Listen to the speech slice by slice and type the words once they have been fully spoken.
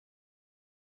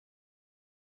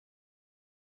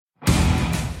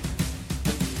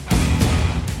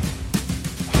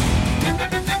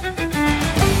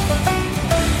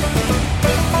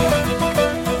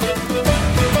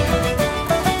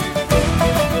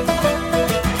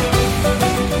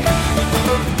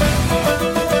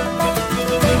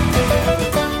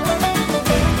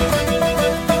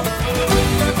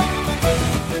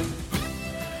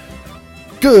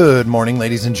Good morning,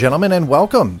 ladies and gentlemen, and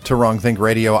welcome to Wrong Think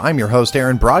Radio. I'm your host,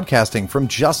 Aaron, broadcasting from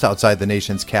just outside the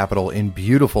nation's capital in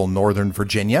beautiful Northern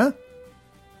Virginia.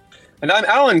 And I'm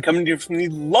Alan, coming to you from the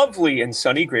lovely and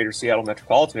sunny greater Seattle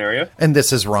metropolitan area. And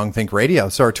this is Wrong Think Radio,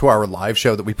 so our 2-hour live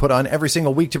show that we put on every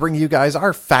single week to bring you guys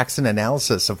our facts and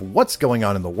analysis of what's going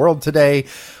on in the world today,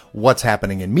 what's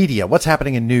happening in media, what's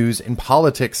happening in news, in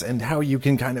politics, and how you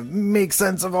can kind of make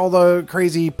sense of all the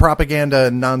crazy propaganda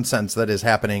and nonsense that is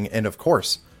happening. And of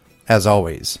course, as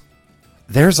always,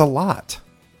 there's a lot.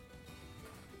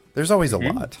 There's always a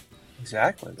lot.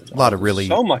 Exactly. There's a lot of really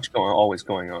so much always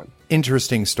going on.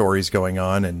 Interesting stories going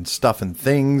on and stuff and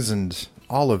things and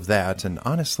all of that. And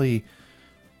honestly,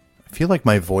 I feel like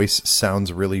my voice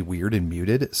sounds really weird and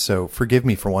muted. So forgive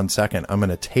me for 1 second. I'm going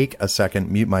to take a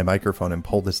second, mute my microphone, and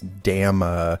pull this damn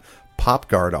pop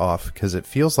guard off because it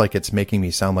feels like it's making me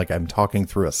sound like I'm talking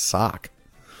through a sock.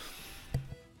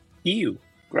 Ew.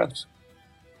 Gross.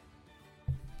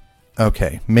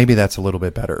 Okay, maybe that's a little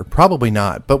bit better. Probably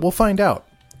not, but we'll find out.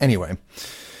 Anyway,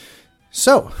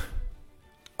 so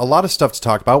a lot of stuff to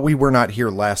talk about. We were not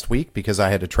here last week because I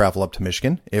had to travel up to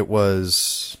Michigan. It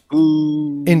was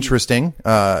interesting.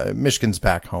 Michigan's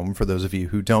back home for those of you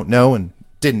who don't know and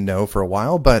didn't know for a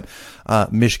while, but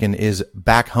Michigan is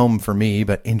back home for me.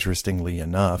 But interestingly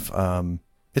enough,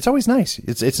 it's always nice.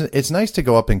 It's nice to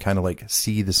go up and kind of like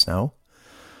see the snow.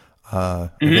 I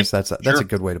guess that's a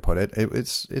good way to put it.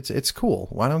 It's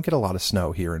cool. I don't get a lot of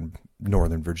snow here in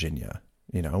Northern Virginia.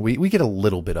 You know, we get a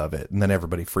little bit of it and then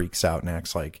everybody freaks out and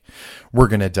acts like we're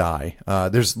going to die.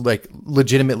 There's like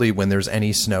legitimately when there's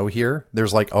any snow here,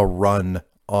 there's like a run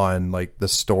on like the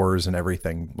stores and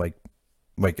everything. Like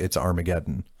it's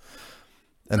Armageddon,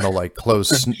 and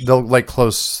they'll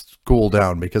close school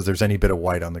down because there's any bit of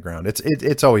white on the ground.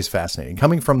 It's always fascinating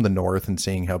coming from the north and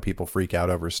seeing how people freak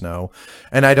out over snow.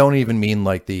 And I don't even mean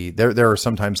like there are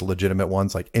sometimes legitimate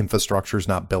ones like infrastructure's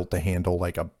not built to handle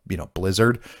like a,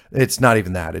 blizzard. It's not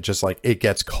even that. It's just like it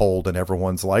gets cold and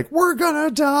everyone's like, we're gonna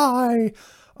die.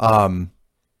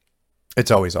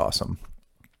 It's always awesome.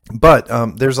 But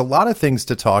there's a lot of things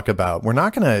to talk about. We're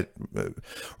not gonna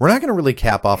really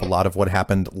cap off a lot of what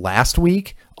happened last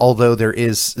week, although there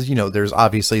is, there's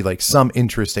obviously like some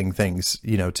interesting things,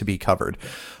 to be covered,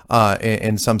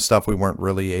 and some stuff we weren't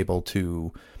really able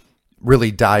to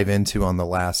really dive into on the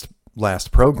last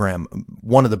program.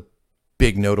 One of the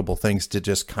big notable things to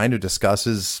just kind of discuss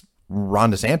is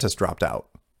Ron DeSantis dropped out.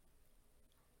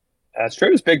 That's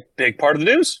true. It's a big part of the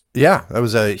news. Yeah, that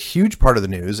was a huge part of the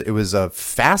news. It was a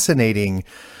fascinating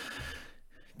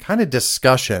kind of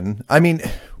discussion. I mean,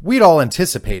 we'd all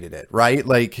anticipated it, right?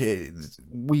 Like you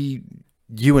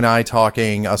and I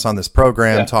talking, us on this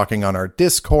program, talking on our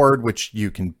Discord, which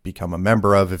you can become a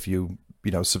member of if you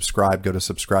subscribe, go to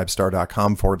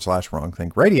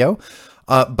subscribestar.com/wrongthinkradio.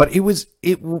 But it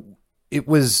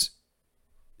was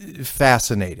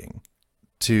fascinating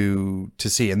to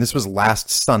see, and this was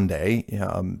last Sunday,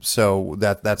 so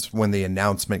that's when the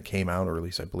announcement came out, or at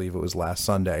least I believe it was last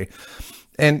Sunday.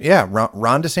 And yeah,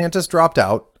 Ron DeSantis dropped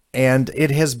out, and it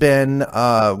has been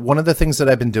one of the things that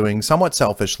I've been doing somewhat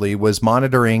selfishly was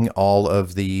monitoring all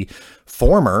of the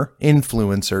former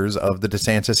influencers of the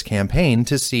DeSantis campaign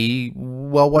to see,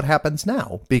 well, what happens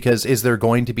now? Because is there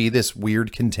going to be this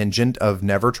weird contingent of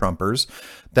never Trumpers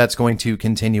that's going to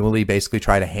continually basically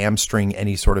try to hamstring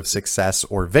any sort of success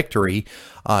or victory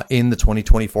in the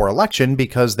 2024 election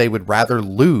because they would rather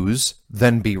lose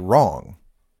than be wrong?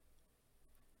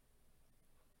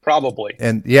 Probably.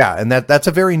 And yeah, and that's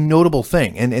a very notable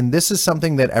thing. And this is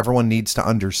something that everyone needs to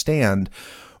understand.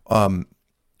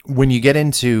 When you get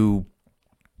into,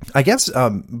 I guess,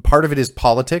 part of it is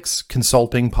politics,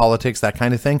 consulting politics, that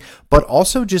kind of thing, but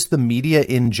also just the media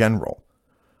in general.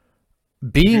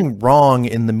 Being wrong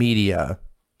in the media,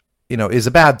 is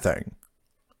a bad thing.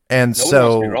 And nobody wants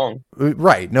to be wrong.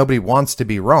 Right. Nobody wants to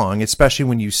be wrong, especially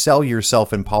when you sell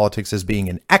yourself in politics as being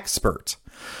an expert.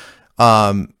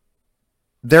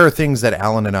 There are things that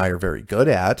Alan and I are very good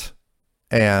at.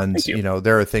 And,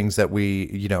 there are things that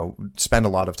we, spend a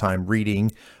lot of time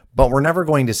reading, but we're never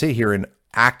going to sit here and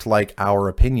act like our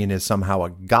opinion is somehow a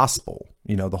gospel.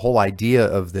 The whole idea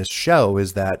of this show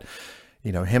is that,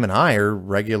 him and I are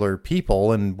regular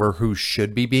people and we're who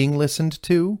should be being listened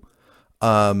to,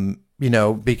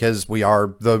 because we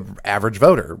are the average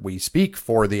voter. We speak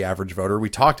for the average voter. We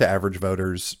talk to average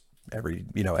voters every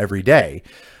day.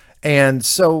 And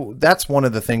so that's one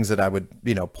of the things that I would,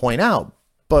 point out.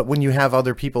 But when you have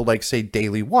other people like, say,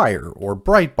 Daily Wire or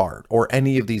Breitbart or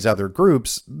any of these other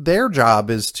groups, their job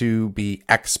is to be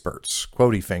experts,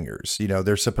 quotey fingers. You know,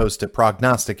 they're supposed to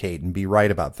prognosticate and be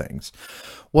right about things.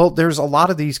 Well, there's a lot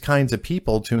of these kinds of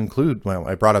people, to include, well,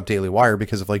 I brought up Daily Wire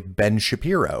because of like Ben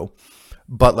Shapiro,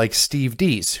 but like Steve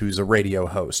Deese, who's a radio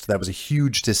host that was a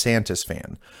huge DeSantis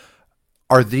fan.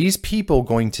 Are these people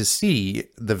going to see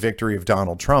the victory of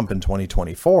Donald Trump in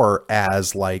 2024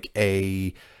 as like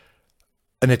an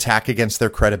attack against their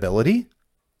credibility?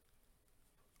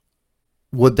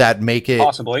 Would that make it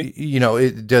possibly? You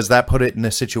know, does that put it in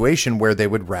a situation where they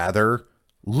would rather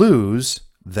lose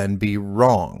than be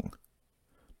wrong?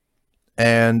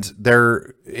 And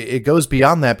it goes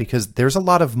beyond that, because there's a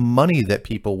lot of money that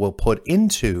people will put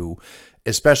into,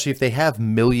 especially if they have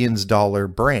millions-dollar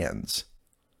brands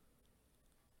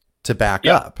to back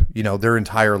up, you know, their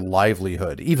entire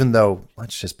livelihood. Even though,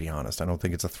 let's just be honest, I don't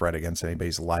think it's a threat against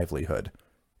anybody's livelihood.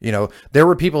 You know, there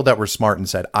were people that were smart and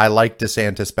said, I like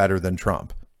DeSantis better than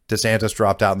Trump. DeSantis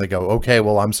dropped out and they go, okay,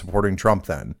 well, I'm supporting Trump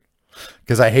then,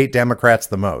 because I hate Democrats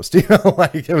the most. You know,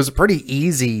 like it was a pretty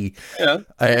easy,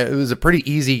 it was a pretty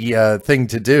easy thing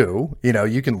to do. You know,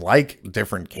 you can like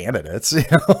different candidates, you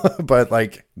know, but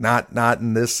like not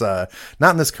in this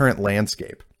current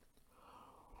landscape.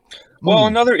 Well,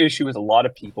 another issue with a lot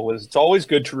of people is it's always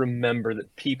good to remember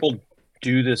that people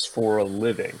do this for a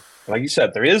living. Like you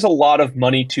said, there is a lot of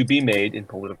money to be made in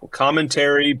political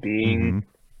commentary,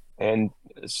 and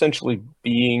essentially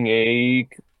being a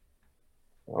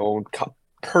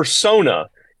persona.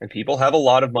 And people have a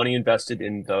lot of money invested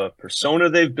in the persona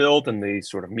they've built and the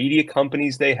sort of media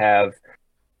companies they have.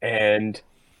 And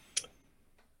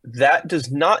that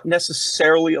does not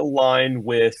necessarily align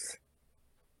with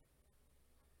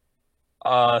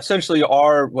essentially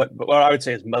what I would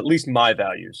say is at least my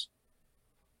values.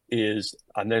 Is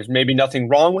and there's maybe nothing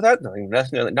wrong with that.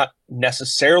 Not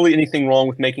necessarily anything wrong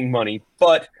with making money,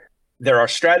 but there are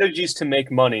strategies to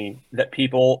make money that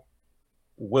people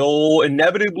will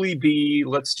inevitably be,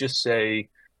 let's just say,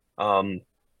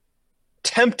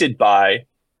 tempted by,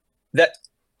 that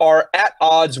are at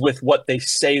odds with what they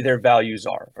say their values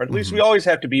are. Or at least we always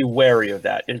have to be wary of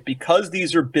that. And because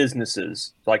these are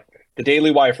businesses, like the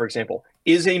Daily Wire, for example,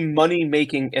 is a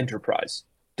money-making enterprise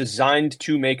designed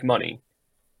to make money.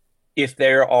 If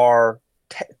there are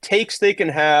takes they can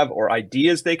have or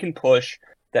ideas they can push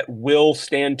that will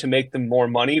stand to make them more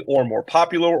money or more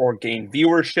popular or gain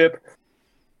viewership,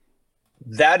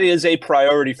 that is a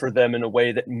priority for them in a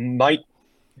way that might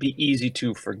be easy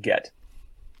to forget.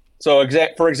 So,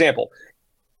 for example,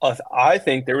 I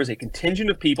think there was a contingent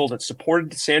of people that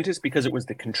supported DeSantis because it was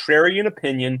the contrarian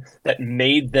opinion that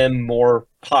made them more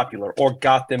popular or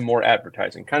got them more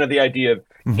advertising. Kind of the idea of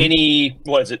any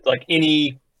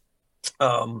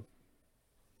I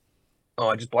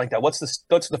just blanked out. What's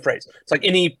the phrase? It's like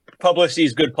any publicity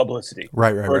is good publicity.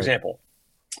 Right. For example,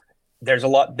 there's a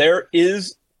lot.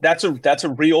 That's a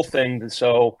real thing.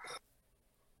 So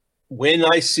when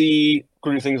I see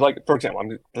things like, for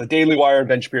example, the Daily Wire and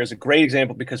Ben Shapiro is a great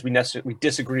example because we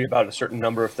disagree about a certain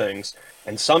number of things,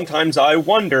 and sometimes I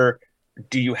wonder,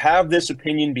 do you have this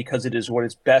opinion because it is what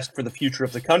is best for the future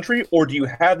of the country, or do you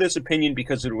have this opinion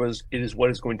because it is what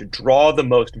is going to draw the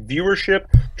most viewership,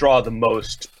 draw the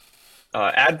most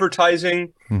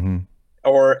advertising,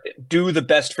 or do the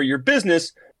best for your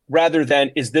business, rather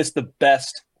than is this the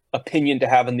best opinion to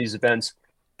have in these events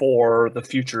for the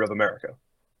future of America?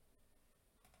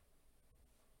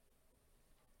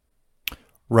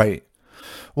 Right.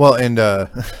 Well, and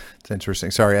it's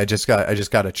interesting. Sorry, I just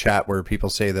got a chat where people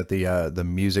say that the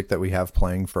music that we have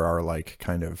playing for our like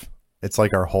kind of, it's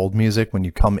like our hold music when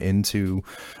you come into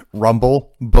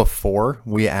Rumble before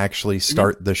we actually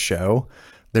start the show.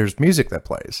 There's music that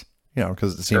plays, you know,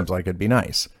 because it seems like it'd be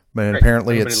nice. But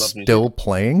apparently it's still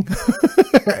playing,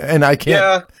 and I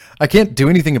can't do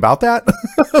anything about that.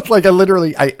 Like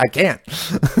I can't.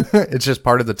 It's just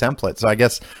part of the template. So I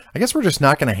guess we're just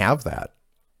not going to have that.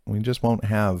 We just won't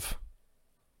have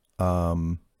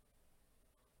that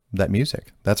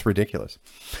music. That's ridiculous.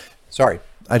 Sorry.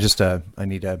 I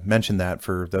need to mention that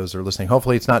for those who are listening.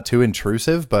 Hopefully it's not too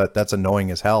intrusive, but that's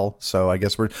annoying as hell. So I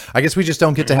guess we just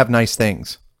don't get to have nice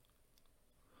things.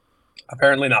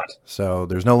 Apparently not. So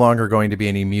there's no longer going to be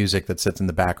any music that sits in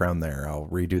the background there. I'll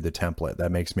redo the template.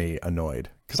 That makes me annoyed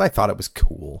because I thought it was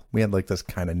cool. We had like this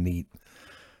kind of neat,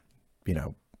 you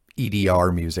know,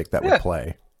 EDR music that would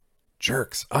play.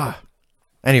 Jerks.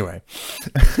 Anyway,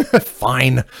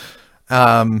 fine.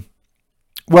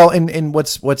 Well, and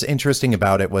what's interesting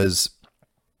about it was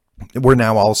we're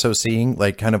now also seeing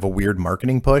like kind of a weird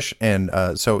marketing push. And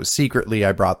so secretly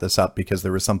I brought this up because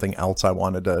there was something else I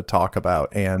wanted to talk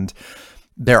about. And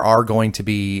there are going to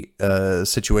be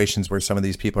situations where some of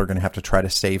these people are going to have to try to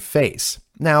save face.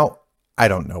 Now, I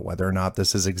don't know whether or not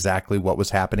this is exactly what was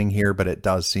happening here, but it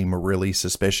does seem really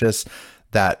suspicious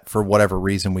that for whatever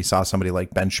reason, we saw somebody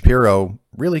like Ben Shapiro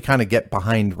really kind of get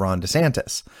behind Ron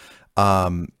DeSantis.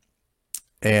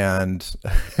 And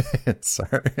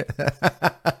sorry,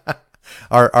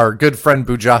 our good friend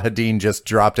Bujahideen just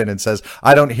dropped in and says,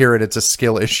 I don't hear it. It's a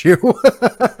skill issue.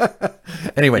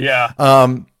 Anyway. Yeah.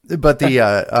 But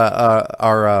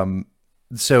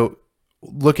so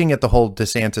looking at the whole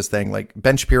DeSantis thing, like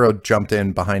Ben Shapiro jumped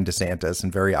in behind DeSantis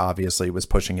and very obviously was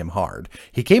pushing him hard.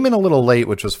 He came in a little late,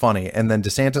 which was funny. And then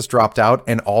DeSantis dropped out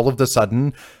and all of a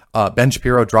sudden, Ben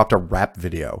Shapiro dropped a rap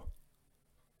video.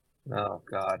 Oh,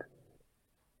 God.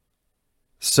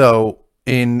 So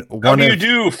in one How do you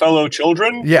do, fellow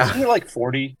children? Yeah. Isn't he like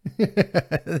 40?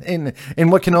 in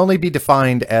what can only be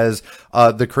defined as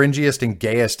the cringiest and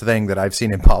gayest thing that I've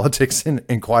seen in politics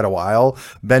in quite a while,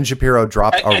 Ben Shapiro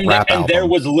dropped a rap album. And there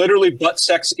was literally butt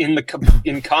sex in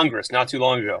Congress not too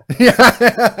long ago.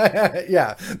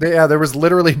 Yeah. There was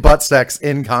literally butt sex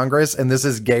in Congress, and this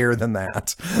is gayer than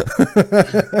that.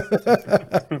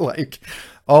 Like,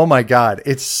 oh my God.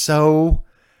 It's so...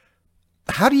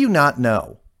 How do you not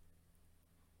know?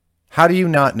 How do you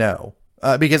not know?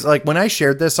 Because like when I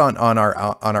shared this on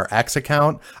our X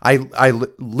account, I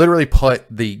literally put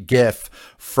the GIF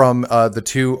from the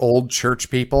two old church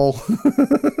people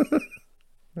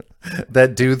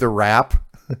that do the rap.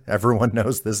 Everyone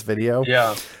knows this video.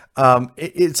 Yeah.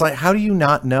 It's like, how do you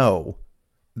not know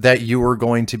that you are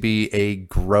going to be a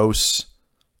gross?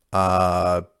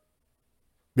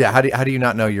 Yeah, how do you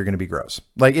not know you're going to be gross?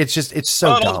 Like, it's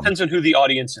so dumb. It depends on who the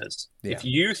audience is. Yeah. If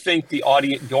you think the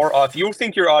audience, if you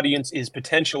think your audience is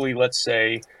potentially, let's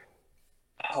say,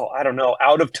 I don't know,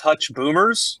 out of touch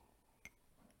boomers,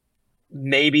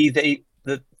 maybe the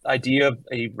idea of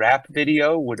a rap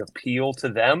video would appeal to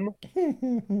them.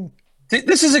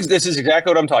 This is exactly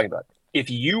what I'm talking about. If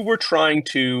you were trying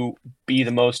to be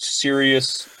the most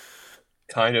serious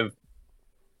kind of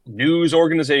news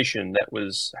organization that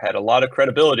had a lot of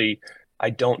credibility, I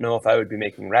don't know if I would be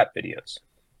making rap videos.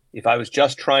 If I was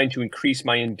just trying to increase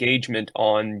my engagement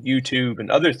on YouTube and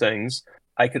other things,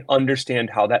 I could understand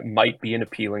how that might be an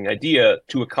appealing idea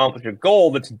to accomplish a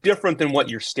goal that's different than what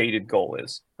your stated goal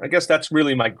is. I guess that's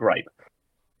really my gripe.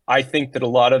 I think that a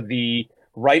lot of the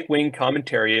right-wing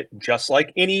commentary, just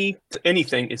like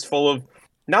anything, is full of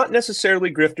not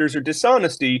necessarily grifters or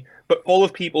dishonesty, but full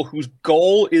of people whose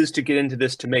goal is to get into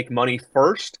this to make money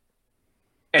first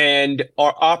and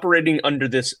are operating under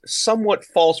this somewhat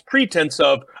false pretense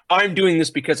of, I'm doing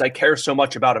this because I care so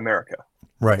much about America.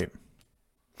 Right.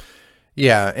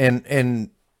 Yeah. And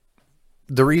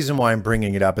the reason why I'm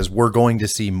bringing it up is we're going to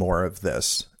see more of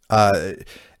this.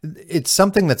 It's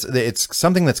something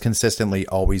that's consistently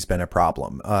always been a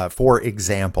problem. For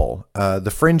example,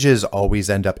 the fringes always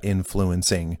end up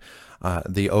influencing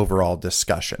the overall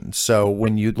discussion. So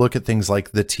when you look at things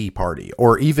like the Tea Party,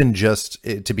 or even just,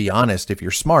 to be honest, if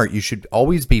you're smart, you should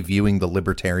always be viewing the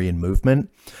libertarian movement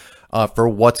for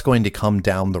what's going to come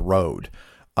down the road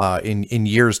in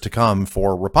years to come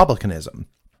for republicanism.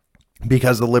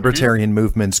 Because the libertarian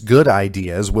movement's good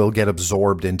ideas will get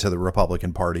absorbed into the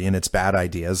Republican Party, and its bad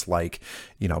ideas, like,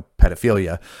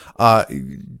 pedophilia,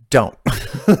 don't.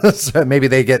 So maybe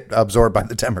they get absorbed by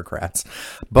the Democrats.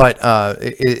 But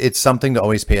it's something to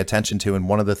always pay attention to. And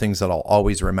one of the things that I'll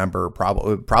always remember,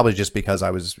 probably just because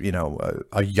I was,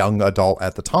 a young adult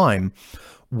at the time,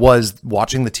 was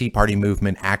watching the Tea Party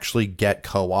movement actually get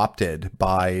co-opted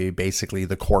by basically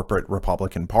the corporate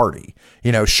Republican Party.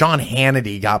 Sean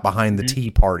Hannity got behind the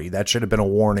Tea Party. That should have been a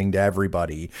warning to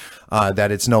everybody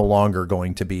that it's no longer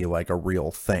going to be like a real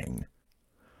thing.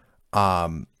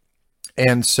 And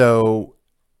so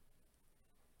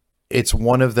it's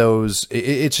one of those,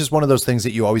 it's just one of those things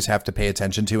that you always have to pay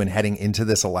attention to in heading into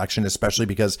this election, especially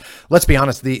because, let's be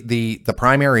honest, the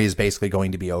primary is basically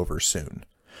going to be over soon.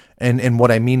 And what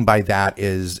I mean by that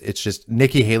is it's just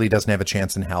Nikki Haley doesn't have a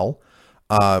chance in hell.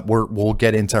 We'll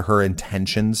get into her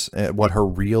intentions, what her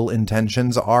real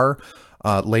intentions are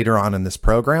later on in this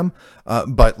program.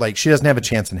 But like, she doesn't have a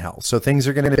chance in hell. So things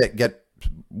are going to get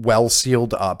well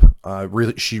sealed up.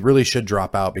 She really should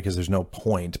drop out because there's no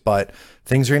point, but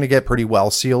things are going to get pretty well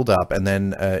sealed up. And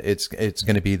then it's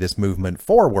going to be this movement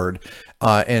forward.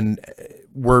 And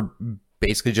we're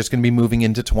basically just going to be moving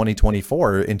into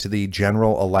 2024, into the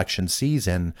general election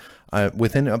season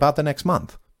within about the next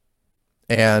month.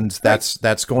 And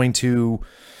that's going to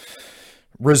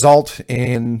result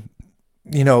in,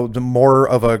 the more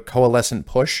of a coalescent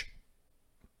push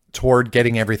toward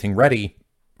getting everything ready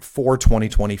for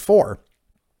 2024,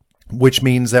 which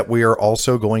means that we are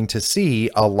also going to see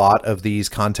a lot of these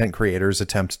content creators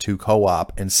attempt to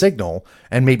co-op and signal,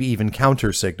 and maybe even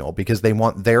counter signal, because they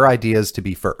want their ideas to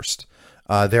be first.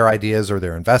 Their ideas, or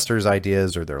their investors'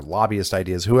 ideas, or their lobbyist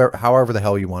ideas, however the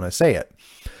hell you want to say it.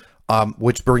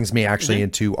 Which brings me actually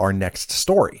into our next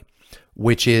story,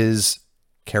 which is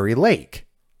Kari Lake.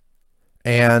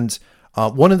 And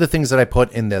one of the things that I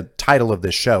put in the title of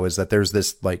this show is that there's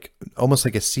this almost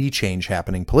like a sea change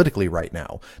happening politically right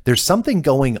now. There's something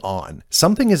going on.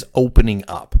 Something is opening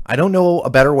up. I don't know a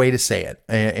better way to say it.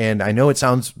 And I know it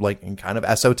sounds like kind of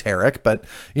esoteric, but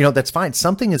that's fine.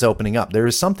 Something is opening up. There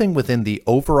is something within the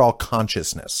overall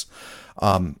consciousness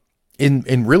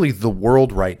in really the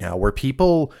world right now where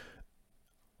people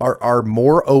are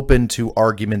more open to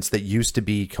arguments that used to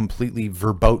be completely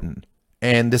verboten.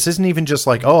 And this isn't even just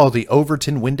like, oh, the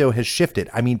Overton window has shifted.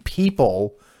 I mean,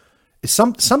 people,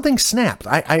 something snapped.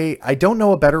 I don't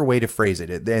know a better way to phrase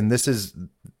it. And this is,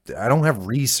 I don't have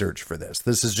research for this.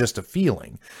 This is just a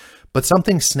feeling. But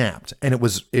something snapped. And it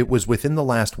was within the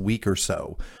last week or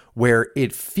so where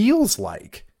it feels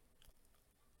like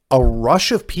a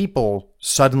rush of people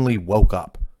suddenly woke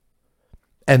up.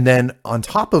 And then on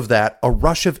top of that, a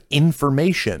rush of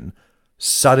information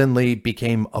suddenly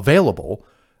became available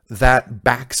that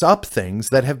backs up things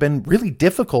that have been really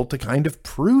difficult to kind of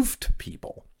prove to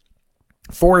people.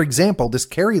 For example, this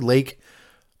Kari Lake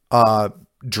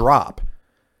drop,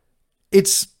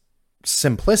 it's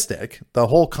simplistic. The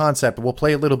whole concept, we'll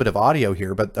play a little bit of audio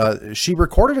here, but she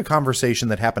recorded a conversation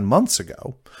that happened months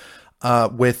ago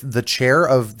with the chair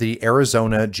of the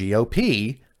Arizona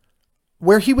GOP,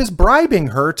 where he was bribing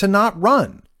her to not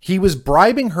run. He was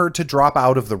bribing her to drop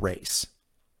out of the race.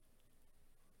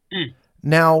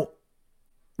 Now,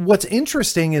 what's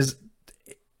interesting is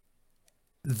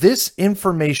this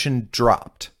information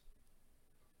dropped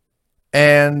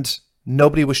and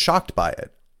nobody was shocked by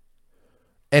it.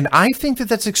 And I think that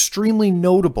that's extremely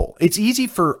notable. It's easy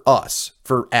for us,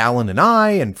 for Alan and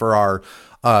I, and for our,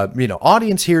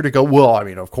 audience here to go, well, I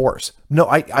mean, of course. No,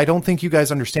 I don't think you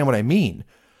guys understand what I mean.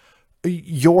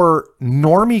 Your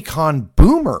normie-con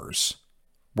boomers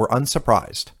were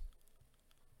unsurprised.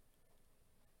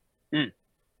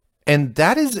 And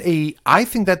that is I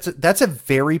think that's a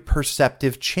very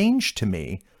perceptive change to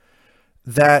me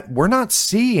that we're not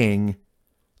seeing.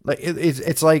 Like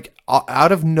it's like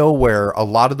out of nowhere, a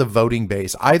lot of the voting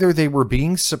base, either they were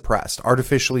being suppressed,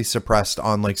 artificially suppressed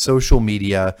on like social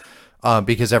media,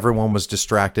 because everyone was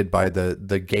distracted by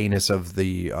the gayness of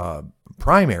the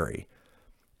primary,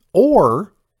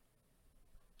 or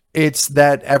it's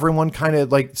that everyone kind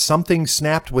of like something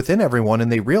snapped within everyone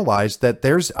and they realized that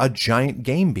there's a giant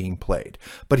game being played.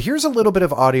 But here's a little bit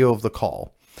of audio of the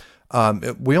call.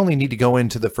 We only need to go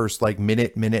into the first like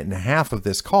minute and a half of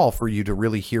this call for you to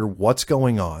really hear what's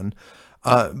going on.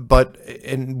 But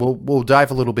we'll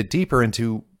dive a little bit deeper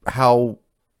into how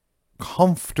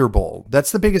comfortable.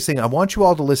 That's the biggest thing. I want you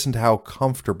all to listen to how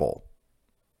comfortable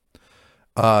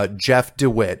Jeff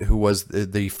DeWitt, who was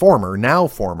the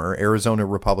former Arizona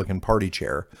Republican Party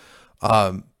chair,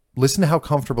 listen to how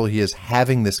comfortable he is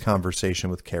having this conversation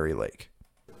with Kari Lake.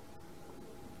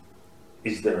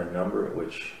 Is there a number at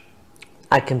which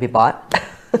I can be bought?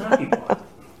 not be bought?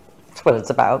 That's what it's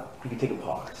about. You can take a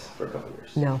pause for a couple of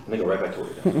years. No. And then go right back to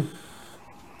what you're doing.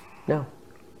 No.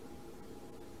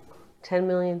 10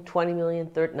 million, 20 million,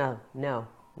 30, no.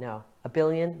 A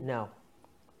billion, no.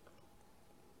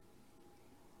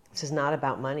 This is not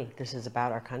about money. This is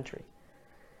about our country.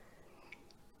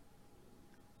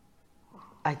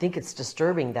 I think it's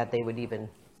disturbing that they would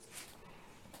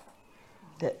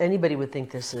that anybody would think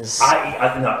this is...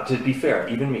 No, to be fair,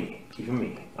 even me,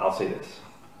 I'll say this.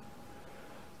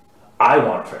 I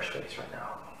want a fresh face right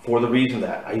now for the reason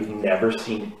that I've never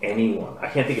seen anyone, I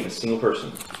can't think of a single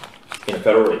person in a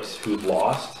federal race who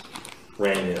lost,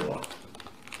 ran in and won.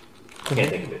 I can't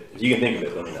think of it. If you can think of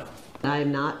it, let me know. I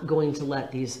am not going to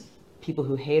let these people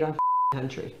who hate our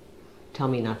country tell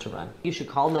me not to run. You should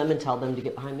call them and tell them to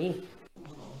get behind me.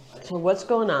 So what's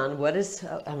going on?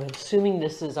 I'm assuming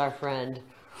this is our friend.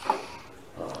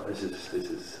 This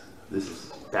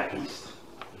is back east.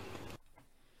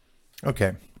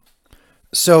 Okay.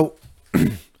 So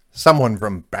someone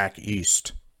from back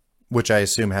east, which I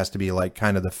assume has to be like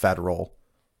kind of the federal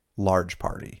large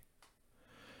party,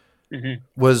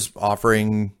 was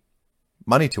offering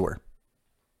money to her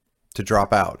to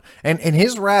drop out. And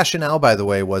his rationale, by the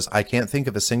way, was I can't think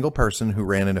of a single person who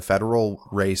ran in a federal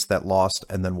race that lost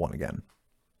and then won again.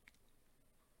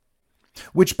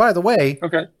 Which, by the way,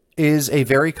 Okay. is a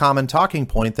very common talking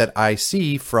point that I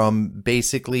see from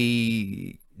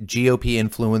basically GOP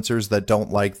influencers that don't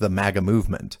like the MAGA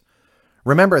movement.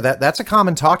 Remember that's a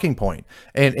common talking point,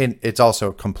 and it's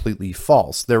also completely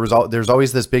false. There's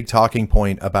always this big talking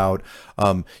point about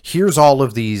here's all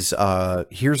of these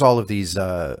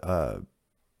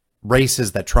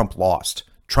races that Trump lost.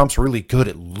 Trump's really good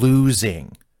at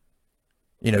losing.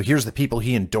 You know, here's the people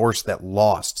he endorsed that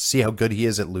lost. See how good he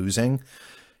is at losing.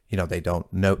 You know, they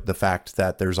don't note the fact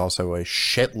that there's also a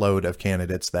shitload of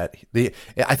candidates that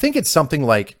I think it's something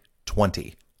like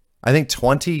 20. I think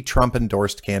 20 Trump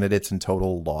endorsed candidates in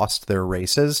total lost their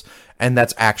races, and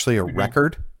that's actually a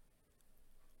record.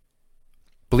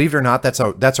 Believe it or not, that's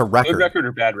a record. Good record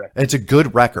or bad record? It's a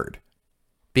good record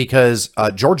because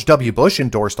George W. Bush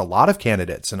endorsed a lot of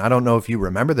candidates, and I don't know if you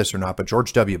remember this or not, but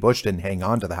George W. Bush didn't hang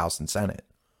on to the House and Senate.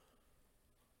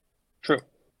 True.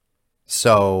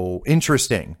 So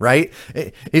interesting, right?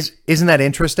 Isn't that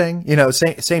interesting? You know,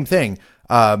 same thing.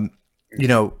 You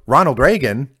know, Ronald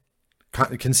Reagan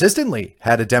consistently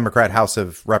had a Democrat House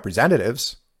of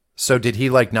Representatives. So did he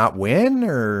like not win,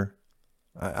 or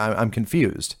I'm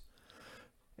confused.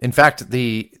 In fact,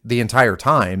 the entire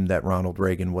time that Ronald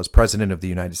Reagan was president of the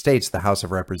United States, the House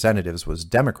of Representatives was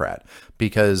Democrat,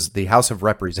 because the House of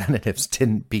Representatives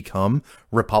didn't become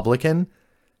Republican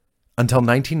until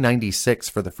 1996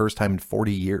 for the first time in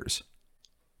 40 years.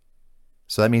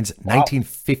 So that means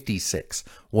 1956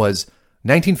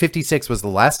 was the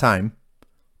last time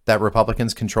that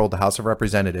Republicans controlled the House of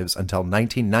Representatives until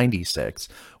 1996,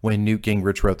 when Newt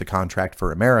Gingrich wrote the Contract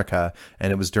for America,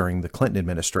 and it was during the Clinton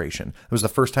administration. It was the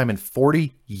first time in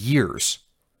 40 years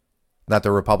that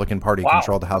the Republican Party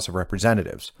controlled the House of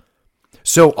Representatives.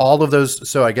 So all of those,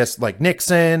 so I guess like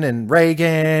Nixon and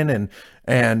Reagan and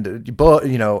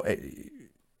you know,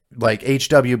 like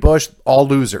H.W. Bush, all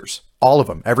losers, all of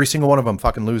them, every single one of them,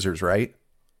 fucking losers, right?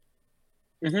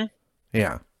 Mm-hmm.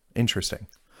 Yeah, interesting.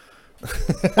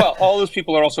 Well, all those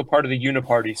people are also part of the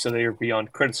Uniparty, so they are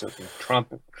beyond criticism.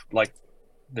 Trump, like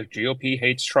the GOP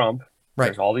hates Trump. Right.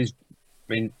 There's all these.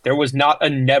 I mean, there was not a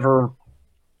never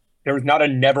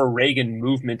Reagan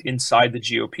movement inside the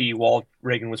GOP while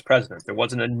Reagan was president. There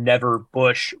wasn't a never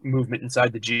Bush movement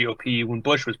inside the GOP when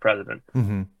Bush was president.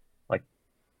 Mm-hmm. Like,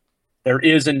 there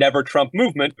is a never Trump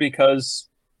movement because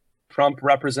Trump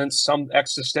represents some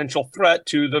existential threat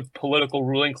to the political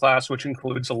ruling class, which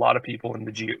includes a lot of people in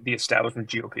the establishment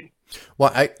GOP.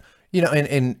 Well, I'm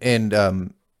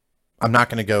not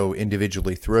going to go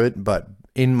individually through it, but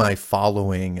in my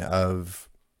following of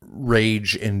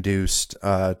rage-induced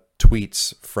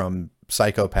tweets from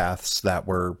psychopaths that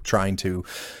were trying to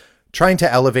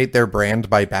elevate their brand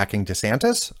by backing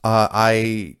DeSantis,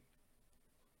 I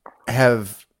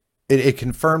have it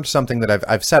confirmed something that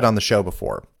I've said on the show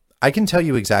before. I can tell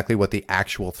you exactly what the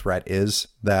actual threat is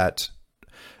that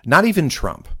not even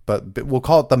Trump, but we'll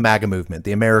call it the MAGA movement,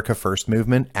 the America First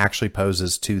movement, actually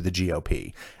poses to the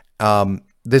GOP.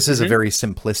 This is a very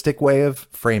simplistic way of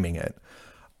framing it,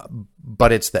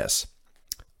 but it's this.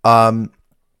 The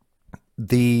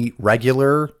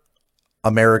regular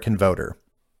American voter,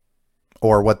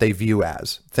 or what they view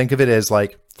as, think of it as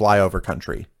like flyover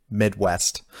country,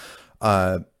 Midwest,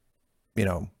 you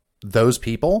know, those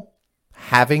people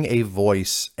having a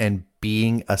voice and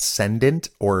being ascendant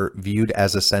or viewed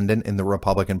as ascendant in the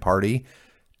Republican Party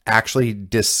actually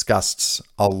disgusts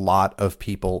a lot of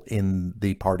people in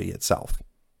the party itself.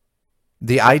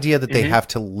 The idea that they have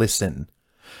to listen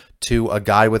to a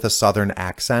guy with a Southern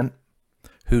accent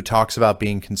who talks about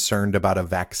being concerned about a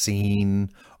vaccine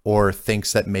or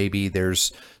thinks that maybe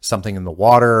there's something in the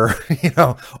water, you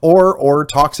know, or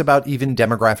talks about even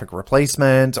demographic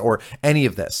replacement or any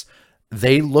of this.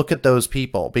 They look at those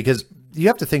people because you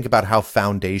have to think about how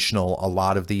foundational a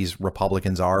lot of these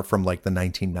Republicans are from like the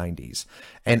 1990s,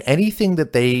 and anything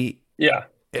that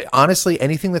honestly,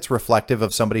 anything that's reflective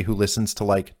of somebody who listens to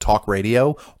like talk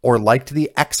radio or liked the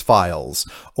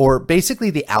X-Files or basically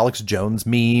the Alex Jones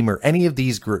meme or any of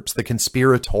these groups, the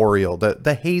conspiratorial,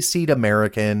 the hayseed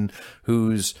American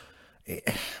who's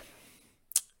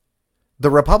the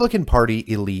Republican Party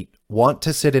elite want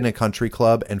to sit in a country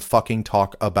club and fucking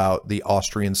talk about the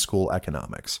Austrian school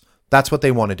economics. That's what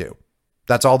they want to do.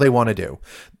 That's all they want to do.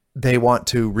 They want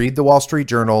to read the Wall Street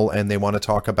Journal and they want to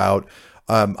talk about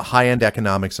high-end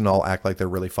economics and all act like they're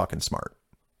really fucking smart.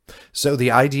 So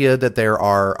the idea that there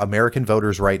are American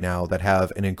voters right now that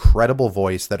have an incredible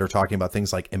voice that are talking about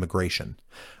things like immigration,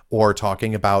 or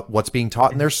talking about what's being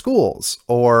taught in their schools,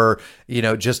 or,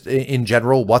 just in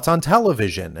general, what's on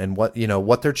television and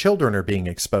what their children are being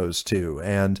exposed to,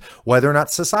 and whether or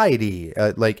not society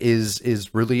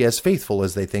is really as faithful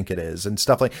as they think it is, and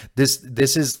stuff like this.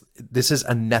 This is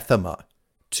anathema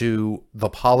to the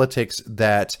politics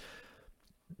that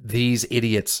these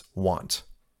idiots want,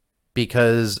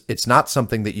 because it's not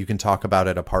something that you can talk about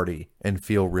at a party and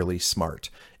feel really smart.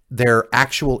 They're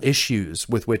actual issues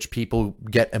with which people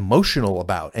get emotional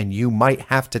about, and you might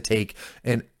have to take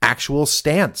an actual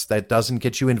stance that doesn't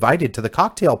get you invited to the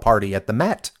cocktail party at the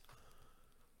Met.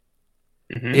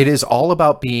 Mm-hmm. It is all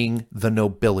about being the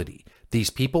nobility. These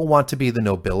people want to be the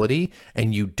nobility,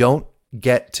 and you don't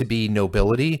get to be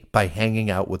nobility by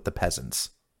hanging out with the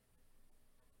peasants.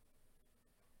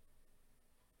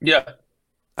 Yeah.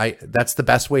 That's the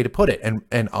best way to put it.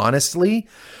 And honestly,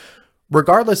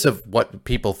 regardless of what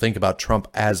people think about Trump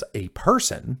as a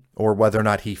person, or whether or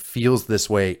not he feels this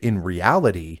way in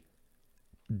reality,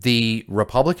 the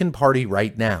Republican Party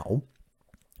right now,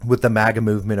 with the MAGA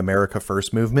movement, America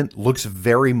First movement, looks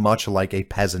very much like a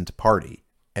peasant party.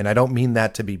 And I don't mean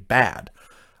that to be bad.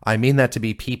 I mean that to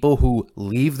be people who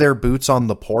leave their boots on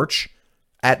the porch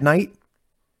at night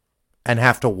and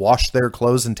have to wash their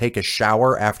clothes and take a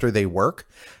shower after they work,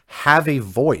 have a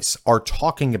voice, are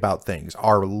talking about things,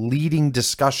 are leading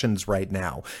discussions right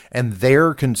now, and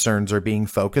their concerns are being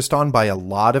focused on by a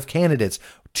lot of candidates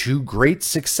to great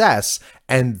success,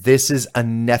 and this is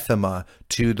anathema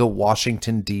to the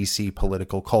Washington, D.C.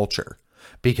 political culture,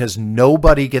 because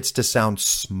nobody gets to sound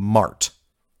smart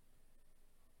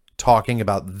talking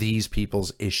about these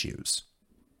people's issues.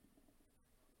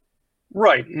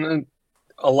 Right. And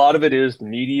a lot of it is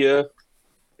media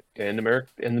and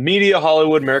the media,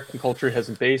 Hollywood, American culture has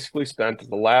basically spent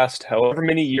the last however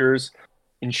many years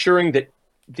ensuring that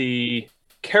the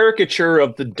caricature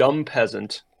of the dumb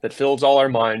peasant that fills all our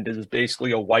mind is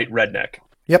basically a white redneck.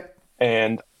 Yep.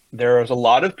 And there's a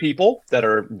lot of people that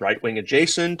are right-wing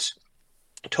adjacent,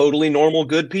 totally normal,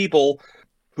 good people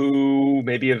who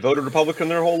maybe have voted Republican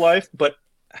their whole life, but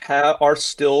have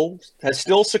still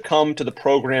succumbed to the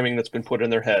programming that's been put in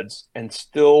their heads, and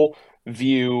still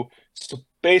view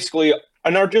basically,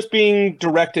 and are just being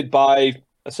directed by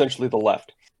essentially the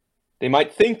left. They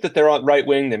might think that they're on right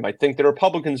wing, they might think they're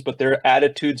Republicans, but their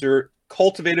attitudes are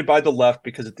cultivated by the left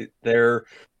because they're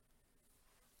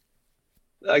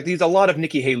like these. A lot of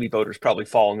Nikki Haley voters probably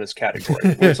fall in this category.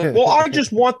 It's like, well,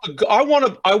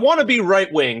 I want to be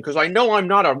right wing because I know I'm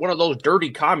not one of those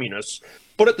dirty communists.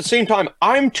 But at the same time,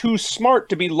 I'm too smart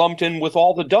to be lumped in with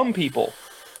all the dumb people.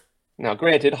 Now,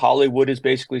 granted, Hollywood is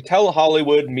basically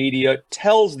Hollywood media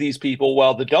tells these people,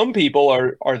 well, the dumb people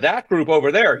are that group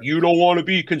over there. You don't want to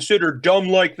be considered dumb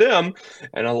like them.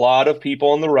 And a lot of people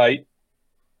on the right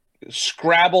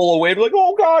scrabble away, like,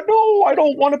 oh, God, no, I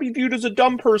don't want to be viewed as a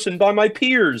dumb person by my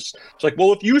peers. It's like,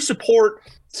 well, if you support,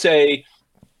 say,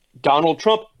 Donald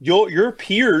Trump, your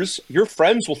peers, your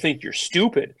friends will think you're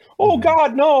stupid. Oh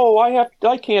God, no!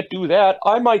 I can't do that.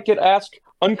 I might get asked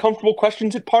uncomfortable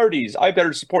questions at parties. I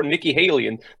better support Nikki Haley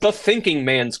and the thinking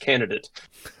man's candidate.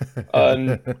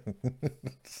 But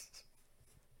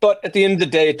at the end of the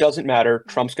day, it doesn't matter.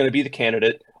 Trump's going to be the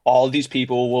candidate. All of these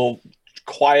people will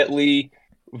quietly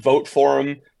vote for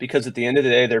him because at the end of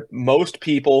the day, they're most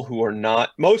people who are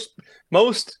not most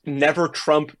never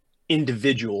Trump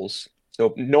individuals.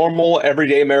 So normal,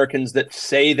 everyday Americans that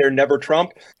say they're never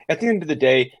Trump, at the end of the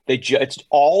day, it's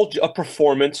all a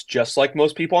performance, just like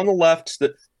most people on the left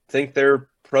that think they're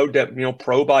pro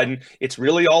Biden. It's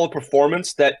really all a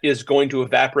performance that is going to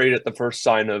evaporate at the first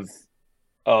sign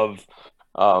of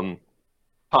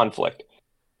conflict.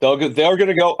 They're going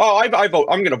to go, oh, I'm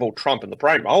going to vote Trump in the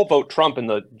primary. I'll vote Trump in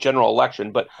the general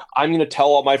election, but I'm going to tell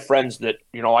all my friends that,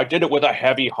 I did it with a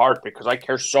heavy heart because I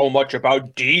care so much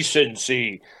about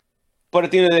decency. But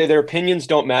at the end of the day, their opinions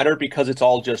don't matter because it's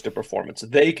all just a performance.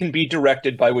 They can be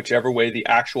directed by whichever way the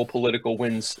actual political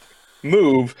winds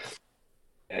move.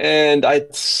 And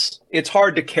it's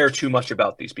hard to care too much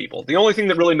about these people. The only thing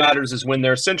that really matters is when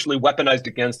they're essentially weaponized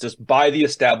against us by the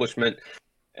establishment,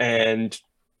 and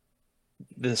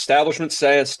the establishment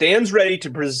stands ready to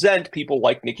present people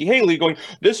like Nikki Haley going,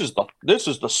 this is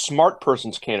the smart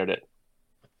person's candidate.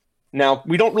 Now,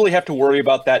 we don't really have to worry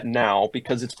about that now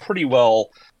because it's pretty well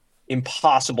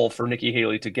impossible for Nikki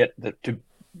Haley to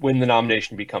win the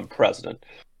nomination and become president.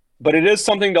 But it is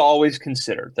something to always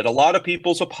consider, that a lot of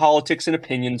people's politics and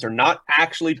opinions are not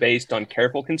actually based on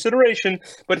careful consideration,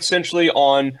 but essentially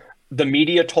on the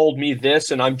media told me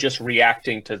this and I'm just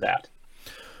reacting to that.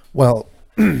 Well,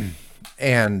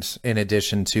 And in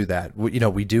addition to that,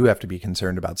 we do have to be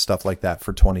concerned about stuff like that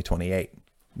for 2028.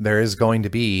 There is going to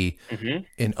be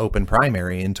an open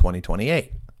primary in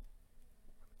 2028.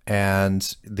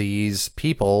 And these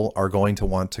people are going to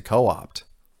want to co-opt.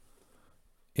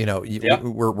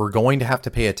 We're going to have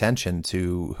to pay attention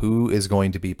to who is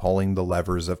going to be pulling the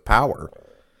levers of power.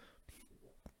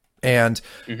 And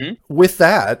with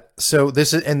that, so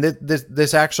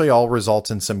this actually all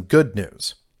results in some good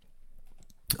news.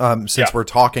 Since we're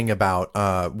talking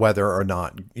about whether or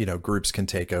not groups can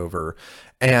take over,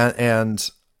 and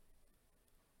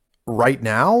right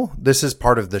now this is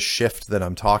part of the shift that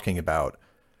I'm talking about.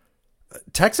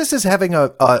 Texas is having a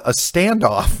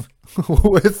standoff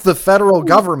with the federal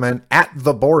government at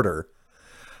the border.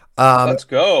 Let's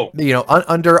go.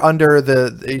 Under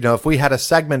the if we had a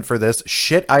segment for this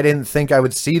shit, I didn't think I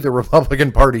would see the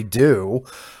Republican Party do.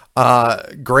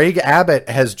 Greg Abbott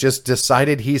has just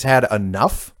decided he's had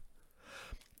enough.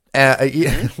 And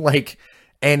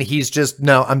he's just,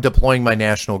 no, I'm deploying my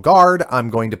National Guard. I'm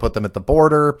going to put them at the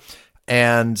border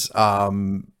and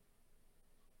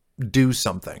do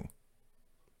something.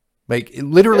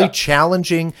 Literally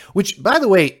challenging, which, by the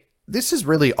way, this is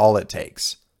really all it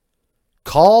takes.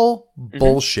 Call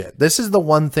bullshit. This is the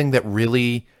one thing that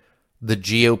really the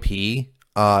GOP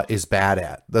is bad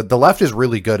at. The left is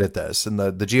really good at this, and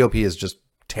the GOP is just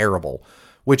terrible,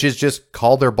 which is just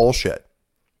call their bullshit.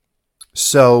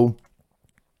 So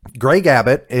Greg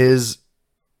Abbott is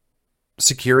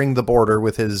securing the border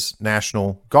with his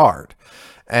National Guard.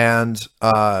 And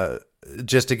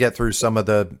just to get through some of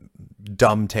the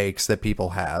dumb takes that people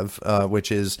have,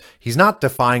 which is he's not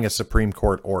defying a Supreme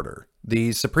Court order.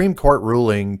 The Supreme Court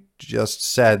ruling just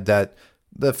said that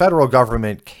the federal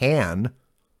government can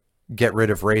get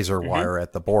rid of razor wire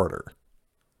at the border.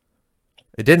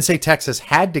 It didn't say Texas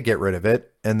had to get rid of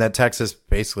it, and that Texas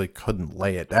basically couldn't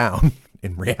lay it down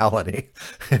in reality.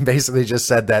 It basically just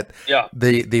said that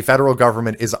the federal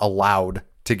government is allowed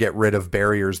to get rid of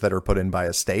barriers that are put in by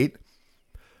a state,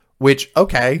 which,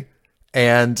 okay.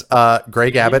 And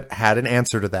Greg Abbott had an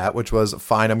answer to that, which was,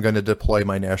 fine, I'm going to deploy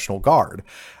my National Guard.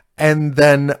 And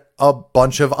then a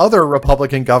bunch of other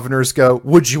Republican governors go,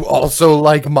 would you also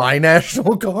like my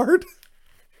National Guard?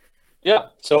 Yeah.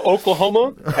 So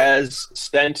Oklahoma has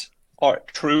sent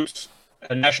troops,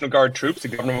 National Guard troops. The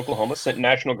governor of Oklahoma sent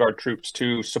National Guard troops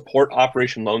to support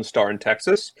Operation Lone Star in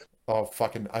Texas. Oh,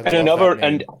 fucking!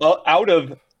 Out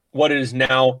of what is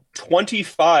now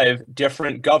 25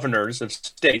 different governors of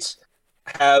states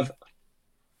have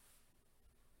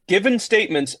given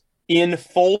statements in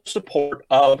full support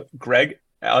of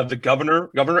the Governor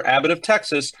Abbott of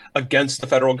Texas against the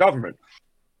federal government,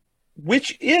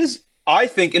 which is, I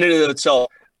think, in and of itself,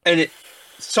 and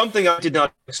something I did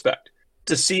not expect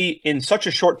to see in such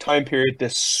a short time period.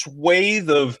 This swathe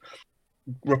of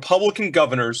Republican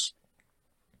governors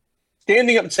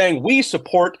standing up and saying, we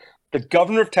support the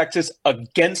governor of Texas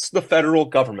against the federal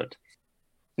government.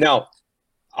 Now,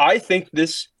 I think they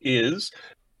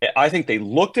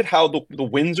looked at how the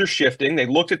winds are shifting. They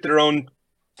looked at their own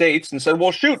states and said,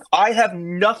 well, shoot, I have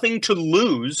nothing to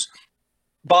lose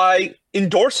by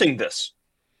endorsing this.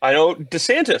 I know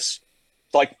DeSantis,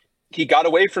 he got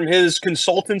away from his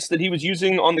consultants that he was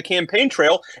using on the campaign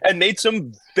trail and made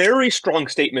some very strong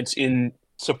statements in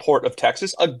support of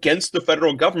Texas against the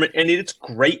federal government, and it's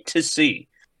great to see.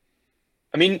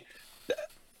 I mean,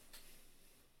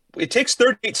 it takes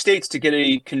 38 states to get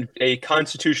a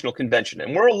constitutional convention,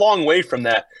 and we're a long way from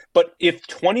that. But if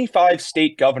 25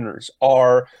 state governors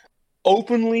are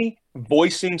openly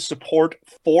voicing support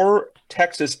for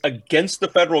Texas against the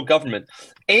federal government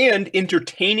and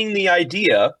entertaining the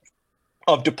idea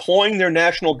of deploying their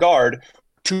National Guard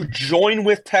to join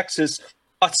with Texas,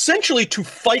 essentially to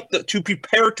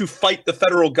prepare to fight the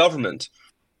federal government,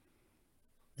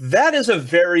 that is a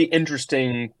very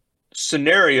interesting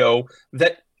scenario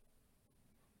that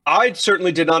I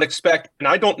certainly did not expect, and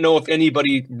I don't know if any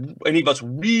of us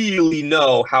really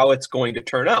know how it's going to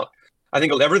turn out. I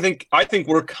think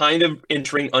we're kind of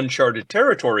entering uncharted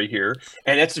territory here,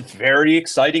 and it's very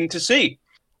exciting to see.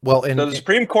 Well, so the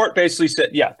Supreme Court basically said,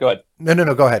 yeah, go ahead.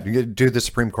 No, go ahead. You do the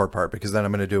Supreme Court part, because then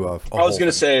I'm going to do I was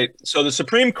going to say, so the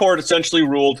Supreme Court essentially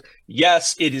ruled,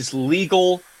 yes, it is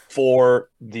legal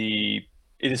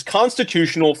it is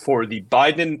constitutional for the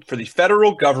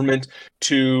federal government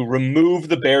to remove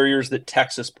the barriers that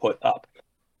Texas put up,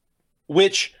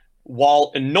 which,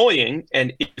 while annoying,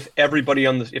 and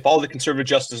if all the conservative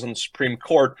justices on the Supreme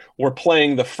Court were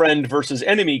playing the friend versus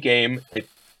enemy game, it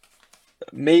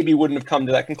maybe wouldn't have come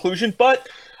to that conclusion. But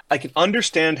I can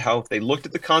understand how, if they looked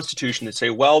at the Constitution, they'd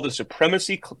say, well, the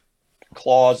supremacy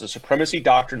clause, the supremacy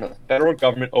doctrine of the federal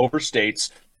government over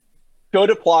states, should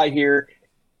apply here.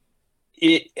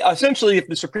 Essentially, if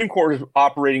the Supreme Court is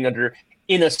operating under,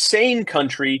 in a sane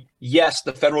country, yes,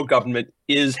 the federal government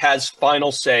has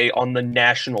final say on the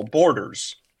national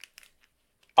borders.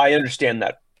 I understand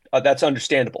that. That's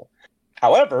understandable.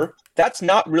 However, that's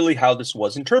not really how this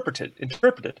was interpreted.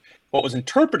 What was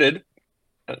interpreted,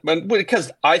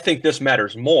 because I think this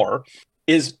matters more,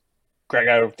 is Greg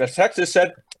Abbott of Texas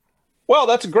said, well,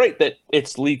 that's great that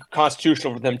it's legal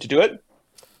constitutional for them to do it.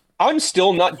 I'm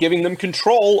still not giving them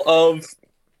control of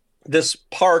this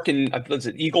park in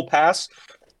Eagle Pass.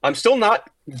 I'm still not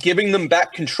giving them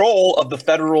back control of the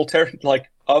federal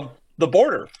of the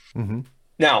border. Mm-hmm.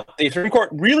 Now, the Supreme Court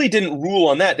really didn't rule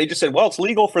on that. They just said, well, it's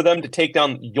legal for them to take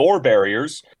down your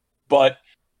barriers, but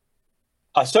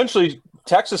essentially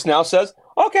Texas now says,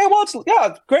 okay, well, it's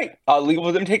great. Legal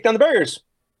for them to take down the barriers.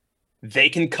 They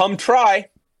can come try.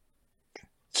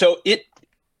 So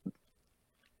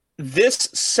this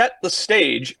set the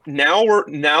stage. Now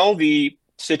the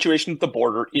situation at the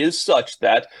border is such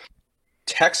that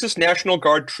Texas National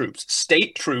Guard troops,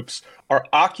 state troops, are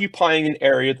occupying an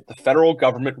area that the federal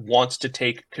government wants to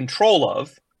take control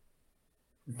of.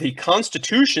 The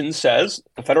Constitution says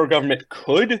the federal government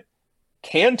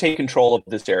can take control of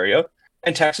this area,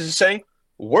 and Texas is saying,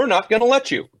 we're not going to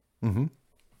let you. Mm-hmm.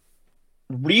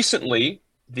 Recently,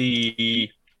 the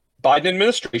Biden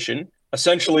administration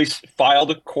essentially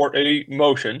filed a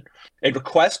motion, a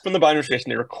request from the Biden administration.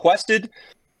 They requested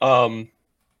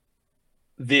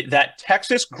that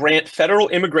Texas grant federal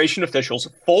immigration officials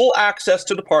full access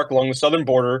to the park along the southern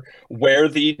border, where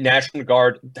the National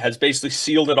Guard has basically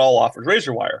sealed it all off with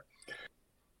razor wire.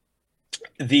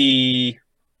 Here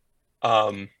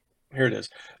it is.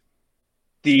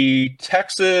 The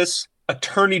Texas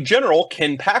Attorney General,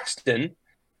 Ken Paxton,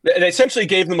 they essentially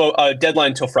gave them a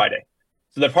deadline until Friday.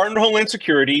 So the Department of Homeland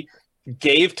Security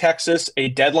gave Texas a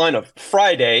deadline of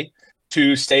Friday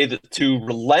to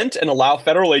relent and allow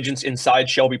federal agents inside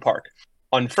Shelby Park.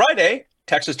 On Friday,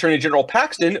 Texas Attorney General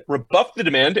Paxton rebuffed the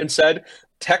demand and said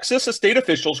Texas state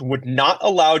officials would not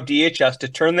allow DHS to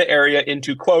turn the area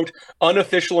into, quote,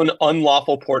 unofficial and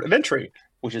unlawful port of entry,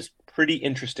 which is pretty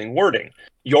interesting wording.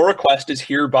 Your request is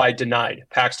hereby denied,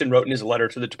 Paxton wrote in his letter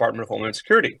to the Department of Homeland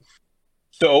Security.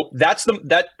 So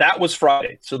that was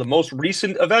Friday. So the most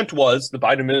recent event was the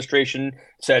Biden administration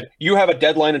said, you have a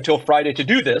deadline until Friday to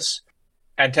do this.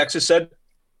 And Texas said,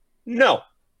 no.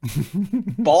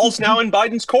 Ball's now in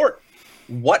Biden's court.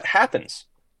 What happens?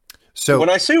 So when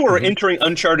I say we're entering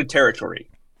uncharted territory,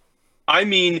 I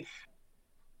mean,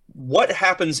 what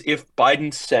happens if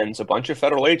Biden sends a bunch of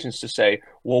federal agents to say,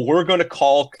 well, we're going to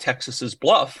call Texas's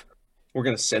bluff. We're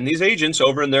going to send these agents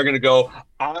over and they're going to go,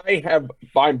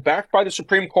 I'm backed by the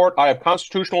Supreme Court. I have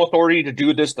constitutional authority to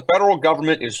do this. The federal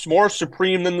government is more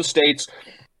supreme than the states.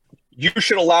 You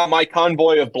should allow my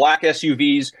convoy of black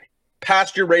SUVs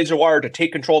past your razor wire to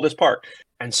take control of this park.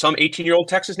 And some 18-year-old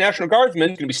Texas National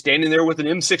Guardsman is going to be standing there with an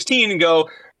M16 and go,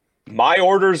 my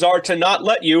orders are to not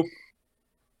let you.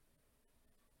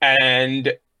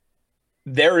 And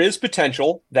there is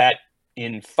potential that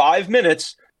in 5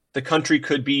 minutes, the country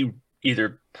could be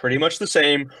either pretty much the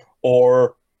same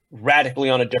or radically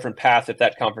on a different path if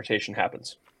that confrontation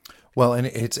happens. Well, and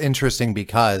it's interesting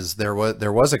because there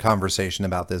was a conversation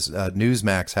about this.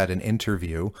 Newsmax had an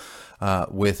interview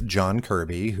with John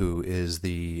Kirby, who is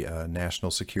the National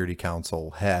Security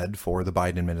Council head for the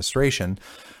Biden administration.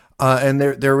 And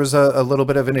there was a little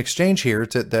bit of an exchange here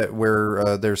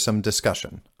where there's some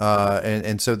discussion.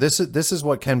 And so this is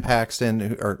what John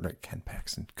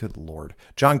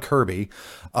Kirby,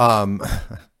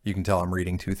 you can tell I'm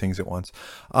reading two things at once.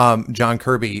 John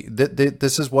Kirby,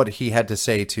 this is what he had to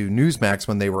say to Newsmax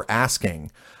when they were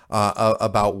asking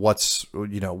about what's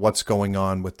going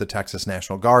on with the Texas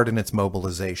National Guard and its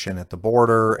mobilization at the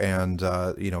border, and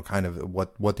kind of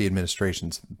what the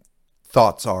administration's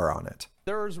thoughts are on it.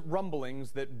 There's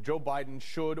rumblings that Joe Biden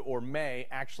should or may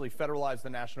actually federalize the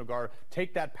National Guard,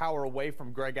 take that power away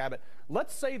from Greg Abbott.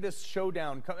 Let's say this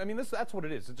showdown, that's what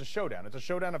it is. It's a showdown. It's a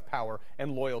showdown of power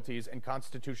and loyalties and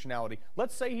constitutionality.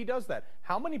 Let's say he does that.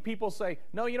 How many people say,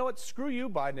 no, you know what, screw you,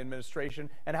 Biden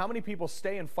administration, and how many people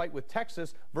stay and fight with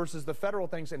Texas versus the federal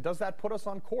things, and does that put us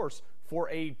on course for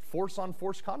a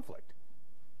force-on-force conflict?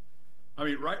 I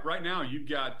mean, right now you've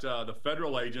got the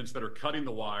federal agents that are cutting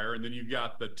the wire, and then you've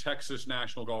got the Texas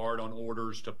National Guard on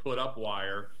orders to put up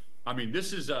wire. I mean,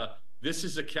 this is a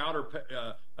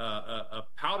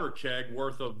powder keg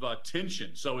worth of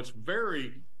tension. So it's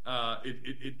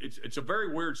it's a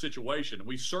very weird situation.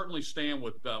 We certainly stand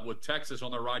with Texas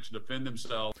on their right to defend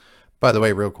themselves. By the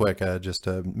way, real quick, just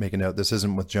to make a note, this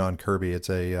isn't with John Kirby. It's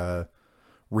a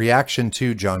reaction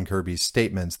to John Kirby's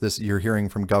statements. This you're hearing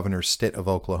from Governor Stitt of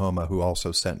Oklahoma, who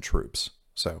also sent troops.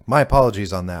 So my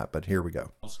apologies on that, but here we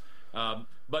go.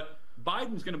 But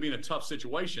Biden's going to be in a tough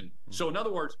situation. So in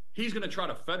other words, he's going to try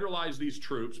to federalize these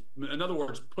troops. In other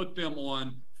words, put them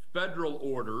on federal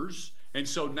orders. And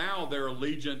so now their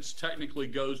allegiance technically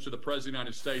goes to the President of the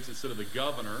United States instead of the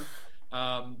governor.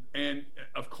 And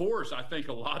of course, I think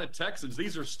a lot of Texans,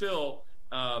 these are still,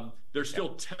 they're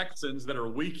still Texans that are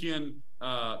weekend,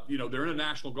 they're in the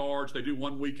National Guards. They do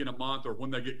 1 week in a month or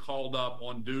when they get called up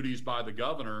on duties by the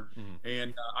governor.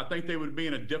 And I think they would be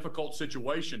in a difficult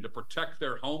situation to protect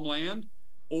their homeland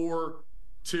or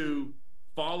to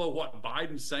follow what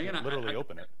Biden's saying. Literally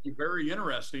open it. Very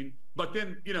interesting. But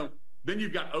then, then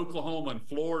you've got Oklahoma and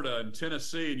Florida and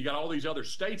Tennessee, and you got all these other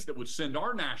states that would send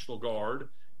our National Guard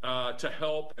to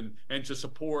help and to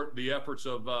support the efforts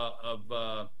of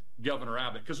Governor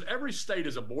Abbott, because every state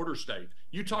is a border state.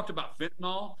 You talked about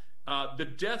fentanyl, the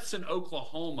deaths in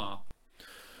Oklahoma.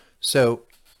 So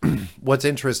what's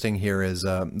interesting here is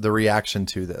the reaction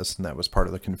to this, and that was part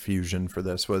of the confusion for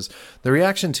this, was the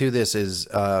reaction to this is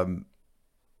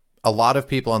a lot of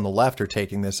people on the left are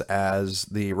taking this as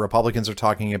the Republicans are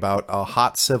talking about a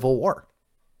hot civil war.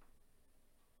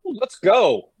 Let's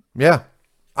go. Yeah.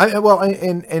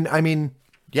 I mean,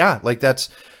 yeah, like that's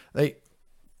like,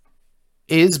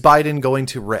 is Biden going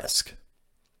to risk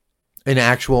an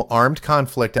actual armed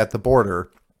conflict at the border,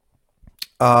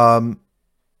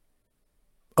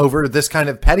 over this kind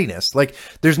of pettiness? Like,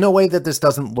 there's no way that this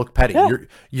doesn't look petty. Yeah.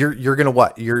 You're going to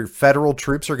what? Your federal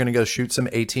troops are going to go shoot some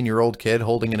 18-year-old kid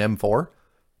holding an M4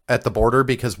 at the border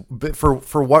because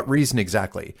for what reason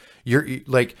exactly? You're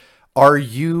like, are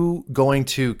you going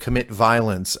to commit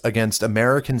violence against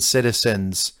American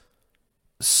citizens?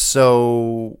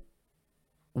 So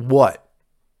what?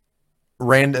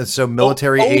 So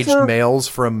military-aged males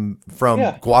from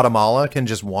Guatemala can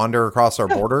just wander across our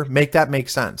border? Make that make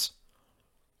sense.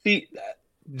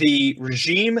 The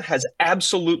regime has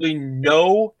absolutely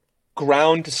no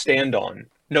ground to stand on,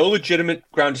 no legitimate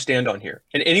ground to stand on here.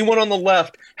 And anyone on the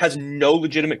left has no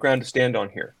legitimate ground to stand on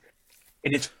here.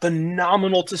 And it's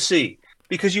phenomenal to see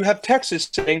because you have Texas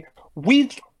saying,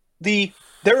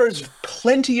 there is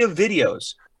plenty of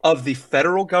videos of the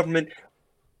federal government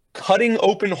cutting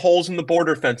open holes in the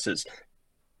border fences,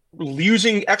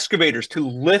 using excavators to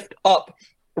lift up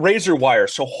razor wire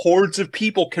so hordes of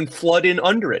people can flood in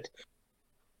under it.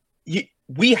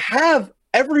 We have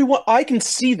everyone. I can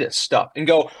see this stuff and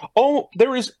go, oh,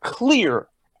 there is clear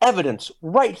evidence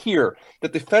right here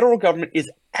that the federal government is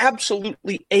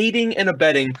absolutely aiding and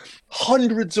abetting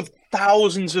hundreds of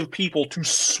thousands of people to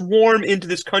swarm into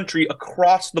this country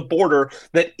across the border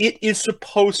that it is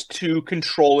supposed to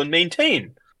control and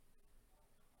maintain.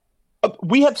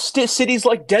 We have cities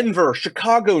like Denver,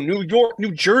 Chicago, New York,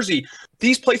 New Jersey.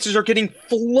 These places are getting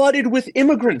flooded with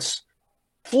immigrants,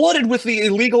 flooded with the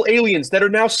illegal aliens that are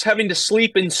now having to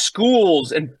sleep in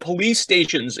schools and police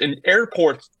stations and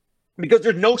airports because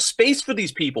there's no space for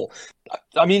these people.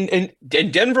 I mean,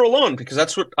 in Denver alone, because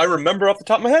that's what I remember off the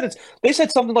top of my head, they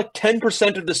said something like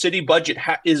 10% of the city budget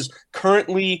is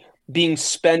currently being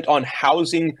spent on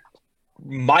housing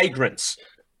migrants.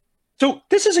 So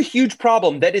this is a huge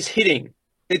problem that is hitting.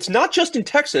 It's not just in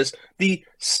Texas. The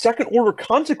second order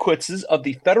consequences of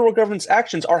the federal government's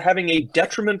actions are having a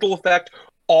detrimental effect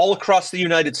all across the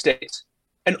United States.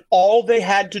 And all they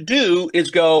had to do is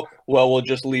go, well, we'll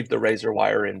just leave the razor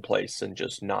wire in place and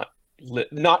just not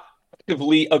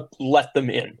actively let them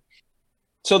in.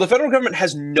 So the federal government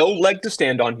has no leg to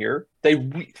stand on here.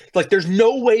 There's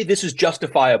no way this is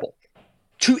justifiable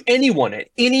to anyone,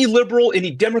 any liberal,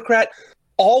 any Democrat.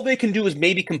 All they can do is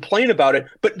maybe complain about it,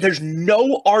 but there's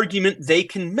no argument they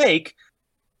can make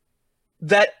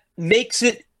that makes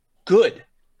it good.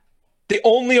 The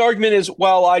only argument is,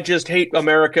 well, I just hate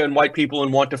America and white people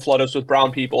and want to flood us with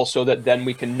brown people so that then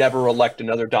we can never elect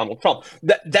another Donald Trump.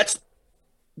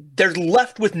 They're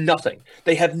left with nothing.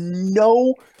 They have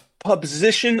no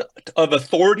position of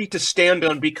authority to stand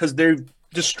on because they've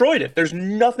destroyed it. There's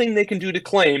nothing they can do to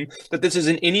claim that this is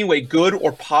in any way good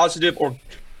or positive or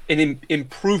an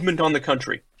improvement on the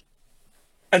country.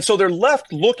 And so they're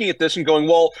left looking at this and going,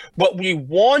 well, but we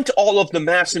want all of the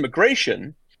mass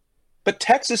immigration, but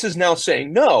Texas is now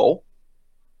saying no.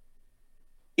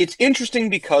 It's interesting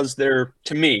because they're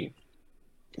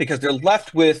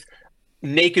left with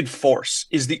naked force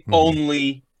is the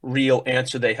only real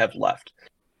answer they have left.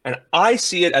 And I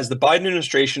see it as the Biden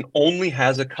administration only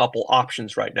has a couple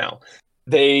options right now.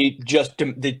 The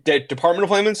Department of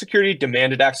Homeland Security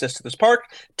demanded access to this park.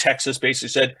 Texas basically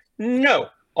said, no,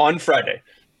 on Friday.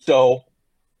 So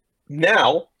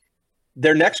now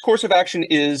their next course of action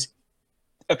is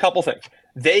a couple things.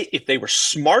 If they were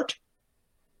smart,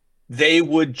 they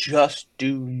would just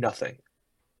do nothing.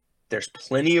 There's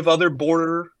plenty of other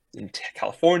border in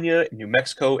California, New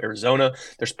Mexico, Arizona.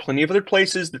 There's plenty of other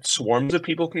places that swarms of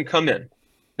people can come in.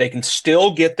 They can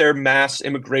still get their mass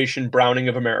immigration browning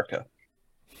of America.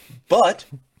 But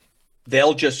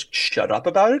they'll just shut up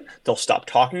about it. They'll stop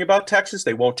talking about Texas.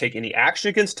 They won't take any action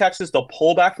against Texas. They'll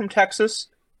pull back from Texas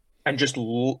and just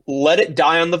let it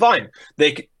die on the vine.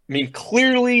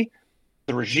 Clearly,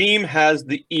 the regime has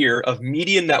the ear of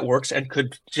media networks and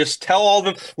could just tell all of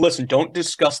them, listen, don't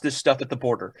discuss this stuff at the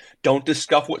border. Don't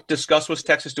discuss what's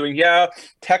Texas doing. Yeah,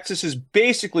 Texas is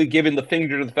basically giving the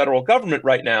finger to the federal government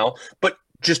right now, but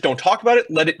just don't talk about it.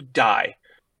 Let it die.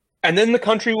 And then the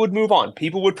country would move on.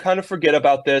 People would kind of forget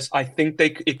about this. I think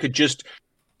it could just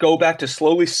go back to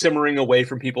slowly simmering away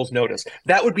from people's notice.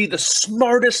 That would be the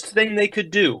smartest thing they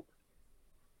could do.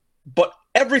 But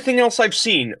everything else I've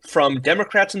seen from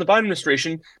Democrats in the Biden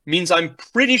administration means I'm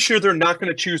pretty sure they're not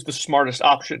going to choose the smartest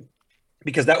option,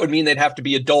 because that would mean they'd have to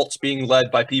be adults being led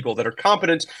by people that are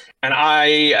competent, and I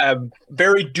am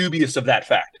very dubious of that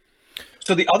fact.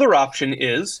 So the other option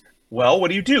is, well, what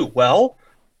do you do? Well,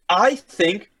 I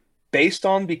think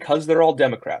because they're all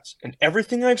Democrats, and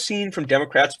everything I've seen from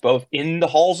Democrats, both in the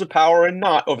halls of power and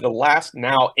not, over the last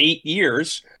now 8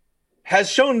 years, has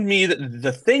shown me that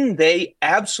the thing they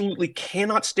absolutely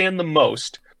cannot stand the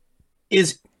most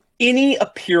is any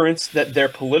appearance that their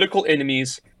political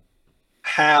enemies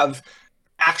have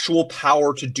actual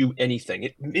power to do anything.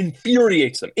 It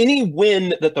infuriates them. Any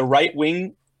win that the right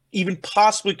wing even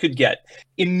possibly could get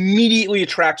immediately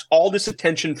attracts all this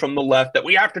attention from the left that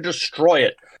we have to destroy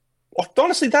it.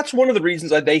 Honestly, that's one of the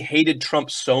reasons that they hated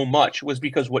Trump so much, was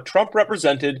because what Trump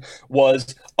represented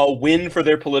was a win for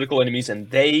their political enemies, and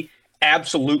they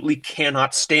absolutely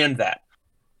cannot stand that.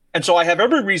 And so I have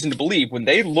every reason to believe when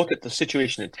they look at the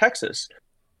situation in Texas,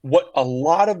 what a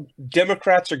lot of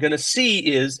Democrats are going to see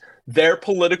is their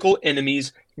political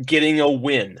enemies getting a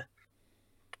win.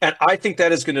 And I think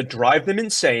that is going to drive them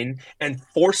insane and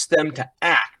force them to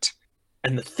act.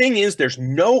 And the thing is, there's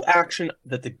no action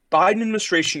that the Biden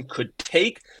administration could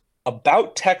take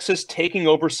about Texas taking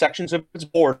over sections of its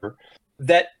border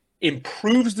that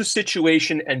improves the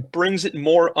situation and brings it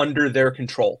more under their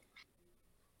control.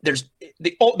 There's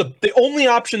the only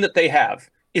option that they have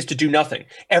is to do nothing.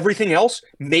 Everything else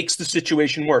makes the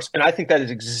situation worse. And I think that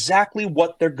is exactly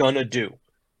what they're going to do.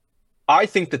 I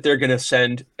think that they're going to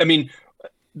send,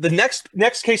 the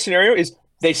next case scenario is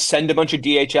they send a bunch of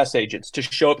DHS agents to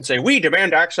show up and say, we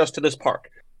demand access to this park.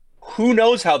 Who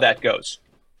knows how that goes?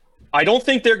 I don't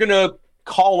think they're going to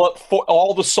call up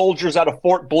all the soldiers out of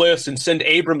Fort Bliss and send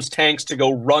Abrams tanks to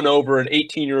go run over an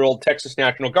 18-year-old Texas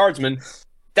National Guardsman.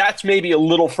 That's maybe a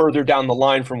little further down the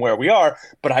line from where we are,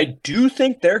 but I do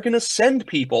think they're going to send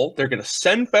people, they're going to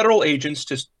send federal agents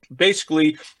to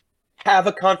basically have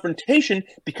a confrontation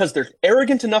because they're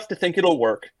arrogant enough to think it'll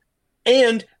work,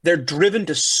 and they're driven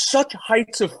to such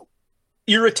heights of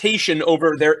irritation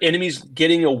over their enemies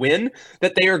getting a win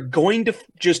that they are going to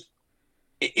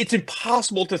it's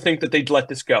impossible to think that they'd let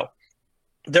this go.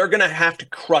 They're going to have to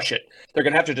crush it. They're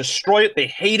going to have to destroy it. They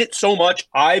hate it so much.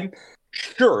 I'm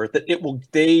sure that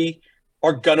they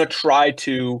are going to try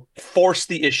to force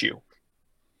the issue.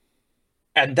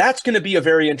 And that's going to be a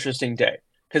very interesting day,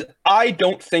 because I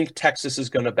don't think Texas is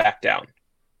going to back down.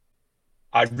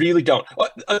 I really don't.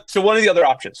 So one of the other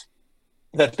options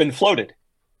that's been floated,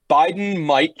 Biden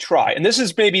might try, and this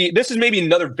is maybe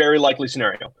another very likely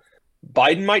scenario.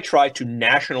 Biden might try to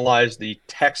nationalize the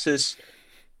Texas,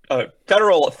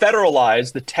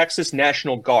 federalize the Texas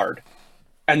National Guard,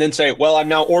 and then say, well, I'm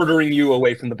now ordering you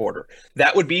away from the border.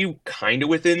 That would be kind of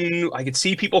within, I could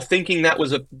see people thinking that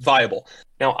was viable.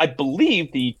 Now, I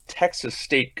believe the Texas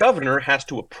state governor has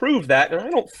to approve that, and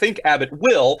I don't think Abbott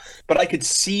will, but I could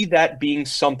see that being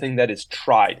something that is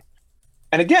tried.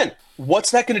 And again,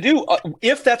 what's that going to do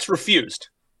if that's refused?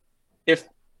 If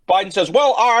Biden says,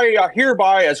 well, I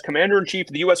hereby, as commander-in-chief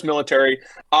of the U.S. military,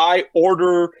 I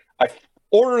order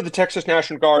the Texas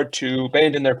National Guard to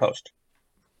abandon their post.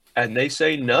 And they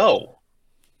say no.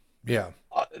 Yeah.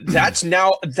 That's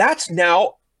now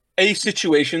a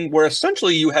situation where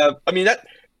essentially you have,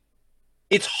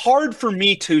 it's hard for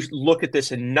me to look at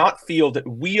this and not feel that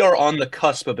we are on the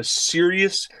cusp of a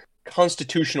serious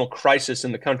constitutional crisis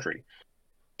in the country.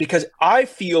 Because I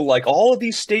feel like all of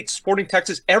these states supporting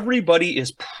Texas, everybody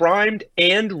is primed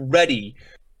and ready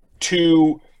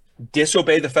to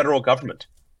disobey the federal government.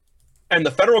 And the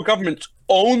federal government's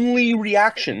only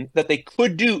reaction that they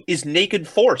could do is naked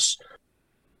force.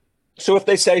 So if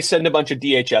they say send a bunch of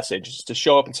DHS agents to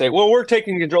show up and say, well, we're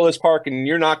taking control of this park and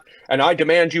you're not, and I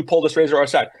demand you pull this razor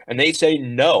aside, and they say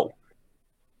no,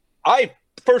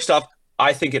 first off,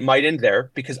 I think it might end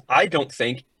there, because I don't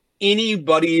think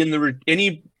anybody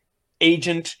any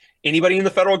agent, anybody in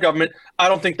the federal government, I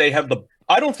don't think they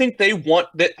want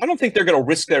that. I don't think they're going to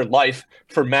risk their life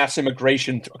for mass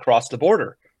immigration across the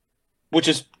border, which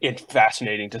is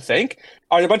fascinating to think.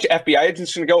 Are a bunch of FBI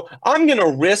agents going to go, I'm going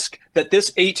to risk that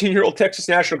this 18-year-old Texas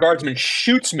National Guardsman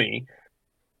shoots me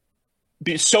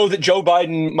so that Joe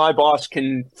Biden, my boss,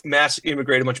 can mass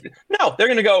immigrate a bunch of people? No, they're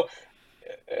going to go,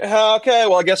 okay,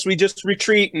 well, I guess we just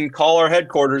retreat and call our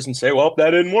headquarters and say, well, that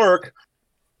didn't work.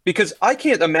 Because I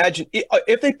can't imagine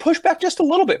if they push back just a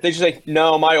little bit, they just say,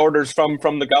 no, my order's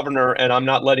from the governor and I'm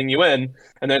not letting you in.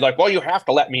 And they're like, well, you have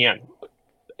to let me in.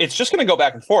 It's just going to go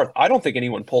back and forth. I don't think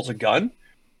anyone pulls a gun,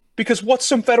 because what's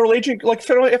some federal agent, like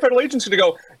federal agents, going to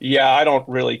go, yeah, I don't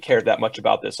really care that much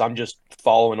about this. I'm just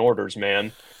following orders,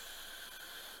 man.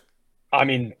 I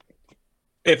mean,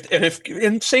 if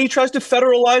say he tries to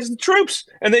federalize the troops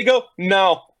and they go,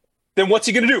 no, then what's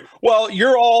he going to do? Well,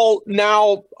 you're all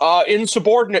now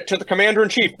insubordinate to the commander in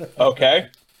chief. Okay.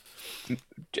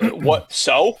 What?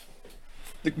 So?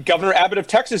 The Governor Abbott of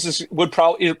Texas would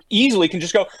probably easily can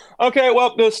just go, okay,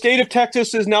 well, the state of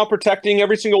Texas is now protecting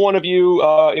every single one of you.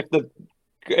 If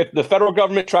the federal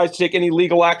government tries to take any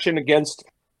legal action against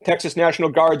Texas National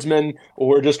Guardsmen,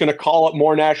 we're just going to call up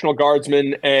more National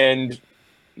Guardsmen and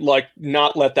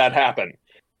not let that happen.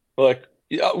 We're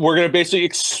going to basically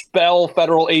expel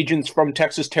federal agents from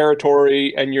Texas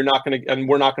territory, and we're not going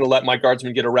to let my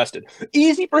guardsmen get arrested.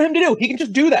 Easy for him to do. He can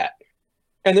just do that.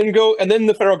 And then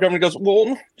the federal government goes,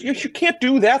 well, you can't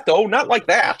do that, though. Not like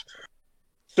that.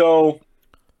 So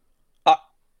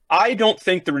I don't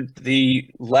think the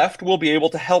left will be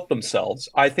able to help themselves.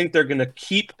 I think they're going to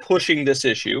keep pushing this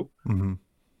issue. Mm-hmm.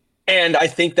 And I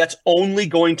think that's only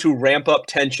going to ramp up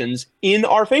tensions in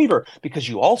our favor, because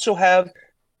you also have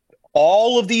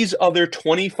all of these other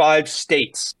 25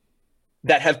 states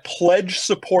that have pledged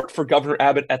support for Governor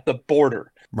Abbott at the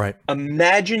border. Right.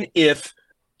 Imagine if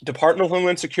Department of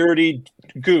Homeland Security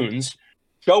goons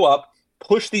show up,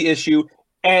 push the issue,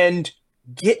 and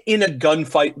get in a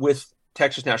gunfight with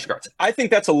Texas National Guards. I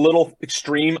think that's a little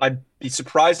extreme. I'd be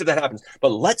surprised if that happens. But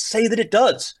let's say that it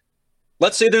does.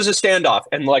 Let's say there's a standoff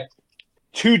and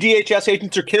 2 DHS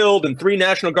agents are killed and 3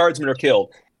 National Guardsmen are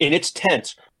killed, and it's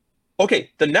tense.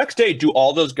 Okay, the next day, do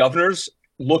all those governors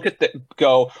look at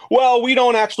go, well, we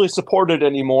don't actually support it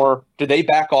anymore? Do they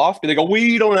back off? Do they go,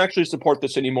 we don't actually support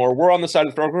this anymore, we're on the side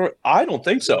of the federal government? I don't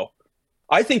think so.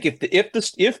 I think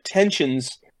if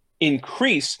tensions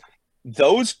increase,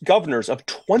 those governors of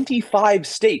 25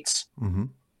 states, mm-hmm.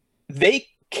 they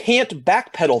can't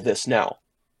backpedal this now.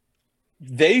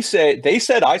 They said,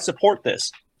 I support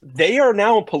this. They are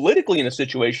now politically in a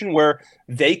situation where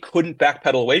they couldn't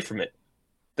backpedal away from it.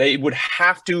 They would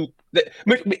have to,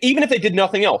 even if they did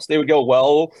nothing else, they would go,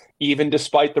 well, even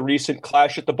despite the recent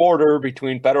clash at the border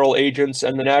between federal agents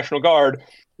and the National Guard,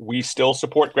 we still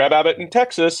support Greg Abbott in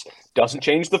Texas. Doesn't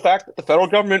change the fact that the federal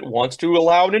government wants to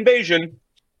allow an invasion.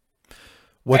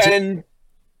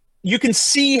 You can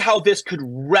see how this could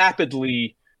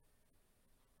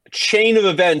chain of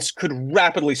events could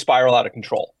rapidly spiral out of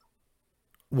control.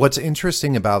 What's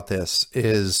interesting about this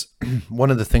is one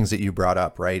of the things that you brought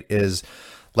up, right, is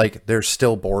there's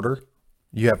still border.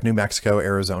 You have New Mexico,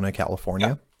 Arizona,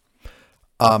 California.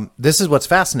 Yeah. This is what's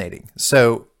fascinating.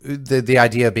 So the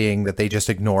idea being that they just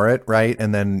ignore it, right?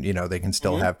 And then, they can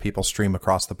still mm-hmm. have people stream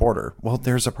across the border. Well,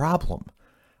 there's a problem.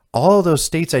 All of those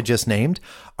states I just named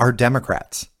are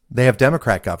Democrats. They have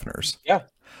Democrat governors. Yeah.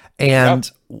 And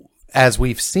as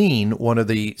we've seen, one of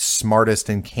the smartest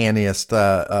and canniest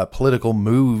political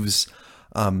moves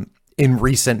in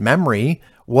recent memory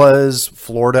was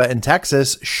Florida and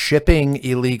Texas shipping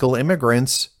illegal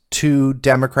immigrants to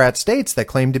Democrat states that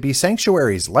claim to be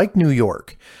sanctuaries, like New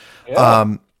York.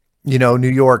 Yeah. New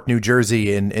York, New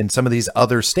Jersey, and some of these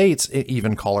other states,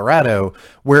 even Colorado,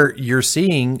 where you're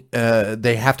seeing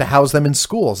they have to house them in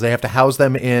schools. They have to house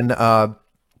them in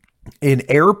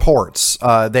airports.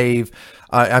 Everybody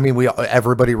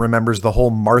remembers the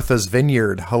whole Martha's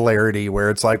Vineyard hilarity, where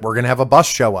it's we're going to have a bus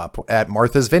show up at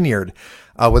Martha's Vineyard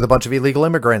with a bunch of illegal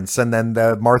immigrants. And then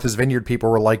the Martha's Vineyard people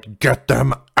were like, get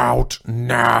them out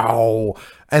now.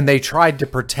 And they tried to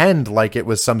pretend like it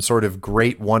was some sort of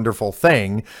great, wonderful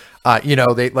thing.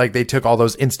 They took all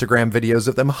those Instagram videos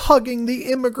of them hugging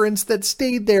the immigrants that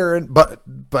stayed there. But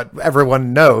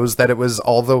everyone knows that it was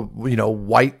all the,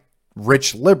 white,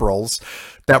 rich liberals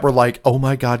that were like, oh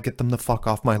my God, get them the fuck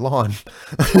off my lawn.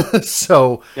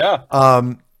 So, yeah.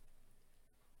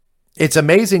 It's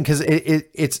amazing because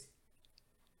it's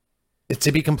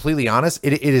to be completely honest,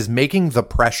 it is making the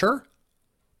pressure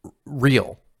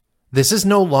real. This is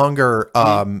no longer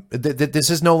this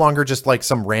is no longer just like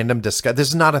some random discussion. This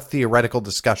is not a theoretical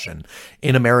discussion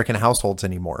in American households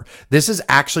anymore. This is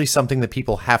actually something that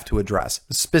people have to address.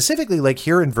 Specifically, like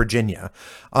here in Virginia,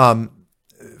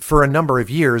 for a number of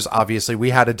years, obviously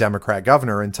we had a Democrat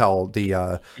governor until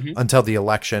the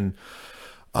election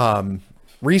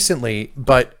recently,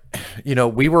 but you know,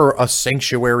 we were a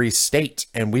sanctuary state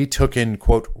and we took in,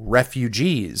 quote,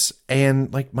 refugees,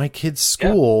 and like my kid's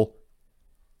school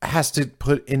has to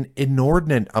put an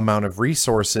inordinate amount of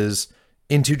resources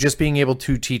into just being able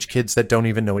to teach kids that don't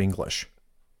even know English.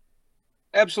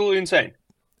 Absolutely insane.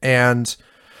 And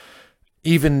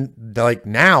even like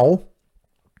now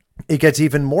it gets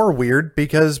even more weird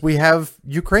because we have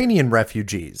Ukrainian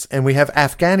refugees and we have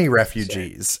Afghani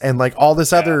refugees and like all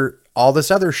this other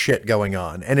shit going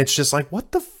on. And it's just like,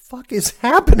 what the fuck is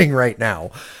happening right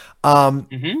now?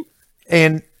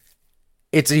 And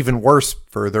it's even worse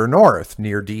further north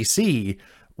near DC,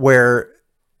 where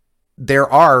there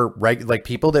are like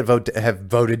people that have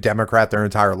voted Democrat their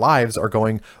entire lives are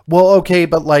going, well, okay,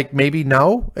 but like maybe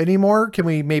no anymore. Can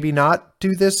we maybe not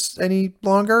do this any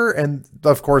longer? And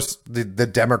of course the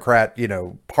Democrat, you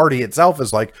know, party itself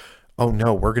is like, oh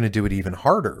no, we're going to do it even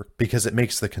harder because it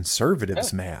makes the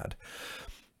conservatives mad.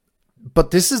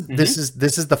 But this is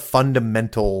the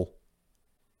fundamental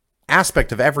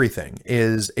aspect of everything.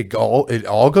 Is it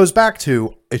all goes back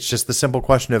to, it's just the simple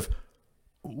question of,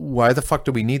 why the fuck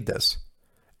do we need this?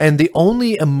 And the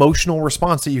only emotional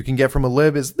response that you can get from a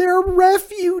lib is, they're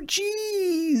refugees.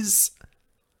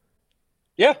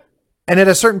 Yeah. And at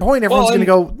a certain point, everyone's going to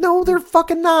go, no, they're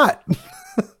fucking not.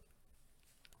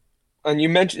 And you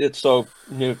mentioned it. So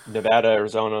Nevada,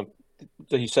 Arizona,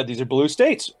 you said these are blue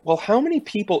states. Well, how many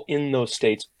people in those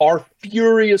states are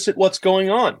furious at what's going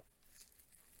on?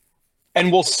 And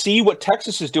we'll see what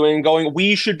Texas is doing and going,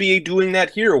 we should be doing that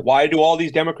here. Why do all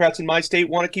these Democrats in my state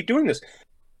want to keep doing this?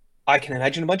 I can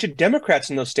imagine a bunch of Democrats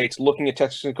in those states looking at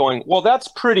Texas and going, well, that's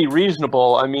pretty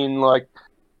reasonable. I mean, like,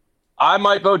 I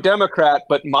might vote Democrat,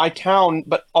 but my town,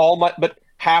 but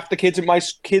half the kids at my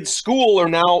kids' school are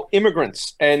now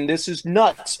immigrants. And this is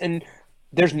nuts. And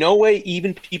there's no way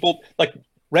even people like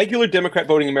regular Democrat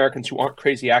voting Americans who aren't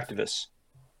crazy activists,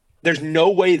 there's no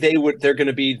way they're going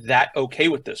to be that okay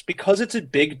with this because it's a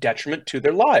big detriment to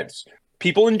their lives.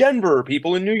 People in Denver,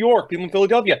 people in New York, people in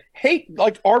Philadelphia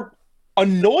are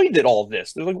annoyed at all of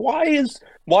this. They're like, why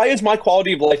is my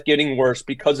quality of life getting worse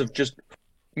because of just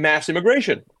mass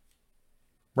immigration?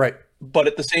 Right. But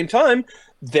at the same time,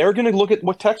 they're going to look at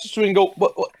what Texas is doing and go,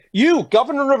 what, you,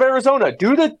 Governor of Arizona,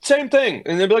 do the same thing.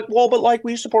 And they'll be like, well, but like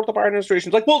we support the Biden administration.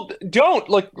 It's like, well, don't.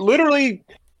 Like literally,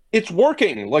 it's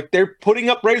working. Like they're putting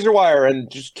up razor wire and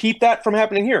just keep that from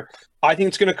happening here. I think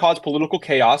it's going to cause political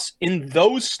chaos in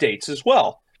those states as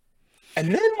well. And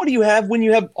then what do you have when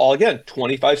you have,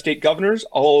 25 state governors,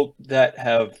 all that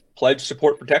have pledged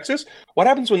support for Texas? What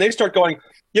happens when they start going,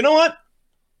 you know what?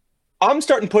 I'm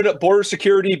starting to put up border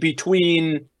security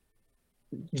between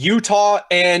Utah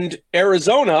and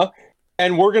Arizona,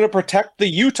 and we're going to protect the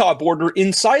Utah border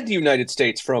inside the United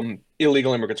States from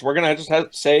illegal immigrants. We're going to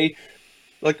just say,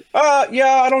 like,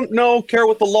 I don't care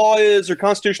what the law is or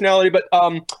constitutionality, but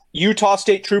Utah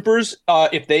state troopers,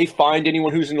 if they find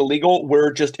anyone who's an illegal,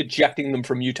 we're just ejecting them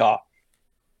from Utah.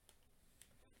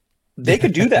 They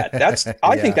could do that.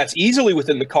 I think that's easily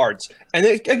within the cards. And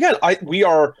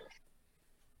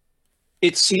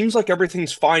it seems like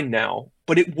everything's fine now,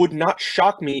 but it would not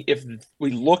shock me if we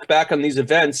look back on these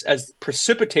events as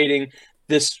precipitating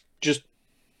this just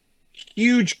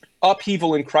huge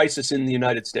upheaval and crisis in the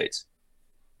United States.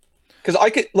 Because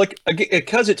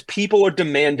it's people are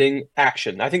demanding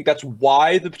action. I think that's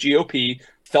why the GOP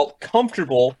felt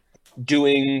comfortable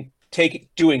doing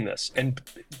this and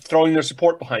throwing their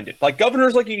support behind it. Like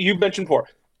governors, like you mentioned before,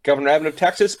 Governor Abbott of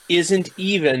Texas isn't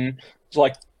even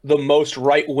like the most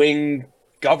right-wing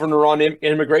governor on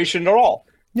immigration at all.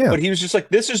 Yeah. But he was just like,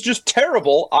 this is just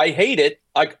terrible. I hate it.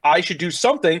 Like I should do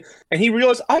something. And he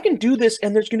realized I can do this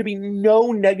and there's going to be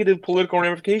no negative political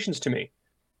ramifications to me.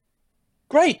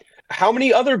 Great. How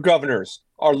many other governors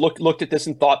are looked at this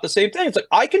and thought the same thing? It's like,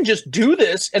 I can just do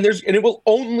this and it will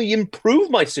only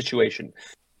improve my situation,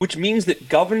 which means that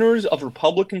governors of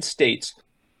Republican states,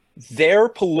 their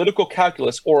political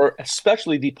calculus, or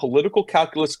especially the political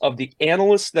calculus of the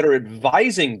analysts that are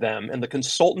advising them and the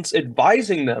consultants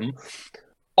advising them,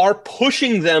 are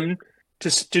pushing them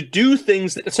to do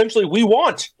things that essentially we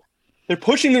want. They're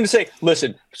pushing them to say,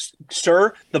 listen,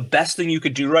 sir, the best thing you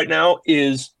could do right now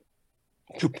is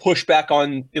to push back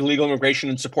on illegal immigration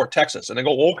and support Texas. And they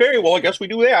go, okay, well, I guess we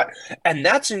do that. And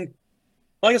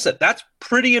like I said, that's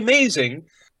pretty amazing,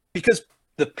 because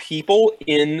the people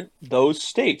in those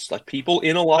states, like people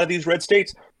in a lot of these red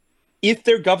states, if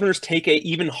their governors take a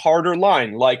even harder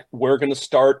line, like we're going to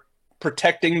start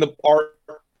protecting our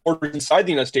borders inside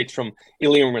the United States from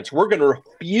illegal immigrants, we're going to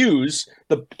refuse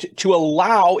to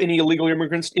allow any illegal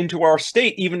immigrants into our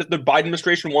state, even if the Biden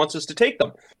administration wants us to take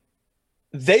them,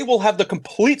 they will have the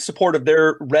complete support of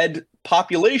their red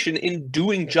population in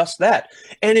doing just that.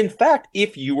 And in fact,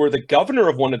 if you were the governor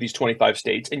of one of these 25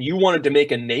 states and you wanted to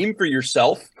make a name for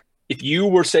yourself, if you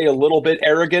were, say, a little bit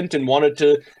arrogant and wanted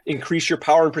to increase your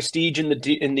power and prestige in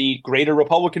the greater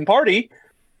Republican Party,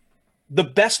 the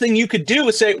best thing you could do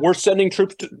is say, we're sending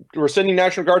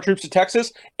National Guard troops to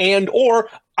Texas, or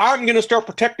I'm going to start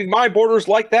protecting my borders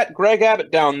like that Greg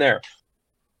Abbott down there.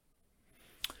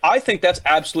 I think that's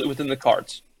absolutely within the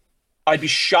cards. I'd be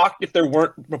shocked if there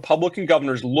weren't Republican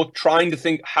governors trying to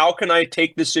think, how can I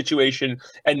take this situation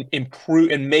and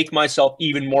improve and make myself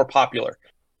even more popular?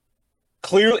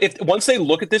 Clearly, once they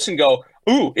look at this and go,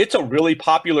 ooh, it's a really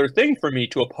popular thing for me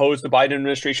to oppose the Biden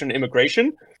administration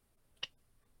immigration,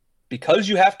 because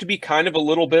you have to be kind of a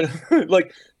little bit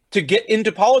like, to get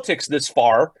into politics this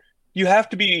far, you have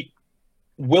to be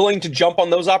willing to jump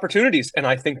on those opportunities. And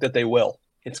I think that they will.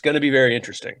 It's going to be very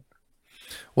interesting.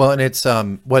 Well, and it's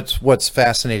what's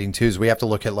fascinating too is we have to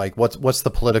look at like what's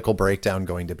the political breakdown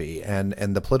going to be, and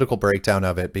the political breakdown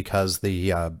of it, because the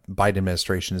Biden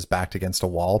administration is backed against a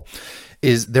wall,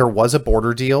 is there was a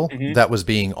border deal that was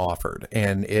being offered,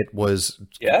 and it was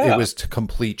to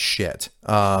complete shit.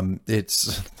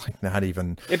 It's like not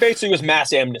even. It basically was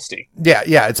mass amnesty.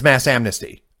 Yeah, it's mass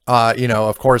amnesty.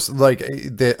 Of course, the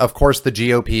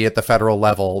GOP at the federal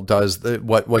level does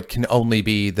what can only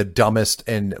be the dumbest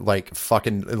and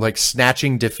fucking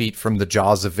snatching defeat from the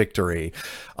jaws of victory,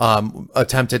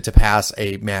 attempted to pass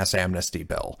a mass amnesty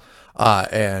bill.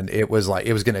 And it was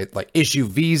going to issue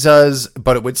visas,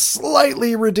 but it would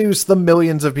slightly reduce the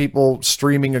millions of people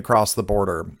streaming across the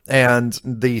border. And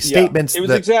the statements, it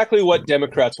was exactly what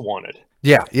Democrats wanted.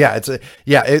 Yeah.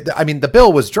 The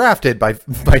bill was drafted by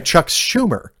Chuck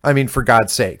Schumer. I mean, for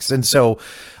God's sakes. And so,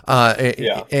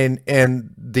 and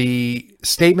the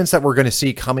statements that we're going to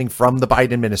see coming from the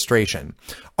Biden administration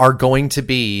are going to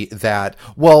be that,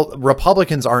 well,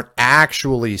 Republicans aren't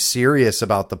actually serious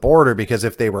about the border, because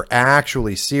if they were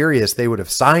actually serious, they would have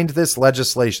signed this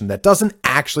legislation that doesn't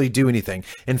actually do anything.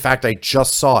 In fact, I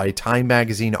just saw a Time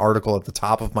magazine article at the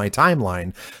top of my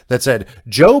timeline that said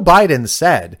Joe Biden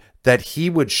said that he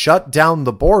would shut down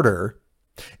the border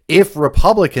if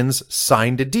Republicans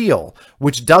signed a deal,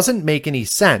 which doesn't make any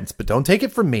sense, but don't take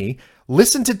it from me.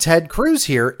 Listen to Ted Cruz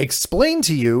here explain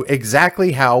to you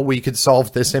exactly how we could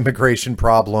solve this immigration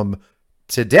problem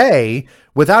today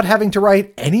without having to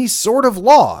write any sort of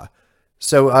law.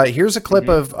 So here's a clip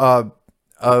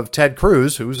of Ted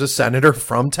Cruz, who's a senator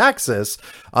from Texas.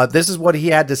 This is what he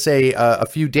had to say a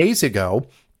few days ago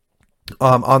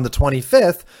on the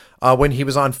 25th. When he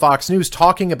was on Fox News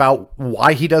talking about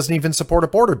why he doesn't even support a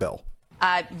border bill.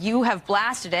 You have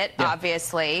blasted it,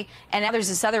 obviously, and now there's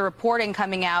this other reporting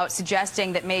coming out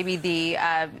suggesting that maybe the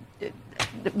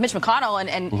Mitch McConnell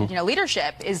and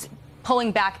leadership is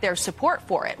pulling back their support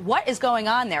for it. What is going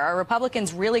on there? Are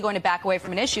Republicans really going to back away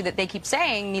from an issue that they keep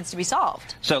saying needs to be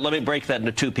solved? So let me break that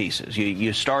into two pieces.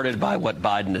 You started by what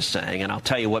Biden is saying, and I'll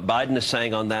tell you what Biden is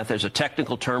saying on that. There's a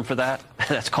technical term for that.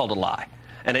 That's called a lie.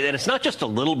 And it's not just a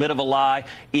little bit of a lie.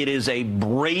 It is a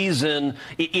brazen,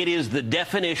 it is the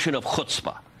definition of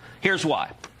chutzpah. Here's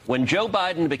why. When Joe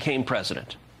Biden became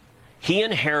president, he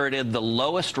inherited the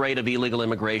lowest rate of illegal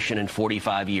immigration in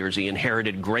 45 years. He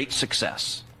inherited great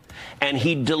success. And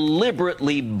he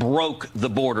deliberately broke the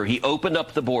border. He opened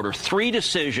up the border. 3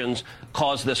 decisions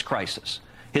caused this crisis.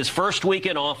 His first week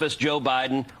in office, Joe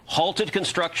Biden halted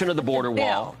construction of the border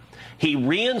wall. He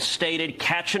reinstated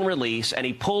catch and release, and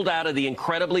he pulled out of the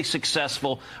incredibly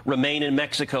successful Remain in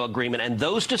Mexico agreement. And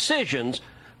those decisions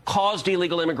caused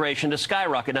illegal immigration to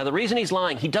skyrocket. Now, the reason he's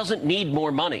lying, he doesn't need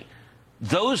more money.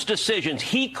 Those decisions,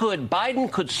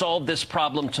 Biden could solve this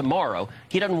problem tomorrow.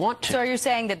 He doesn't want to. So are you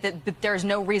saying that there's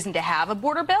no reason to have a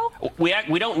border bill?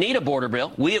 We don't need a border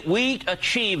bill. We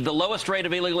achieved the lowest rate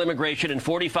of illegal immigration in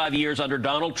 45 years under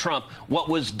Donald Trump. What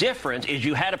was different is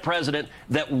you had a president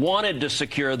that wanted to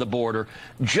secure the border.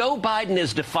 Joe Biden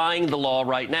is defying the law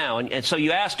right now. And so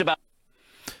you asked about.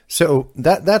 So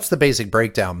that's the basic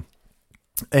breakdown.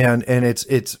 And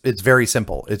it's very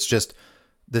simple. It's just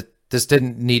that this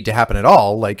didn't need to happen at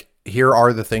all. Like, here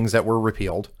are the things that were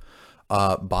repealed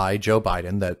by Joe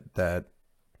Biden that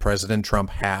President Trump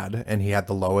had, and he had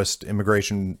the lowest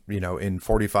immigration, in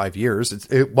 45 years.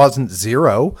 It wasn't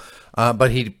zero,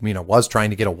 but he, was trying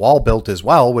to get a wall built as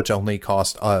well, which only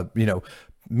cost,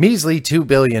 measly $2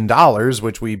 billion,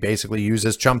 which we basically use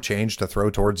as chump change to throw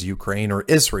towards Ukraine or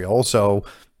Israel. So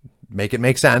make it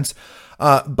make sense.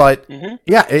 But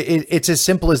yeah, it's as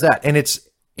simple as that. And it's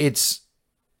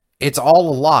all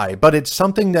a lie, but it's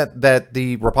something that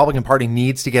the Republican Party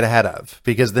needs to get ahead of,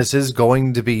 because this is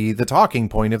going to be the talking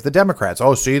point of the Democrats.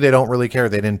 Oh, see, they don't really care.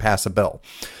 They didn't pass a bill.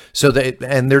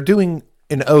 And they're doing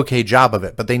an okay job of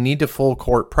it, but they need to full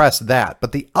court press that.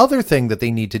 But the other thing that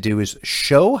they need to do is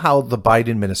show how the Biden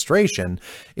administration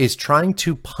is trying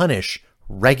to punish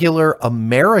regular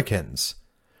Americans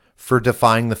for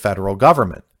defying the federal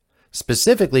government.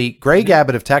 Specifically, Greg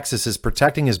Abbott of Texas is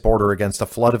protecting his border against a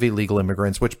flood of illegal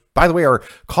immigrants, which, by the way, are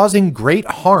causing great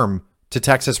harm to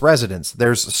Texas residents.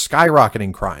 There's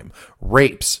skyrocketing crime,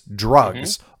 rapes,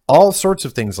 drugs, all sorts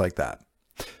of things like that.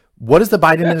 What does the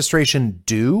Biden administration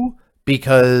do?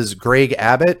 Because Greg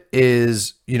Abbott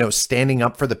is, standing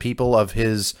up for the people of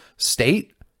his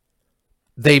state?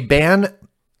 They ban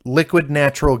liquid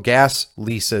natural gas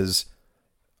leases,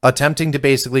 attempting to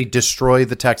basically destroy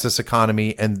the Texas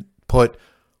economy and put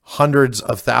hundreds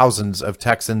of thousands of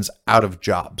Texans out of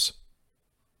jobs.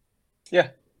 Yeah.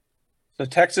 So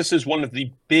Texas is one of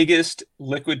the biggest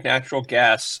liquid natural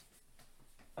gas,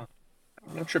 I'm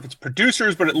not sure if it's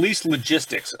producers, but at least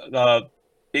logistics,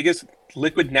 biggest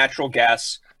liquid natural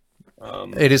gas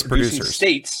it is producers.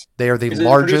 States. They are the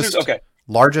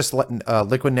largest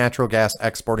liquid natural gas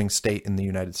exporting state in the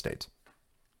United States.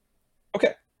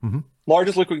 Okay.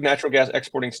 Largest liquid natural gas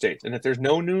exporting states. And if there's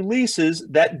no new leases,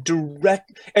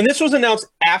 and this was announced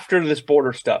after this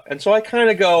border stuff. And so I kind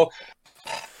of go,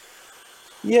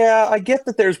 yeah, I get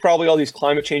that there's probably all these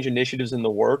climate change initiatives in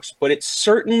the works, but it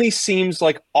certainly seems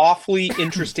like awfully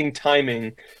interesting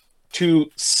timing to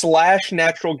slash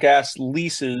natural gas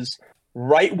leases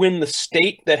right when the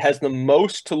state that has the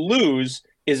most to lose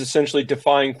is essentially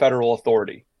defying federal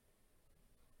authority.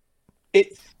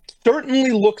 It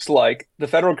certainly looks like the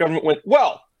federal government went,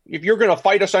 well, if you're going to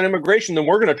fight us on immigration, then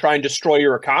we're going to try and destroy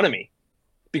your economy.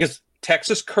 Because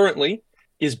Texas currently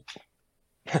is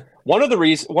one of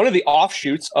the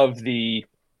offshoots of the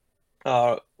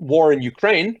war in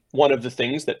Ukraine. One of the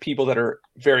things that people that are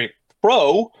very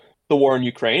pro the war in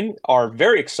Ukraine are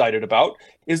very excited about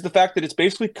is the fact that it's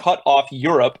basically cut off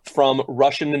Europe from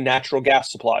Russian natural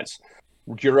gas supplies.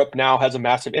 Europe now has a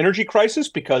massive energy crisis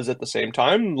because at the same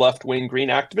time, left-wing green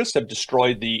activists have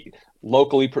destroyed the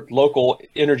local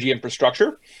energy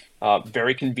infrastructure.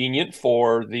 Very convenient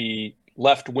for the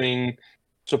left-wing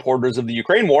supporters of the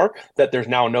Ukraine war that there's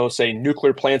now no, say,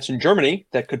 nuclear plants in Germany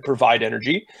that could provide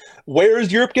energy. Where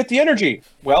does Europe get the energy?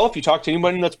 Well, if you talk to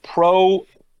anybody that's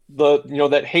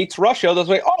that hates Russia, they'll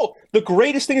say, oh, the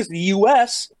greatest thing is the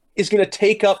U.S. is going to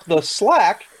take up the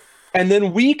slack, and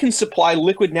then we can supply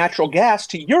liquid natural gas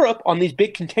to Europe on these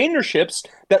big container ships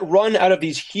that run out of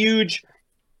these huge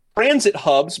transit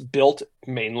hubs built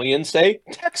mainly in, say,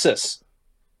 Texas.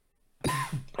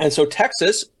 And so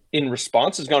Texas, in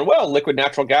response, has gone, well, liquid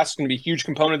natural gas is going to be a huge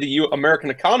component of the American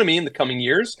economy in the coming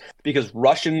years because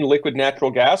Russian natural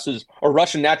gas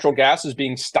is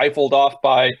being stifled off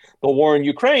by the war in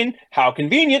Ukraine. How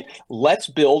convenient. Let's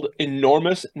build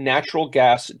enormous natural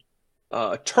gas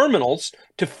terminals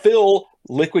to fill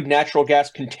liquid natural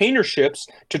gas container ships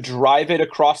to drive it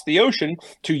across the ocean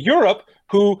to Europe,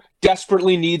 who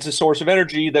desperately needs a source of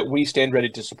energy that we stand ready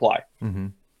to supply. Mm-hmm.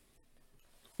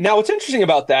 Now, what's interesting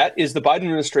about that is the Biden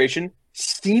administration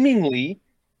seemingly,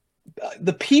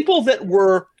 the people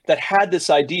that had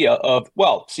this idea of,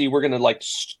 well, see, we're going to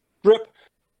strip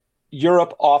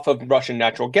Europe off of Russian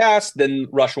natural gas, then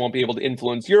Russia won't be able to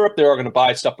influence Europe. They're all going to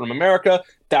buy stuff from America.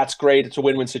 That's great. It's a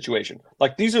win-win situation.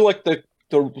 These are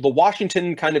the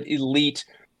Washington kind of elite,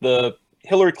 the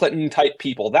Hillary Clinton type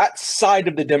people. That side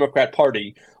of the Democrat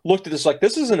Party looked at this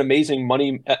this is an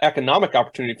amazing economic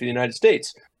opportunity for the United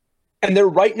States. And they're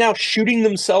right now shooting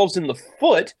themselves in the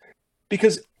foot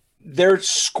because they're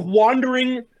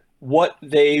squandering what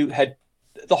they had.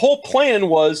 The whole plan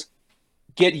was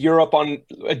get Europe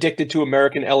addicted to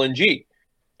American LNG.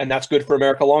 And that's good for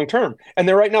America long term. And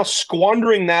they're right now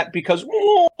squandering that because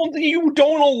you're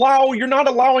not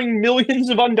allowing millions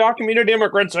of undocumented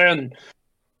immigrants in.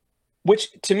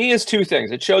 Which to me is two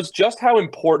things. It shows just how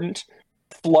important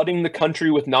flooding the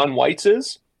country with non-whites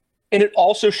is. And it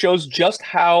also shows just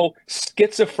how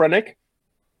schizophrenic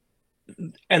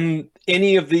and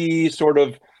any of the sort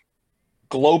of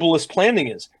globalist planning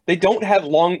is. They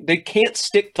can't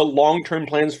stick to long-term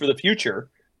plans for the future.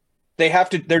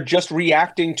 they're just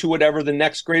reacting to whatever the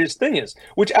next greatest thing is,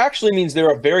 which actually means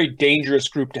they're a very dangerous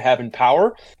group to have in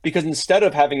power, because instead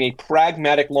of having a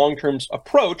pragmatic long-term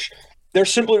approach, they're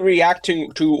simply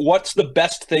reacting to what's the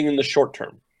best thing in the short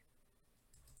term.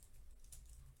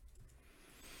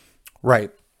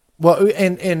 Right. Well,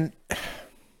 and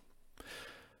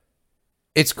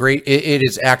it's great. It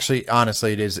is actually,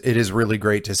 honestly, it is really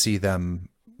great to see them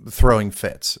throwing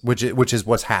fits, which is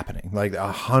what's happening. Like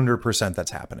 100%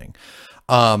 that's happening.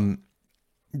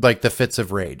 Like the fits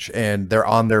of rage, and they're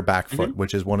on their back foot,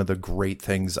 which is one of the great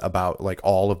things about like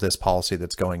all of this policy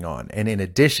that's going on. And in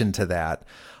addition to that,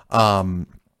 on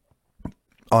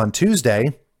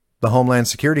Tuesday, the Homeland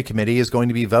Security Committee is going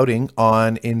to be voting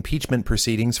on impeachment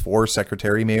proceedings for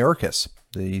Secretary Mayorkas,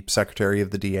 the Secretary of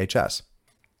the DHS.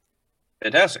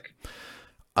 Fantastic.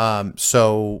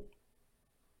 So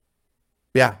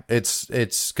yeah,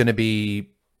 it's going to be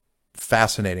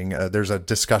fascinating. There's a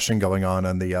discussion going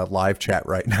on the live chat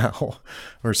right now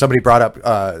where somebody brought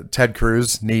up Ted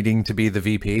Cruz needing to be the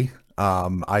VP.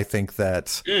 I think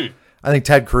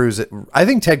Ted Cruz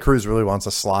really wants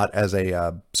a slot as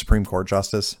a Supreme Court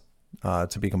justice.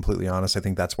 To be completely honest, I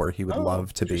think that's where he would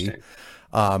love to be.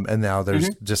 And now there's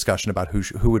discussion about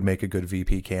who would make a good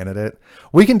VP candidate.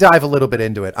 We can dive a little bit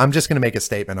into it. I'm just going to make a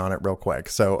statement on it real quick.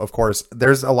 So, of course,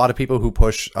 there's a lot of people who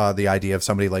push the idea of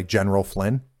somebody like General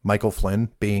Flynn, Michael Flynn,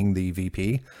 being the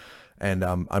VP. And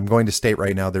I'm going to state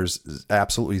right now there's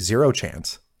absolutely zero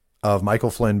chance of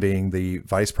Michael Flynn being the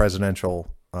vice presidential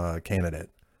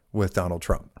candidate with Donald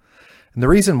Trump. And the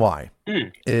reason why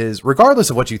is, regardless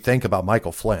of what you think about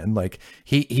Michael Flynn, like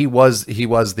he was the he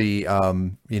was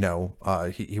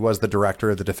the director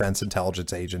of the Defense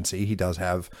Intelligence Agency. He does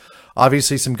have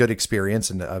obviously some good experience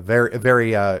and a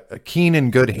very keen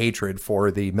and good hatred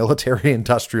for the military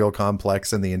industrial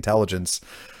complex and the intelligence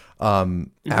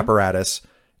apparatus.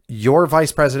 Your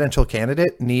vice presidential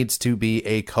candidate needs to be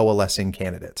a coalescing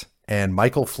candidate, and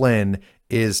Michael Flynn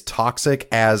is toxic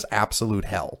as absolute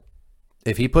hell.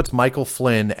 If he puts Michael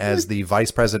Flynn as the vice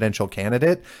presidential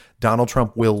candidate, Donald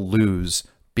Trump will lose,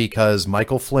 because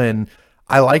Michael Flynn,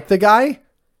 I like the guy,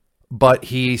 but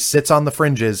he sits on the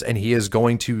fringes and he is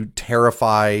going to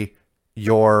terrify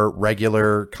your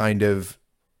regular kind of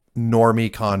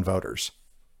normie con voters,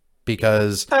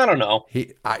 because I don't know.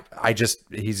 It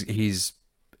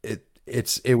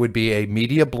would be a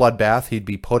media bloodbath. He'd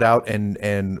be put out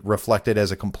and reflected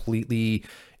as a completely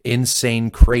insane,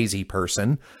 crazy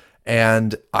person.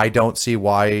 And I don't see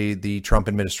why the Trump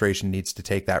administration needs to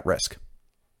take that risk.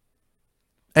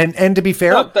 And to be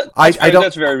fair,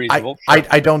 that's very reasonable.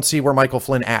 I don't see where Michael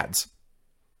Flynn adds.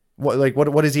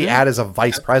 What does he add as a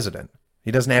vice president?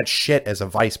 He doesn't add shit as a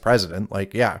vice president.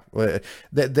 Like, yeah,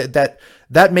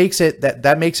 that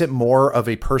makes it more of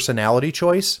a personality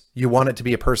choice. You want it to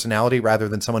be a personality rather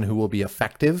than someone who will be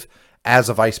effective as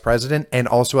a vice president and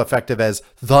also effective as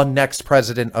the next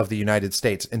president of the United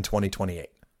States in 2028.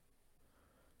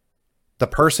 The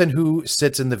person who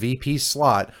sits in the VP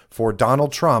slot for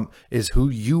Donald Trump is who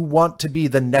you want to be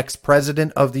the next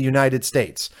president of the United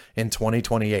States in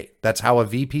 2028. That's how a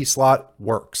VP slot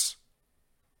works.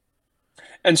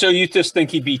 And so you just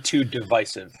think he'd be too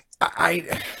divisive?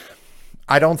 I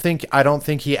don't think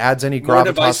he adds any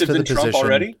gravitas to the position. Trump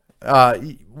already?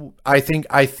 I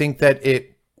think that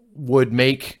it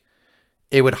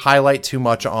would highlight too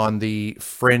much on the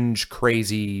fringe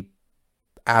crazy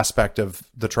aspect of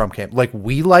the Trump camp. Like,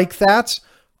 we like that.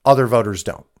 Other voters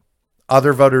don't.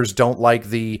 Other voters don't like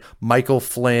the Michael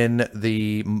Flynn,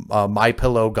 the My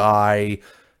Pillow guy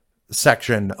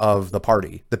section of the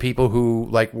party. The people who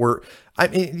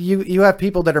you have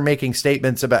people that are making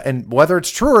statements about, and whether it's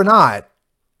true or not,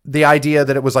 the idea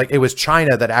that it was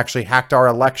China that actually hacked our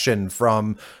election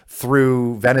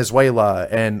through Venezuela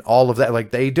and all of that. Like,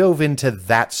 they dove into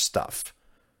that stuff.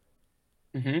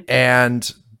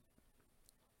 And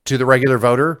to the regular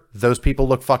voter, those people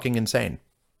look fucking insane.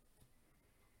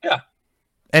 Yeah.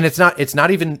 And it's not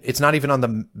even on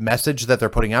the message that they're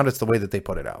putting out. It's the way that they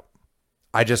put it out.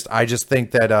 I just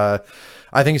think that,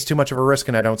 I think it's too much of a risk,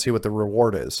 and I don't see what the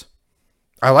reward is.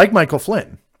 I like Michael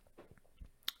Flynn.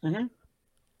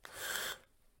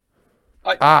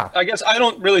 I guess I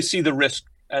don't really see the risk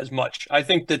as much. I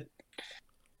think that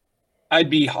it'd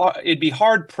be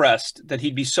hard pressed that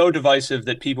he'd be so divisive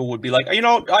that people would be like, I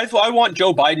want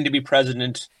Joe Biden to be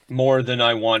president more than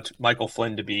I want Michael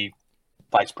Flynn to be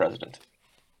vice president.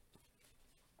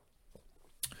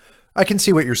 I can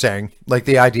see what you're saying. Like,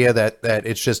 the idea that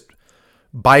it's just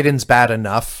Biden's bad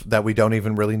enough that we don't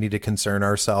even really need to concern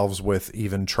ourselves with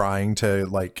even trying to,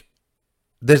 like,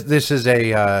 this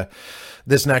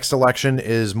next election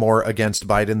is more against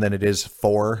Biden than it is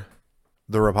for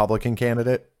the Republican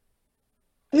candidate?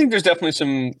 I think there's definitely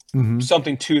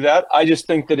something to that. I just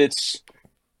think that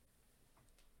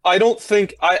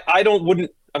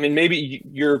I mean, maybe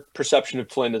your perception of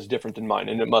Flynn is different than mine,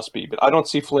 and it must be, but I don't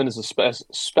see Flynn as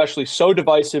especially so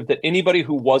divisive that anybody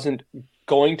who wasn't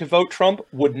going to vote Trump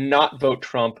would not vote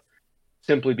Trump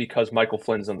simply because Michael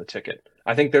Flynn's on the ticket.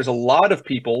 I think there's a lot of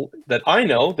people that I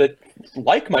know that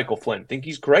like Michael Flynn, think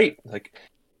he's great. Like,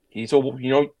 he's a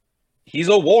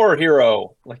war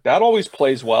hero. Like, that always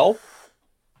plays well.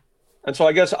 And so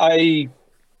I guess I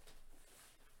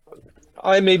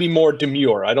may be more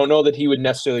demure. I don't know that he would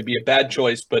necessarily be a bad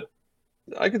choice, but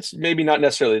I could maybe not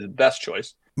necessarily the best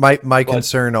choice. My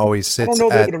concern always sits I don't know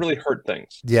that it would really hurt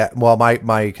things. Yeah, well,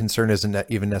 my concern isn't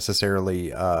even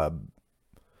necessarily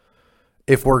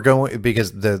if we're going,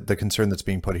 because the concern that's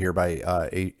being put here by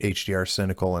HDR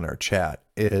Cynical in our chat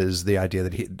is the idea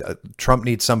that Trump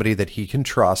needs somebody that he can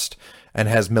trust and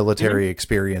has military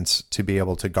experience to be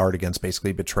able to guard against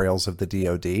basically betrayals of the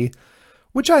DOD,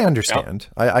 which I understand.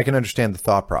 Yep. I can understand the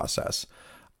thought process.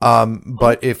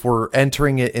 But if we're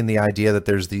entering it in the idea that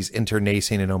there's these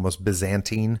internecine and almost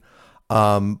Byzantine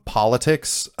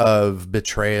politics of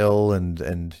betrayal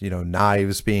and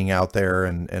knives being out there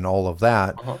and all of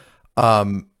that,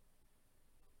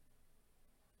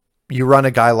 you run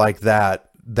a guy like that,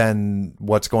 then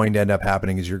what's going to end up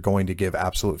happening is you're going to give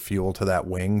absolute fuel to that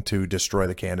wing to destroy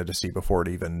the candidacy before it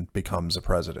even becomes a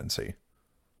presidency.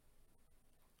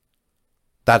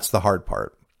 That's the hard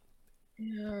part.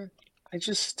 Yeah, I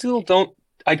just still don't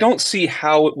see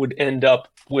how it would end up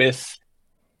with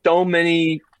so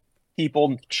many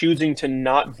people choosing to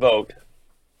not vote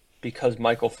because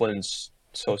Michael Flynn's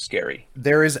so scary.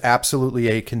 There is absolutely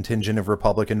a contingent of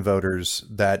Republican voters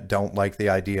that don't like the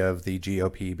idea of the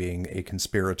GOP being a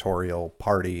conspiratorial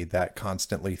party that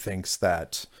constantly thinks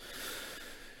that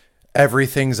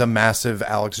everything's a massive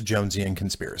Alex Jonesian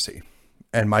conspiracy.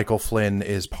 And Michael Flynn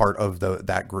is part of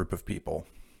that group of people.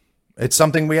 It's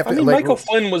something we have to... Michael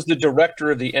Flynn was the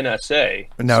director of the NSA.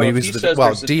 No, so he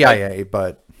was DIA,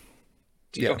 but...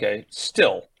 Yeah. Okay,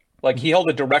 still. Like, he held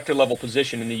a director level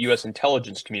position in the U.S.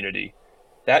 intelligence community.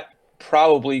 That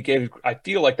probably I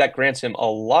feel like that grants him a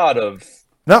lot of...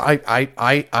 No,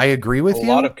 I agree with you. A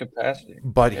lot of capacity.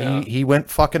 But he went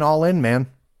fucking all in, man.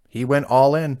 He went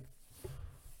all in.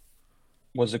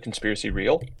 Was the conspiracy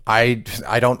real? I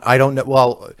don't know.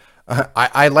 Well,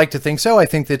 I like to think so. I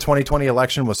think the 2020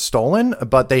 election was stolen,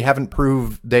 but they haven't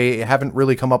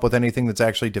really come up with anything that's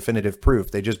actually definitive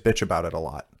proof. They just bitch about it a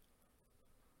lot.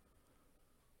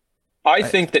 I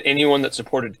think that anyone that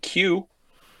supported Q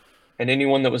and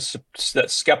anyone that was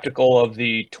skeptical of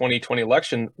the 2020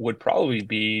 election would probably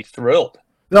be thrilled.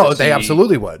 No, they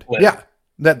absolutely would. Flynn. Yeah,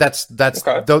 that's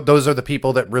okay. Those are the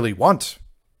people that really want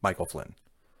Michael Flynn.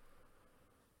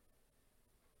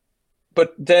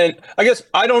 But then, I guess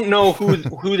I don't know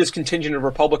who this contingent of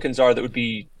Republicans are that would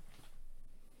be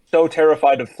so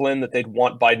terrified of Flynn that they'd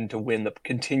want Biden to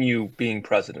continue being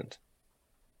president.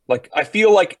 Like, I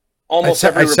feel like almost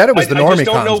I said it was the normie cons, I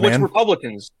just don't know which man.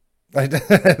 Republicans.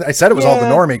 I said it was all the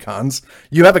normie cons.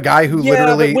 You have a guy who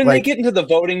literally... But when they get into the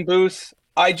voting booth,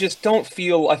 I just don't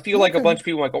feel... I feel like a bunch of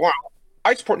people go, wow,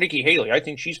 I support Nikki Haley. I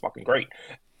think she's fucking great.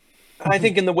 I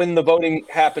think when the voting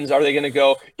happens, are they going to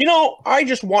go, I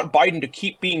just want Biden to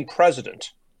keep being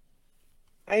president?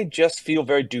 I just feel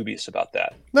very dubious about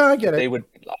that. No, I get it. They would...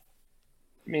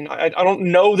 I don't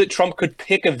know that Trump could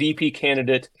pick a VP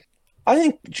candidate.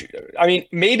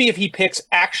 Maybe if he picks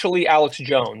actually Alex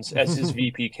Jones as his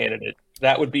VP candidate,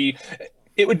 that would be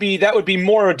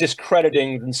more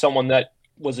discrediting than someone that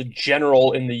was a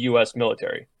general in the U.S.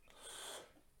 military.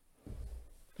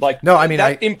 Like, no,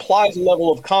 that implies a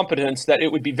level of competence that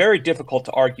it would be very difficult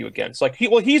to argue against. Like,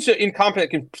 he's an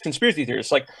incompetent conspiracy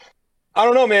theorist. Like, I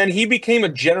don't know, man. He became a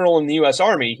general in the U.S.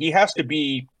 Army. He has to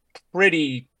be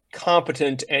pretty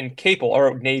competent and capable,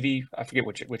 or Navy. I forget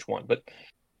which one, but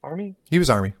Army. He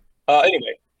was Army.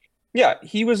 Anyway, yeah,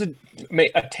 he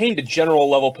attained a general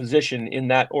level position in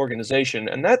that organization,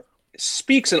 and that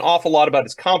speaks an awful lot about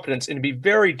his competence. And it'd be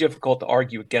very difficult to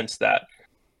argue against that.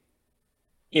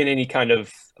 In any kind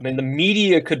of, the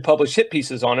media could publish hit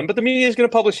pieces on him, but the media is going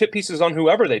to publish hit pieces on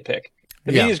whoever they pick.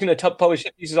 The media is going to publish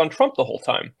hit pieces on Trump the whole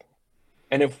time.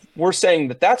 And if we're saying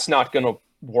that that's not going to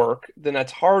work, then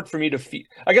that's hard for me to feel.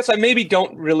 I guess I maybe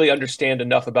don't really understand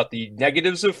enough about the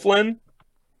negatives of Flynn.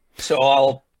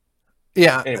 So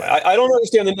anyway, I don't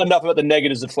understand enough about the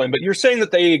negatives of Flynn, but you're saying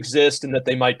that they exist and that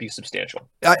they might be substantial.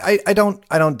 I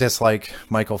don't dislike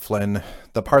Michael Flynn.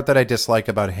 The part that I dislike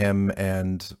about him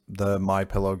and the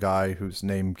MyPillow guy whose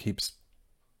name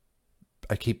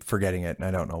I keep forgetting it and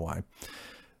I don't know why.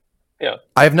 Yeah.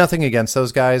 I have nothing against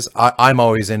those guys. I'm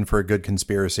always in for a good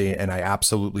conspiracy, and I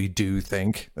absolutely do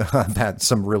think that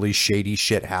some really shady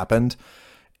shit happened.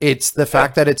 It's the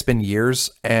fact that it's been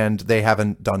years and they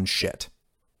haven't done shit.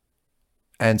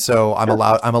 And so I'm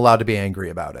allowed to be angry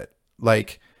about it.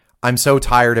 Like, I'm so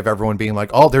tired of everyone being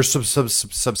like, oh, there's some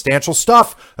substantial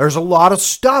stuff. There's a lot of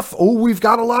stuff. Oh, we've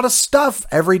got a lot of stuff.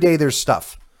 Every day there's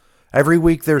stuff. Every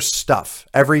week there's stuff.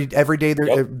 Every day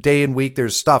day and week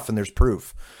there's stuff and there's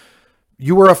proof.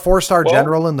 You were a 4-star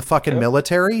general in the fucking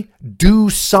military.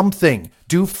 Do something.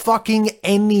 Do fucking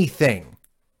anything.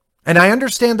 And I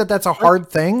understand that that's a hard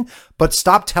thing, but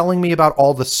stop telling me about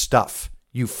all the stuff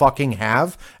you fucking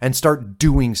have and start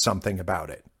doing something about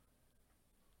it.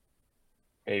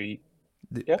 Maybe.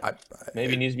 Yeah.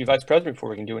 Maybe he needs to be vice president before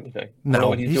we can do anything.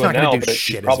 No, he's not going to do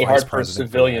shit. It's probably hard for a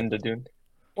civilian to do.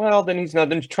 Well, then he's not.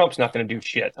 Then Trump's not going to do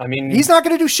shit. I mean, he's not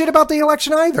going to do shit about the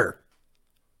election either.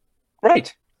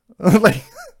 Right.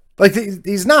 like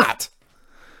he's not.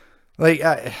 Like,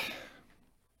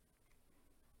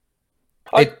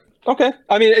 okay.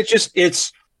 I mean,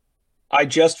 I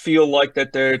just feel like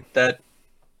that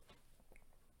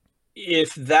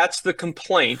if that's the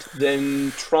complaint,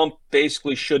 then Trump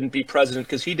basically shouldn't be president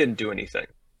because he didn't do anything.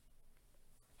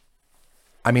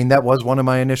 I mean, that was one of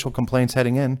my initial complaints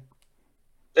heading in.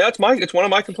 It's one of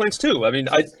my complaints too. I mean,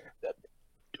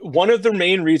 one of the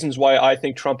main reasons why I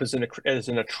think Trump is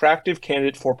an attractive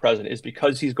candidate for president is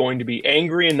because he's going to be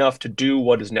angry enough to do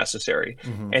what is necessary,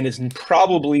 and is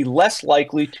probably less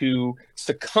likely to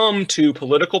succumb to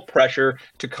political pressure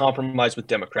to compromise with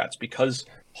Democrats, because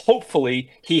hopefully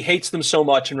he hates them so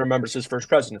much and remembers his first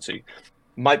presidency.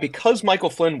 Because Michael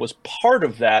Flynn was part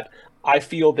of that, I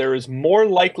feel there is more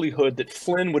likelihood that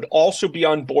Flynn would also be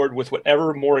on board with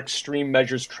whatever more extreme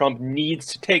measures Trump needs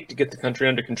to take to get the country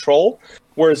under control.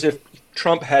 Whereas if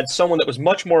Trump had someone that was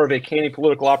much more of a canny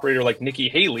political operator like Nikki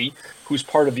Haley, who's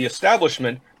part of the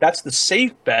establishment, that's the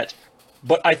safe bet.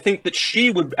 But I think that she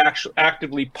would actually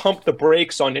actively pump the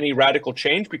brakes on any radical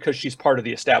change because she's part of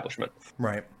the establishment.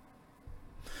 Right.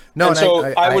 No, and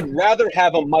so I would rather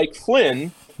have a Mike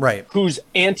Flynn, right, who's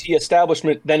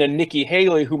anti-establishment, than a Nikki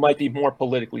Haley who might be more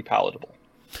politically palatable.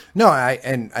 No,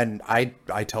 I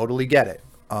totally get it.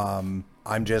 I'm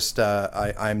just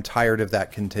I'm tired of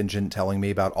that contingent telling me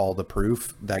about all the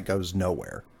proof that goes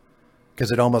nowhere,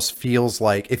 because it almost feels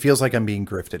like I'm being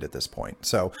grifted at this point.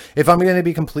 So if I'm going to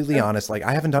be completely honest, like,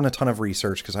 I haven't done a ton of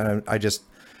research because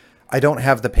I don't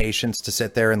have the patience to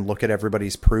sit there and look at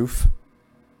everybody's proof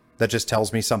that just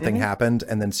tells me something happened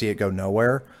and then see it go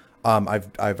nowhere.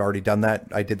 I've already done that.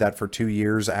 I did that for 2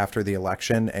 years after the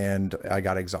election and I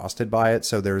got exhausted by it.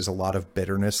 So there's a lot of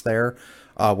bitterness there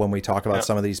when we talk about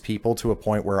some of these people, to a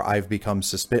point where I've become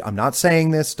suspicious. I'm not saying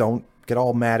this, don't get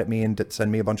all mad at me and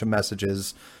send me a bunch of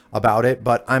messages about it,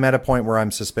 but I'm at a point where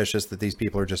I'm suspicious that these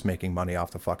people are just making money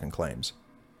off the fucking claims.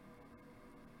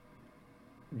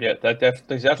 Yeah, there's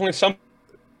definitely some.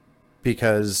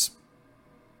 Because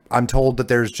I'm told that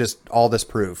there's just all this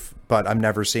proof, but I'm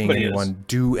never seeing anyone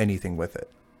do anything with it.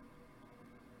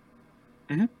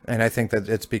 And I think that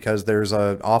it's because there's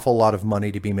an awful lot of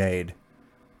money to be made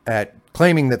at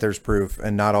claiming that there's proof,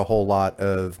 and not a whole lot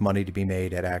of money to be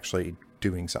made at actually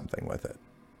doing something with it.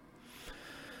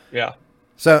 Yeah.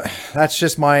 So that's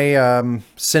just my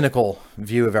cynical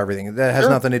view of everything. That has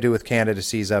nothing to do with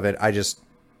candidacies of it.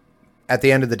 At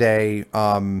the end of the day,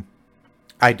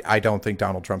 I don't think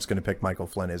Donald Trump's going to pick Michael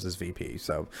Flynn as his VP.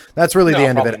 So that's really the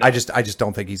end of it. Not. I just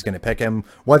don't think he's going to pick him.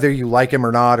 Whether you like him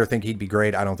or not, or think he'd be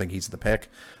great, I don't think he's the pick.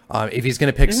 If he's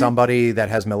going to pick somebody that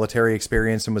has military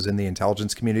experience and was in the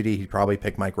intelligence community, he'd probably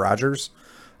pick Mike Rogers,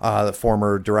 the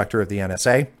former director of the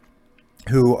NSA,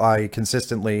 who I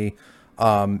consistently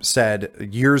said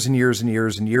years and years and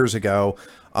years and years ago,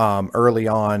 early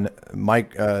on,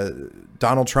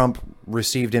 Donald Trump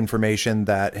received information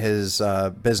that his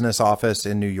business office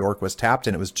in New York was tapped,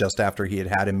 and it was just after he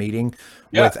had a meeting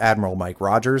with Admiral Mike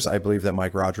Rogers. I believe that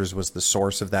Mike Rogers was the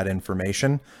source of that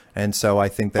information, and so I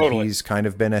think that he's kind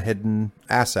of been a hidden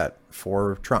asset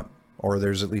for Trump, or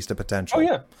there's at least a potential. Oh,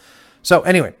 yeah. So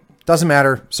anyway, doesn't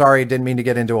matter. Sorry, didn't mean to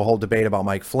get into a whole debate about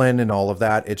Mike Flynn and all of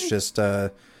that. It's just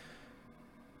I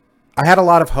had a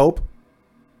lot of hope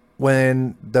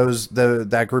when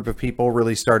that group of people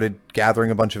really started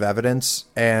gathering a bunch of evidence,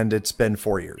 and it's been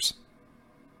 4 years.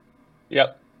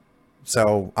 Yep.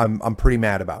 So I'm pretty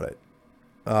mad about it.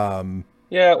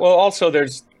 Yeah. Well, also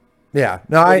there's. Yeah.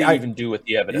 No, what do you even do with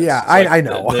the evidence? Yeah, like I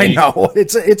know. I know.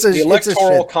 It's a the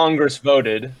Electoral Congress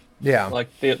voted. Yeah. Like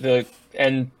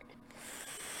and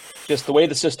just the way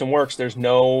the system works,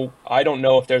 I don't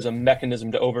know if there's a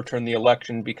mechanism to overturn the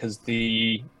election because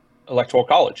the Electoral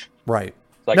College. Right.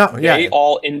 Like they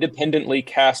all independently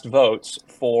cast votes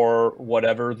for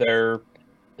whatever their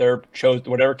chose,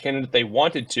 whatever candidate they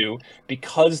wanted to,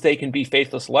 because they can be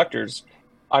faithless electors.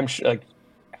 I'm sure, like,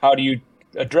 how do you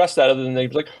address that other than they're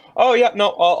like, oh yeah, no,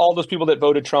 all those people that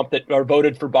voted Trump that or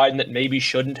voted for Biden that maybe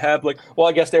shouldn't have, like, well,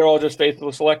 I guess they're all just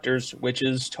faithless electors, which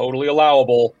is totally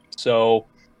allowable. So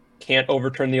can't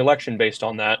overturn the election based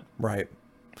on that. Right.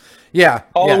 Yeah.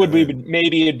 All it would be,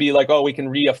 maybe it'd be like, oh, we can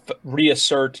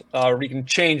reassert, we can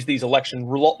change these election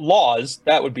laws.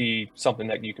 That would be something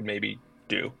that you could maybe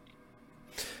do.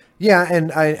 Yeah,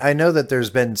 and I know that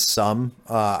there's been some.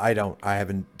 I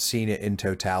haven't seen it in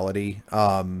totality.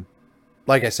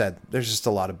 Like I said, there's just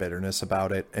a lot of bitterness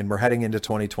about it, and we're heading into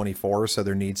 2024, so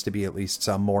there needs to be at least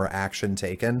some more action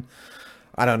taken.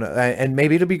 I don't know, and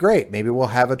maybe it'll be great. Maybe we'll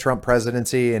have a Trump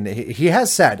presidency, and he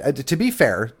has said, to be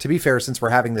fair, since we're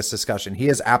having this discussion, he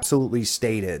has absolutely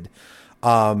stated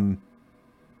that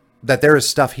there is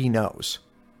stuff he knows.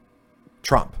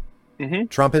 Trump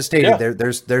has stated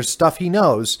there's stuff he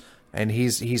knows, and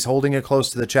he's holding it close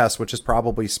to the chest, which is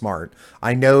probably smart.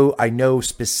 I know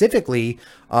specifically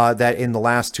that in the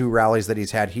last two rallies that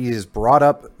he's had, he has brought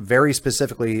up very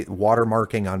specifically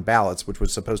watermarking on ballots, which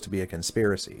was supposed to be a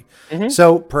conspiracy.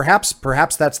 So perhaps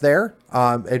that's there.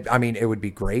 It would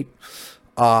be great.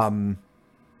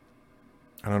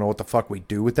 I don't know what the fuck we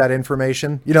do with that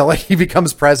information. You know, like he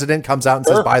becomes president, comes out and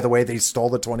says, by the way, they stole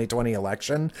the 2020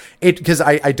 election. Because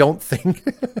I don't think,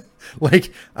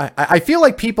 like, I feel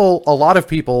like a lot of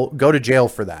people go to jail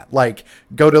for that. Like,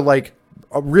 go to, like,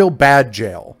 a real bad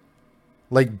jail.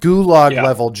 Like, gulag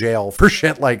level jail for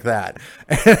shit like that.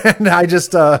 And I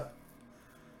just, I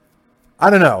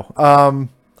don't know.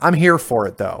 I'm here for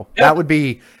it, though. Yeah.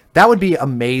 That would be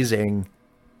amazing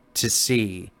to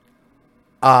see.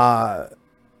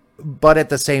 But at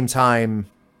the same time,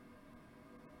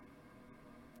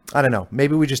 I don't know.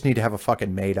 Maybe we just need to have a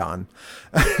fucking maid on,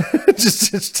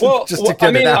 just to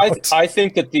get it out. I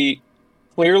think that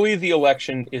clearly the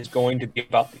election is going to be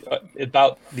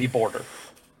about the border,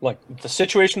 like the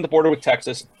situation at the border with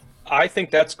Texas. I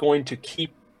think that's going to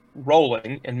keep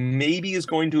rolling and maybe is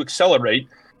going to accelerate.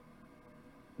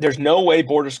 There's no way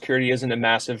border security isn't a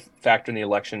massive factor in the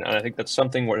election, and I think that's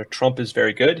something where Trump is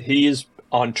very good. He is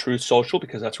on Truth Social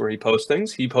because that's where he posts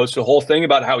things. He posted a whole thing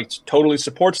about how he totally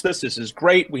supports this. This is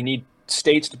great. We need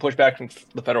states to push back from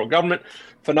the federal government.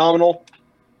 Phenomenal.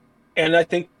 And I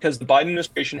think because the Biden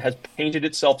administration has painted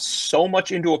itself so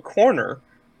much into a corner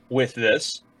with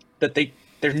this that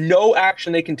there's no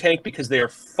action they can take because they are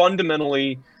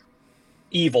fundamentally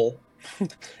evil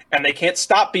and they can't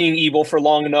stop being evil for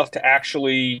long enough to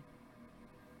actually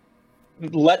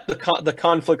let the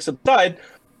conflict subside.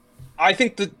 I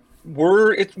think that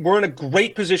we're in a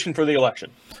great position for the election.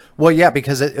 Well, yeah,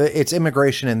 because it's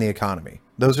immigration and the economy.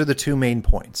 Those are the two main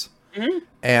points.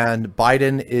 And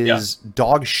Biden is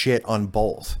dog shit on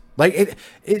both. Like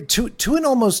it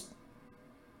almost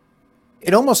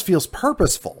feels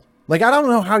purposeful. Like, I don't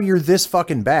know how you're this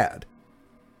fucking bad.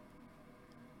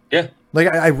 Yeah. Like,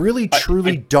 I really,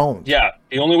 truly don't. Yeah.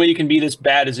 The only way you can be this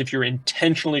bad is if you're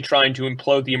intentionally trying to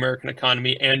implode the American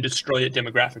economy and destroy it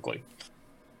demographically.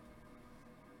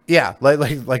 Yeah,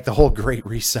 like the whole Great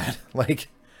Reset. Like,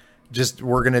 just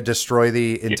we're going to destroy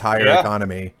the entire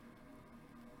economy.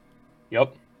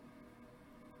 Yep.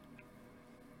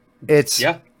 It's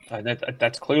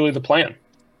that's clearly the plan.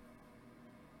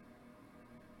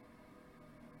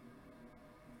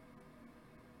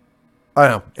 I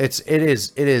know it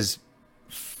is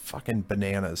fucking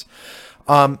bananas.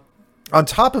 On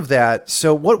top of that,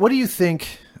 so what do you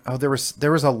think? Oh, there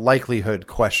was a likelihood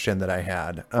question that I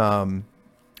had.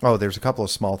 There's a couple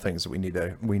of small things that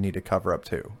we need to cover up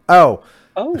too.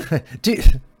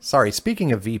 Sorry.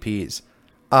 Speaking of VPs,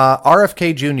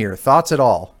 RFK Jr. thoughts at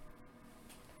all?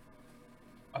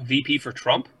 A VP for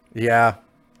Trump? Yeah,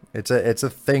 it's a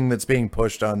thing that's being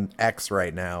pushed on X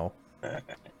right now.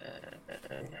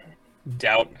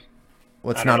 Doubt.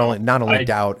 Well, it's not only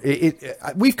doubt.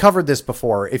 We've covered this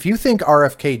before. If you think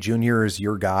RFK Jr. is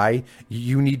your guy,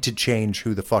 you need to change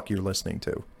who the fuck you're listening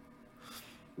to.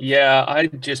 Yeah, I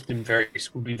just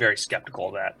would be very skeptical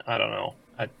of that. I don't know.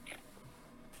 I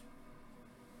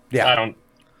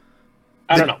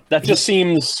don't know. That just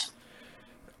seems.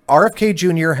 RFK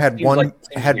Jr. had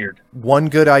one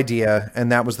good idea,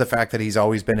 and that was the fact that he's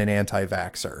always been an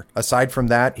anti-vaxxer. Aside from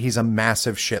that, he's a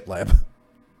massive shitlib.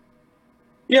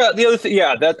 Yeah, the other thing,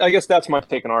 I guess that's my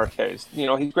take on RFK. You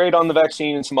know, he's great on the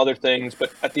vaccine and some other things,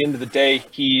 but at the end of the day,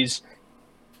 he's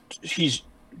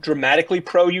dramatically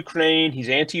pro-Ukraine. He's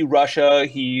anti-Russia.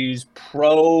 He's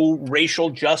pro-racial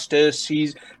justice.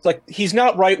 He's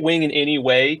not right-wing in any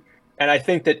way. And I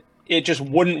think that it just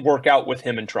wouldn't work out with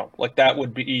him and Trump. Like that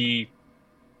would be.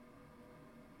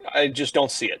 I just don't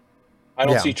see it. I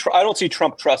don't see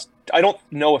Trump trust. I don't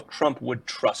know if Trump would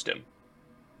trust him.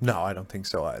 No, I don't think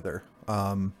so either.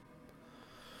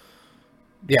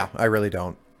 Yeah, I really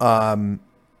don't.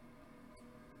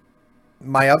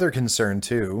 My other concern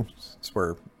too, since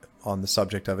we're on the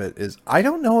subject of it, is I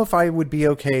don't know if I would be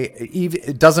okay.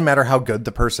 It doesn't matter how good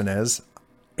the person is.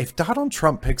 If Donald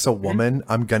Trump picks a woman,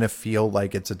 I'm going to feel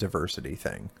like it's a diversity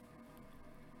thing.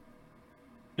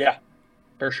 Yeah,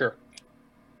 for sure.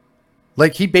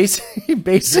 Like he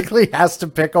basically has to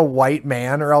pick a white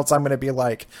man, or else I'm going to be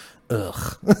like,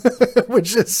 ugh,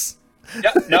 which is.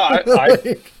 Yeah, no,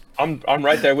 I'm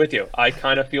right there with you. I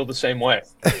kind of feel the same way.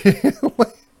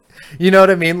 You know what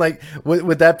I mean? Like,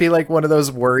 would that be like one of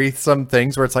those worrisome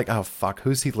things where it's like, oh fuck,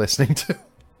 who's he listening to?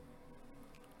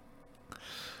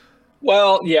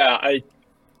 Well, yeah,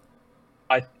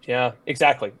 yeah,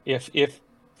 exactly. If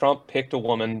Trump picked a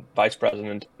woman vice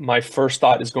president, my first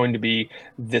thought is going to be,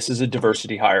 this is a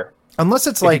diversity hire. Unless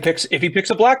it's if he picks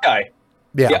a black guy.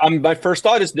 Yeah. My first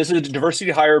thought is this is a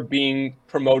diversity hire being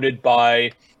promoted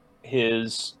by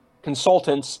his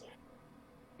consultants.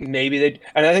 And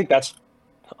I think that's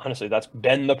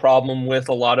been the problem with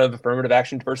a lot of affirmative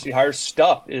action diversity hire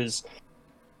stuff is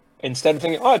instead of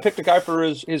thinking, I picked a guy for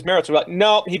his merits, we're like,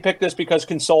 no, he picked this because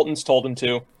consultants told him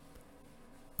to.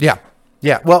 Yeah.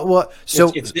 Yeah. Well,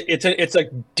 so it's a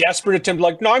desperate attempt.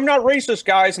 Like, no, I'm not racist,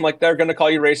 guys. I'm like, they're going to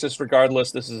call you racist regardless.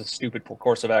 This is a stupid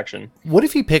course of action. What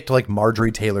if he picked like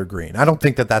Marjorie Taylor Greene? I don't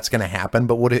think that that's going to happen,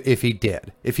 but what if he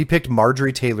did? If he picked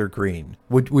Marjorie Taylor Greene,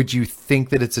 would you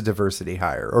think that it's a diversity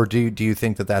hire, or do you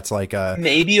think that that's like a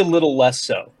maybe a little less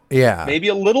so? Yeah, maybe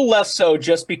a little less so,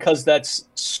 just because that's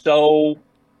so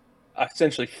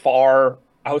essentially far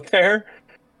out there.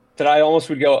 That I almost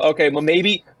would go, okay, well,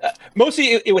 maybe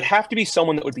mostly it would have to be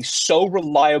someone that would be so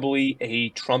reliably a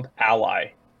Trump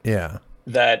ally. Yeah.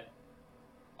 That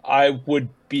I would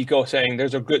be saying there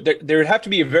would have to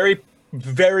be a very,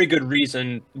 very good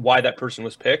reason why that person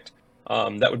was picked.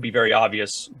 That would be very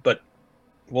obvious, but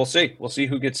we'll see. We'll see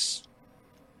who gets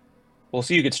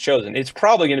chosen. It's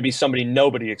probably going to be somebody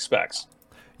nobody expects.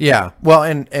 Yeah, well,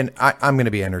 and I'm going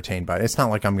to be entertained by it. It's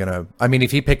not like I'm going to... I mean, if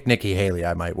he picked Nikki Haley,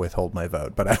 I might withhold my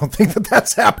vote, but I don't think that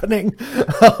that's happening.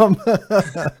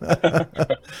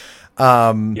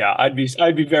 Yeah, I'd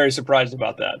be very surprised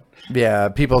about that. Yeah,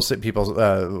 people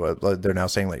they're now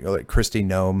saying like Kristi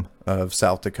Noem of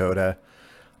South Dakota,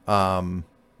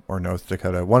 or North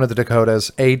Dakota, one of the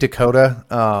Dakotas, a Dakota.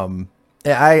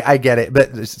 I get it,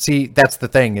 but see, that's the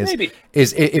thing is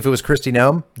if it was Kristi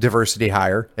Noem, diversity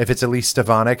hire. If it's Elise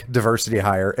Stefanik, diversity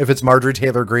hire. If it's Marjorie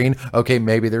Taylor Greene, okay,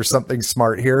 maybe there's something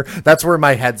smart here. That's where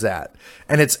my head's at.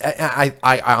 And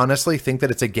I honestly think that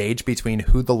it's a gauge between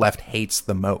who the left hates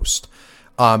the most.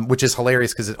 Which is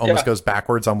hilarious because it almost goes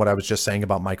backwards on what I was just saying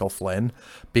about Michael Flynn,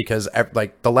 because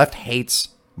like the left hates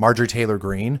Marjorie Taylor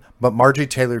Greene, but Marjorie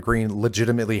Taylor Greene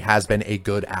legitimately has been a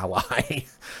good ally,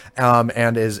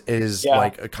 and is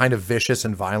like a kind of vicious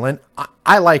and violent.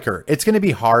 I like her. It's going to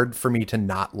be hard for me to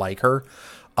not like her.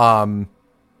 And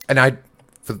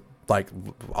for like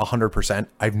 100%,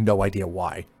 I have no idea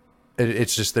why.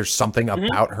 It's just, there's something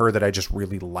about her that I just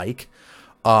really like.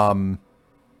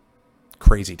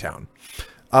 Crazy Town,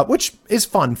 which is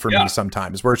fun for me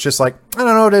sometimes, where it's just like, I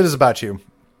don't know what it is about you,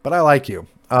 but I like you.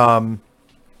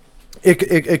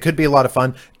 It could be a lot of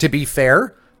fun. To be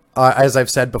fair, as I've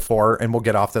said before, and we'll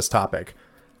get off this topic,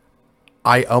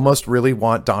 I almost really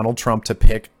want Donald Trump to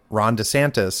pick Ron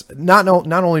DeSantis, not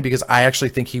only because I actually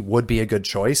think he would be a good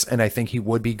choice, and I think he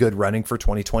would be good running for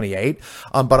 2028,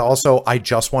 but also I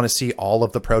just want to see all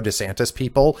of the pro DeSantis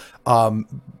people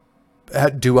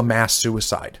do a mass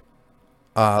suicide.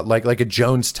 Like a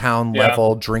Jonestown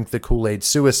level drink the Kool-Aid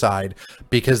suicide,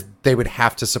 because they would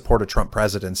have to support a Trump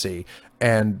presidency,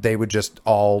 and they would just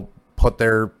all put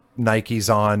their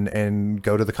Nikes on and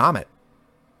go to the Comet.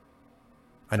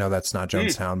 I know that's not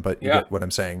Jonestown, but you get what I'm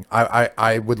saying.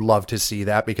 I would love to see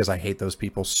that, because I hate those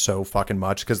people so fucking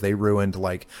much, because they ruined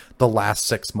like the last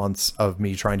 6 months of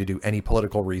me trying to do any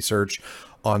political research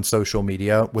on social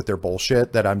media with their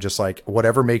bullshit, that I'm just like,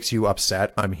 whatever makes you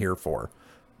upset, I'm here for.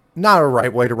 Not a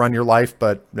right way to run your life,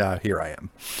 but here I am.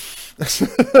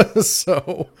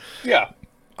 So, yeah.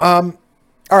 All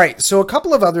right. So a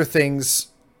couple of other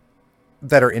things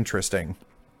that are interesting.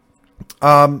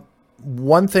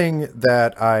 One thing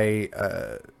that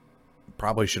I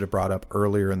probably should have brought up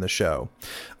earlier in the show.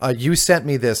 You sent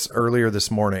me this earlier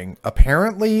this morning.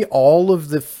 Apparently, all of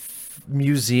the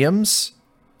museums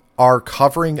are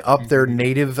covering up their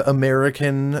Native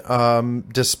American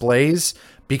displays,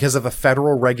 because of a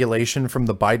federal regulation from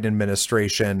the Biden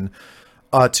administration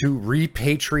to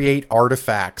repatriate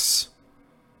artifacts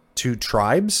to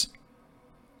tribes.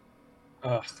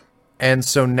 Ugh. And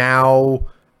so now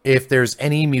if there's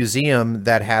any museum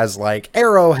that has like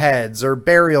arrowheads or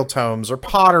burial tomes or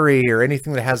pottery or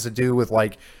anything that has to do with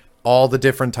like all the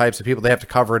different types of people, they have to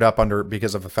cover it up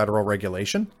because of a federal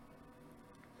regulation.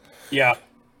 Yeah.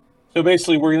 So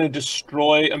basically we're going to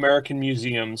destroy American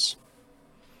museums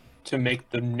to make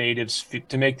the natives,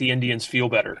 to make the Indians feel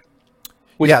better.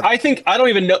 Which I don't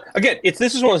even know. Again,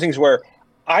 this is one of those things where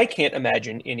I can't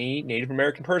imagine any Native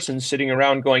American person sitting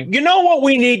around going, you know what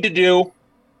we need to do?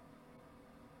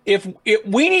 If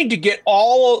we need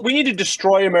to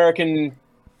destroy American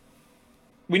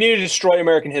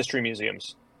history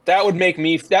museums. That would make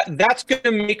me, that's going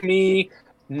to make me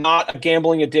not a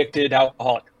gambling addicted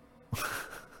alcoholic.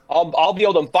 I'll be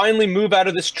able to finally move out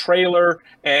of this trailer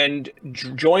and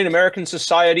join American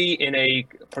society in a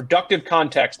productive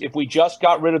context if we just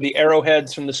got rid of the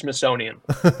arrowheads from the Smithsonian.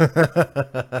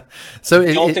 So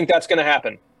I don't think that's going to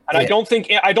happen. And I don't think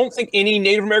any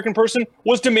Native American person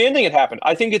was demanding it happen.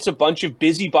 I think it's a bunch of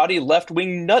busybody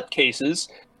left-wing nutcases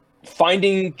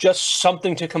finding just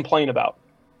something to complain about.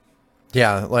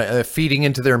 Yeah, like feeding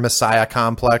into their messiah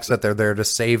complex that they're there to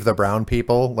save the brown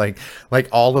people. Like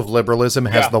all of liberalism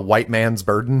has the white man's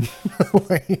burden.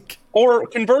 Or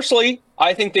conversely,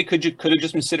 I think they could have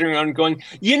just been sitting around going,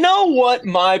 you know what,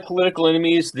 my political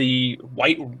enemies, the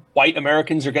white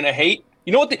Americans, are going to hate.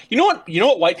 You know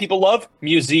what white people love?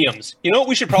 Museums. You know what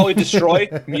we should probably destroy?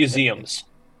 Museums.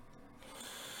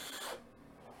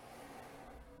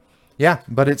 Yeah,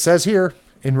 but it says here,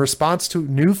 in response to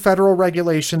new federal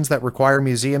regulations that require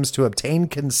museums to obtain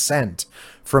consent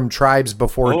from tribes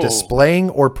before displaying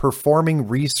or performing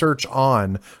research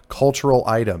on cultural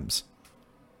items.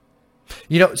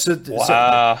 You know, so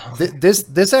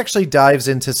this actually dives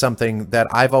into something that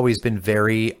I've always been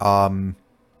very,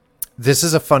 this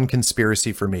is a fun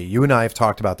conspiracy for me. You and I have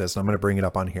talked about this, and I'm going to bring it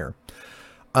up on here.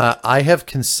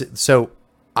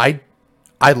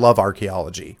 I love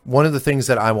archaeology. One of the things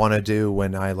that I want to do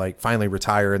when I finally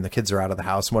retire and the kids are out of the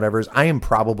house and whatever is I am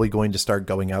probably going to start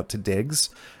going out to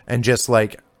digs and just I'm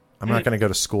not going to go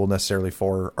to school necessarily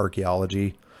for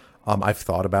archaeology. I've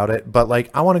thought about it, but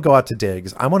I want to go out to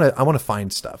digs. I want to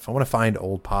find stuff. I want to find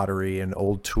old pottery and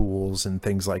old tools and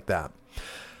things like that.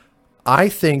 I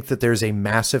think that there's a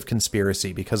massive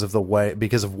conspiracy because of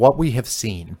what we have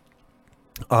seen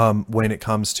when it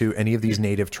comes to any of these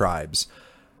native tribes.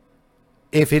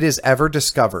 If it is ever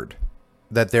discovered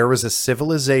that there was a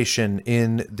civilization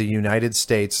in the United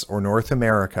States or North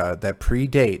America that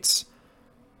predates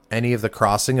any of the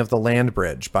crossing of the land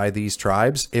bridge by these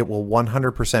tribes, it will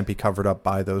 100% be covered up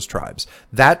by those tribes.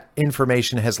 That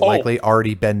information has likely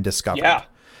already been discovered. Yeah.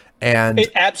 And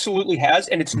it absolutely has.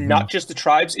 And it's not just the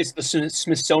tribes, it's the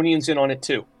Smithsonian's in on it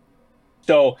too.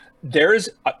 So there's,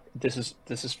 this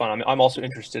is fun. I'm also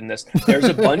interested in this. There's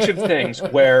a bunch of things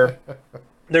where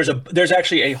there's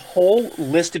actually a whole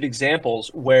list of examples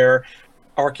where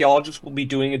archaeologists will be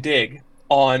doing a dig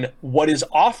on what is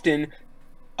often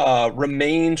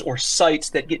remains or sites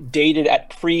that get dated at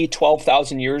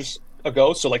pre-12,000 years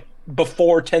ago. So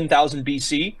before 10,000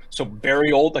 BC. So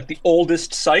very old, the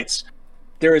oldest sites.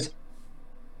 There is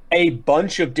a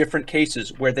bunch of different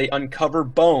cases where they uncover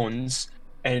bones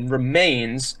and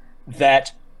remains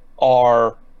that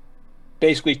are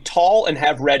basically tall and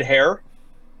have red hair.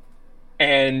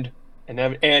 And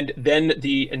then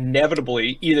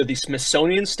inevitably either the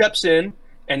Smithsonian steps in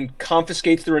and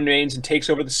confiscates the remains and takes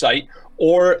over the site,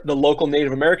 or the local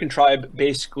Native American tribe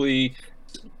basically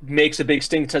makes a big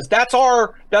stink and says, that's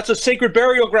a sacred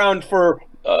burial ground for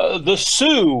the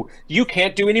Sioux. You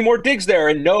can't do any more digs there.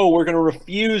 And no, we're going to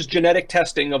refuse genetic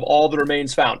testing of all the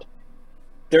remains found.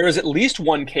 There is at least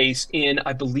one case in,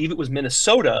 I believe it was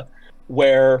Minnesota,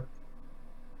 where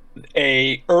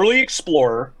a early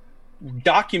explorer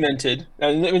documented,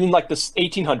 in the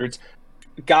 1800s,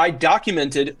 guy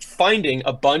documented finding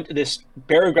this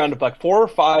burial ground of 4 or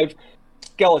 5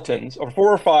 skeletons or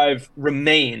 4 or 5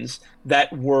 remains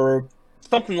that were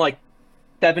something like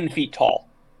 7 feet tall.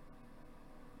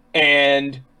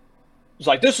 And it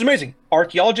was this is amazing.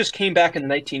 Archaeologists came back in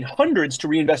the 1900s to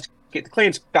reinvestigate the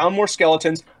claims, found more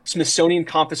skeletons. Smithsonian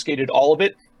confiscated all of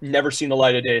it. Never seen the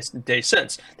light of day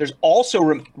since. There's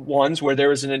also ones where there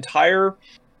was an entire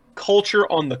culture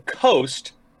on the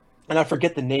coast, and I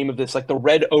forget the name of this, the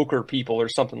Red Ochre people or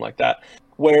something like that,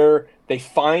 where they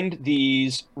find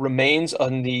these remains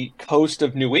on the coast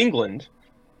of New England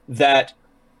that,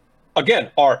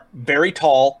 again, are very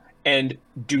tall and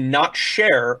do not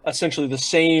share essentially the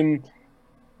same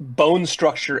bone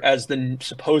structure as the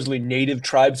supposedly native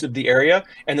tribes of the area,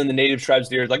 and then the native tribes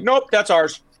of the area are like, nope, that's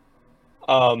ours.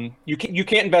 You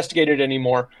can't investigate it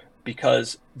anymore,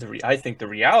 because I think the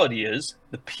reality is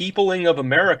the peopling of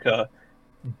America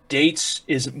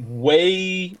is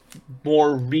way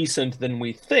more recent than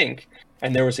we think.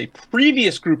 And there was a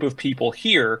previous group of people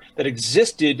here that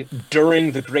existed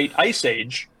during the Great Ice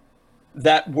Age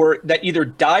that either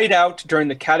died out during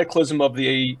the cataclysm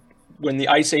when the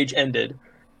Ice Age ended,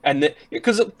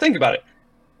 because think about it,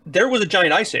 there was a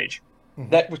giant ice age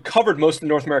that covered most of the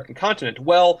North American continent.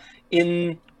 Well,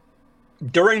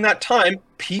 during that time,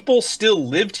 people still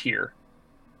lived here.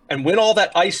 And when all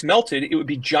that ice melted, it would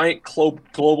be giant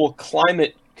global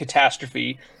climate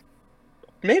catastrophe.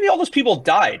 Maybe all those people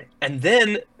died. And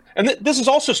this is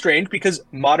also strange because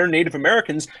modern Native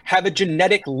Americans have a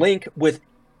genetic link with,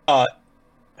 I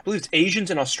believe it's Asians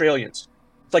and Australians.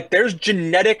 It's like there's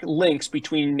genetic links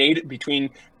between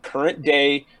current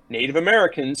day Native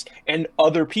Americans and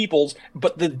other peoples.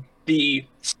 But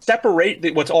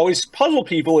what's always puzzled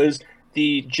people is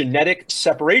the genetic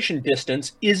separation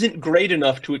distance isn't great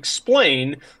enough to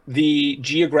explain the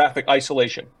geographic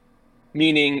isolation.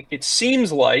 Meaning, it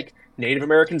seems like Native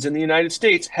Americans in the United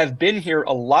States have been here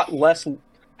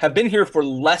for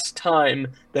less time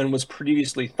than was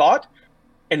previously thought.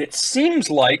 And it seems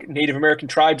like Native American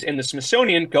tribes and the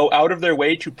Smithsonian go out of their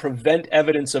way to prevent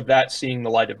evidence of that seeing the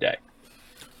light of day.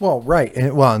 Well, right.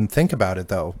 And think about it,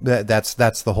 though. That's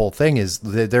the whole thing, is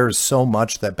that there's so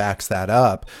much that backs that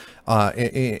up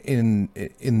in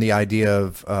the idea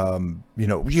of,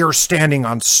 you're standing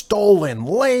on stolen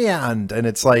land. And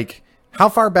it's like, how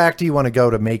far back do you want to go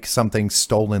to make something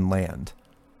stolen land?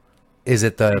 Is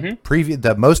it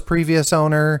the most previous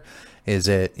owner? Is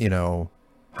it,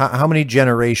 how many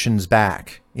generations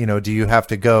back, do you have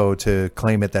to go to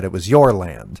claim it that it was your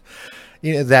land?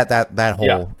 That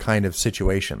whole kind of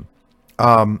situation.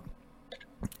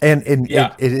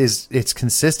 It's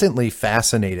consistently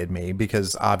fascinated me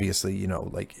because obviously,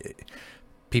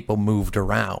 people moved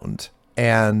around,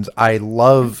 and I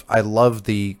love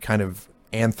the kind of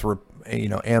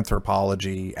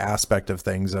anthropology aspect of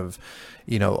things, of,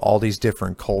 all these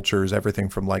different cultures, everything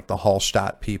from like the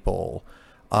Hallstatt people,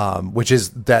 which is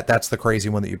that's the crazy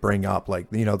one that you bring up, like,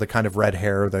 the kind of red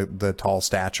hair, the tall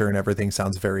stature and everything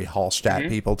sounds very Hallstatt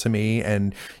people to me.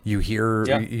 And you hear,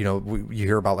 you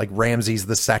hear about like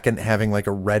Ramses II having like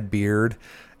a red beard,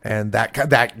 and that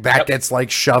gets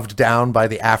like shoved down by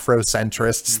the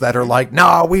Afrocentrists that are like,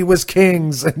 no, we was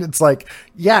kings. And it's like,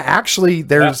 yeah, actually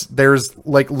there's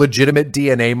like legitimate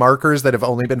DNA markers that have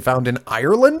only been found in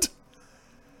Ireland.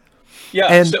 Yeah.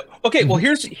 And, so, okay. Well,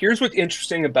 here's what's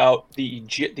interesting about the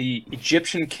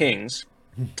Egyptian kings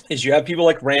is you have people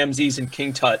like Ramses and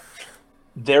King Tut.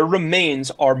 Their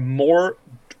remains are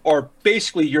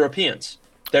basically Europeans.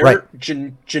 Their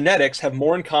genetics have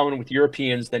more in common with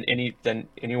Europeans than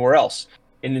anywhere else,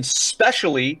 and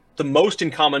especially the most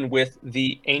in common with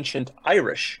the ancient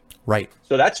Irish. Right.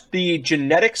 So that's the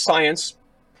genetic science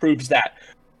proves that.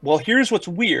 Well, here's what's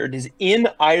weird: is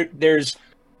there's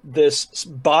this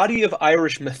body of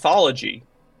Irish mythology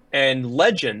and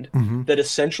legend that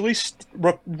essentially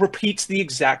repeats the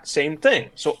exact same thing.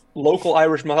 So local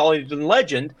Irish mythology and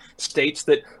legend states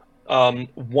that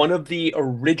one of the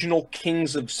original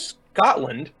kings of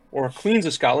Scotland, or queens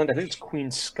of Scotland, I think it's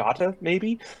Queen Scotta,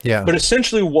 maybe, but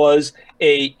essentially was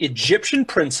a Egyptian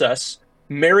princess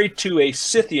married to a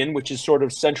Scythian, which is sort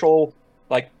of central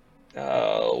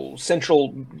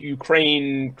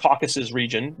Ukraine, Caucasus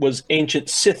region, was ancient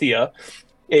Scythia.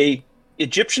 The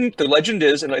legend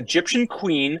is an Egyptian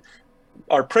queen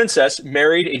or princess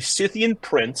married a Scythian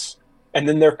prince, and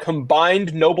then their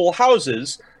combined noble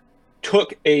houses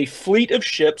took a fleet of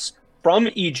ships from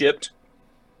Egypt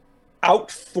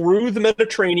out through the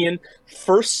Mediterranean,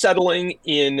 first settling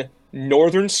in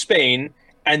northern Spain,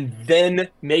 and then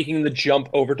making the jump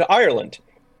over to Ireland.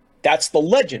 That's the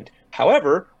legend.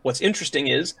 However, what's interesting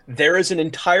is there is an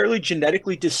entirely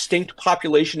genetically distinct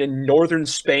population in northern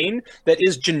Spain that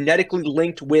is genetically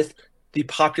linked with the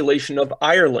population of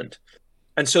Ireland.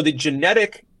 And so the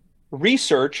genetic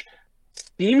research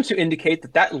seems to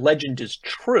indicate that legend is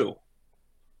true.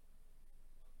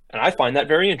 And I find that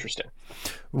very interesting.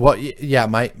 Well, yeah,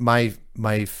 my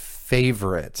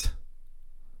favorite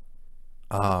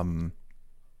not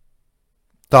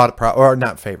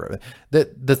favorite.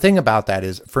 The thing about that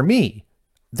is, for me,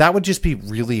 that would just be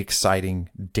really exciting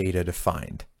data to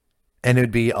find. And it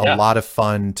would be a lot of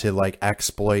fun to like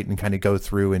exploit and kind of go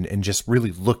through and just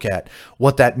really look at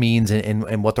what that means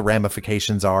and what the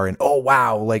ramifications are. And, oh,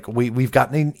 wow, like we've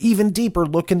gotten an even deeper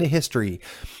look into history.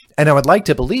 And I would like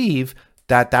to believe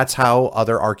that's how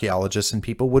other archaeologists and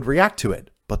people would react to it,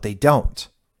 but they don't.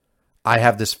 I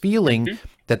have this feeling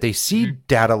that they see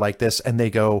data like this and they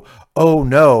go, oh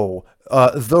no,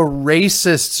 the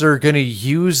racists are going to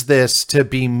use this to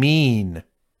be mean.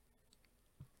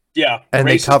 Yeah. And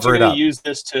they cover it up. Use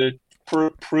this to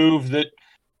prove that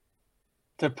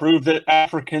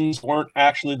Africans weren't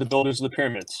actually the builders of the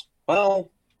pyramids. Well,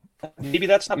 maybe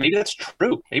that's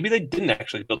true. Maybe they didn't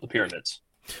actually build the pyramids.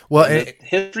 Well, the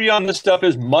history on this stuff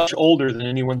is much older than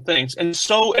anyone thinks. And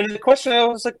the question I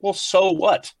was like, well, so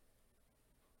what?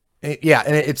 Yeah,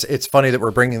 and it's funny that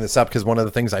we're bringing this up because one of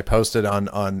the things I posted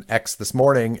on X this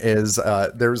morning is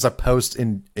there's a post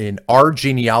in our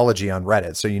genealogy on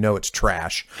Reddit, so you know it's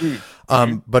trash.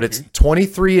 But it's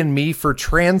 23andMe for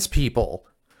trans people.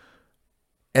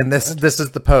 And this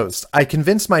is the post. I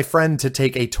convinced my friend to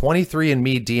take a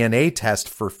 23andMe DNA test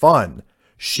for fun.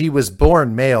 She was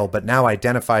born male, but now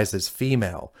identifies as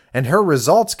female. And her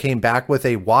results came back with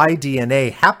a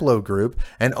Y-DNA haplogroup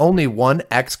and only one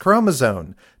X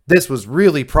chromosome. This was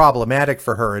really problematic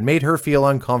for her and made her feel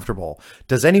uncomfortable.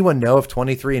 Does anyone know if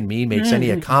 23andMe makes any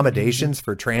accommodations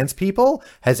for trans people?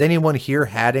 Has anyone here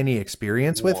had any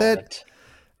experience with it?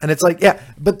 And it's like, yeah,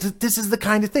 but this is the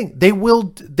kind of thing they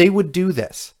would do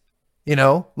this, you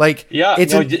know, like, yeah,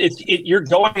 you're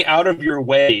going out of your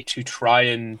way to try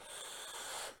and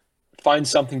find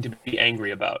something to be angry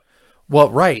about.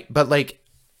 Well, right. But like,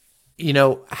 you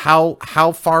know, how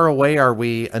far away are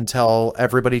we until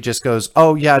everybody just goes,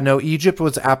 oh yeah, no, Egypt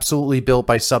was absolutely built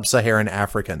by sub-Saharan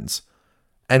Africans.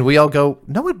 And we all go,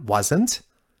 no, it wasn't.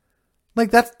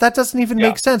 Like that doesn't even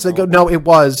make sense. They go, no, it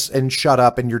was, and shut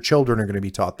up, and your children are going to be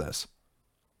taught this.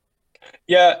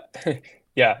 Yeah,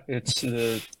 yeah, it's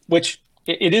which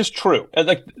it is true.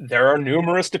 Like there are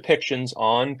numerous depictions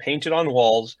painted on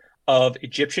walls of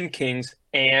Egyptian kings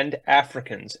and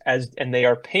Africans and they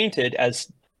are painted as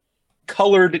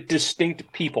colored, distinct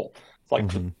people.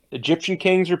 Like Egyptian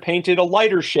kings are painted a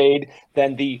lighter shade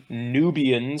than the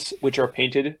Nubians, which are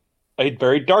painted a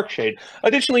very dark shade.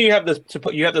 Additionally, you have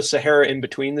the Sahara in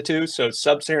between the two, so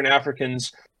sub-Saharan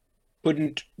Africans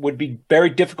would be very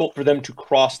difficult for them to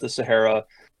cross the Sahara.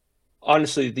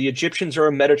 Honestly, the Egyptians are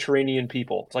a Mediterranean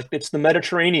people. It's the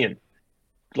Mediterranean.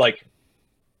 Like,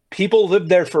 people lived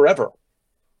there forever,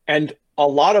 and a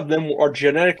lot of them are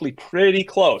genetically pretty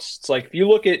close. It's like if you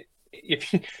look at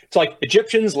it's like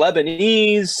Egyptians,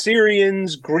 Lebanese,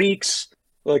 Syrians, Greeks,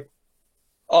 like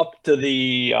up to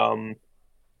the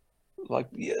like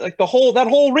that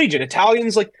whole region.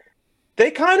 Italians, like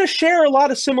they kind of share a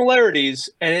lot of similarities,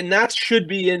 and that should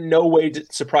be in no way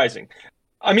surprising.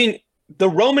 I mean, the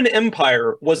Roman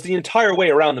Empire was the entire way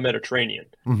around the Mediterranean,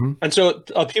 and so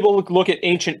people look at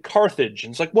ancient Carthage,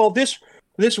 and it's like, well, this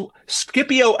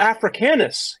Scipio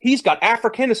Africanus, he's got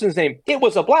Africanus in his name. It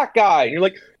was a black guy, and you're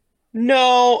like,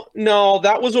 no,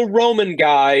 that was a Roman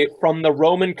guy from the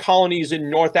Roman colonies in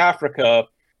North Africa,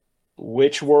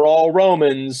 which were all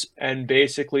Romans and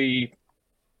basically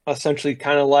essentially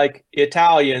kind of like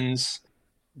Italians.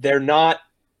 They're not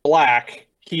black.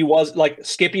 He was like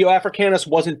Scipio Africanus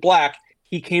wasn't black.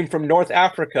 He came from North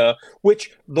Africa,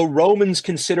 which the Romans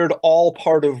considered all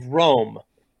part of Rome.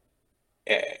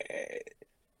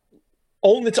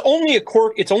 It's only a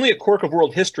quirk of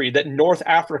world history that North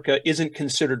Africa isn't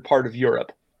considered part of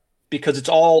Europe, because it's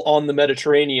all on the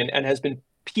Mediterranean and has been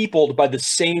peopled by the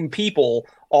same people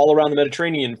all around the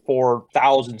Mediterranean for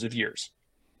thousands of years.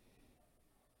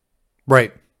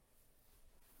 Right.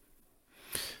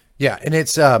 Yeah, and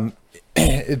it's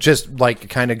just like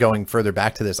kind of going further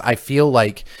back to this. I feel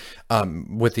like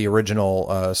with the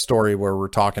original story where we're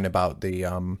talking about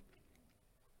the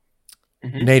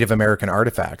Native American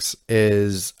artifacts,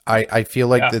 is I feel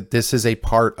like that this is a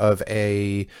part of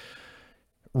a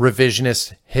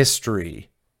revisionist history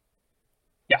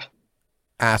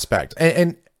aspect.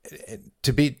 And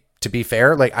to be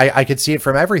fair, like I could see it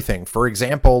from everything. For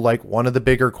example, like one of the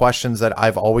bigger questions that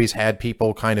I've always had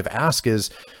people kind of ask is,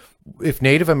 if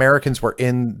Native Americans were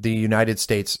in the United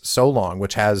States so long,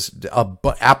 which has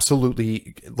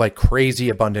absolutely like crazy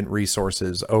abundant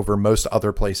resources over most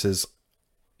other places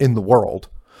in the world,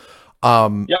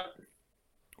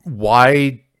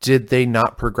 why did they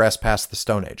not progress past the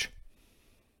Stone Age?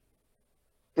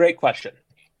 Great question.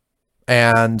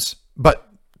 But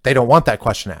they don't want that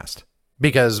question asked,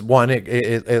 because one,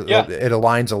 it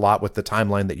aligns a lot with the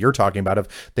timeline that you're talking about of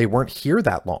they weren't here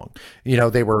that long. You know,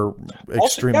 they were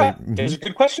extremely... It's a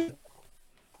good question.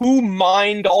 Who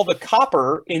mined all the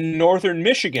copper in northern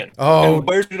Michigan? Oh. And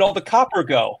where did all the copper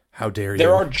go? How dare you?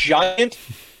 There are giant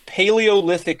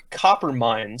Paleolithic copper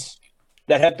mines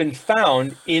that have been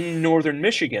found in northern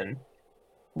Michigan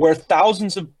where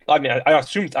thousands of, I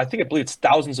believe it's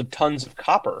thousands of tons of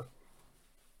copper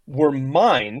were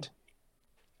mined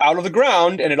out of the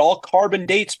ground, and it all carbon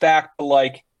dates back to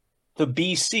like the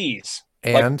BCs,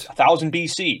 and like 1000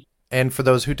 BC. And for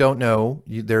those who don't know,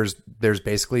 there's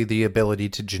basically the ability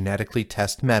to genetically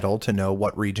test metal to know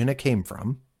what region it came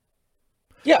from.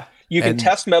 Yeah, you can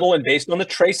test metal, and based on the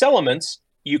trace elements,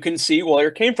 you can see where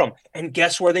it came from. And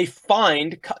guess where they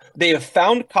have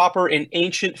found copper in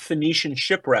ancient Phoenician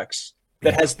shipwrecks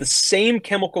that has the same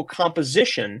chemical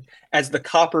composition as the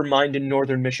copper mined in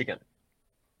northern Michigan.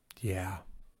 Yeah.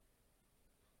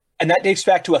 And that dates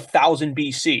back to 1000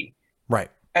 BC. Right.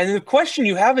 And the question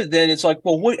you have is then, it's like,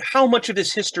 well, how much of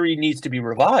this history needs to be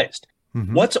revised?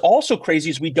 Mm-hmm. What's also crazy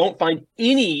is we don't find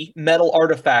any metal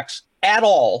artifacts at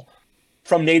all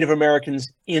from Native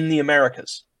Americans in the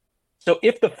Americas. So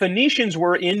if the Phoenicians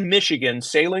were in Michigan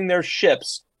sailing their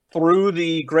ships through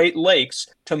the Great Lakes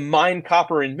to mine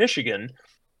copper in Michigan,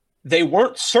 they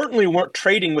certainly weren't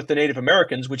trading with the Native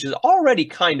Americans, which is already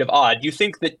kind of odd. You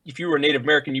think that if you were a Native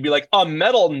American, you'd be like, a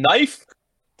metal knife?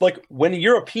 Like when the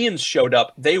Europeans showed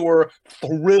up, they were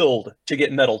thrilled to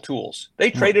get metal tools.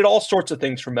 They traded all sorts of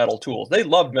things for metal tools. They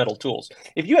loved metal tools.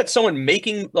 If you had someone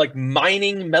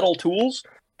mining metal tools,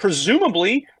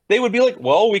 presumably they would be like,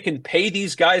 well, we can pay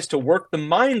these guys to work the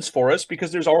mines for us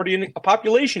because there's already a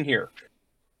population here.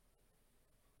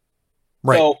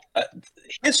 Right. So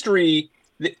history,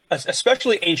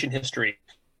 especially ancient history,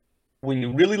 when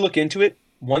you really look into it,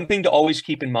 one thing to always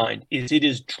keep in mind is it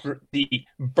is the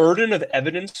burden of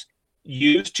evidence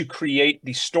used to create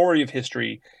the story of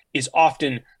history is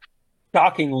often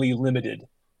shockingly limited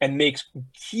and makes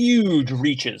huge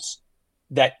reaches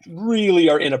that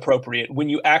really are inappropriate when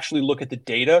you actually look at the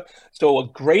data. So a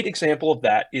great example of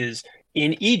that is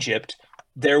in Egypt,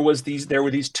 there were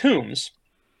these tombs.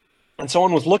 And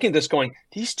someone was looking at this going,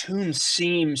 these tombs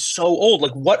seem so old.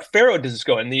 Like, what pharaoh does this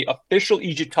go? And the official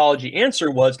Egyptology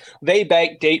answer was they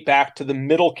date back to the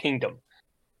Middle Kingdom.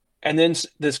 And then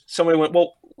somebody went,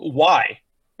 well, why?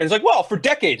 And it's like, well, for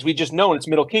decades, we just known it's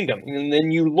Middle Kingdom. And then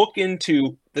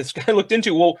this guy looked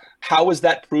into, well, how is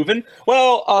that proven?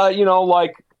 Well, half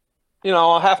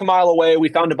a mile away, we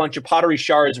found a bunch of pottery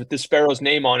shards with this pharaoh's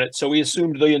name on it. So we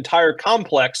assumed the entire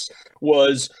complex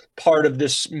was part of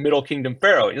this Middle Kingdom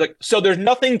pharaoh. Like, so there's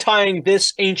nothing tying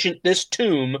this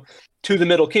tomb to the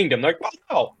Middle Kingdom. They're like,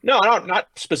 well, no, not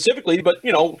specifically, but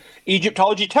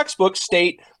Egyptology textbooks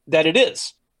state that it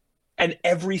is. And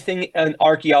everything in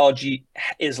archaeology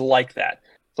is like that.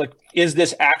 It's like, is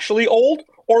this actually old,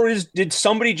 or did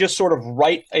somebody just sort of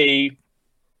write a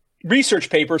research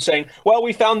paper saying, well,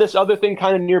 we found this other thing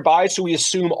kind of nearby, so we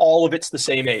assume all of it's the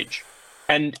same age?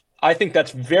 And I think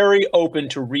that's very open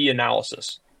to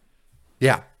reanalysis.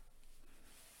 Yeah.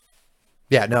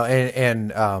 Yeah, no,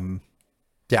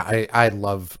 I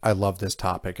love this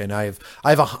topic, and I've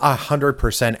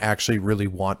 100% actually really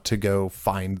want to go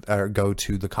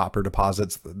to the copper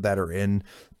deposits that are in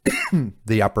I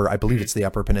believe it's the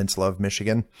Upper Peninsula of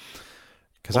Michigan,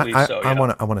 because I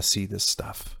want to see this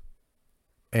stuff.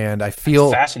 And I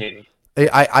feel that's fascinating.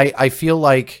 I feel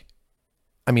like,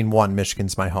 I mean, one,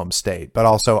 Michigan's my home state, but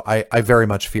also I very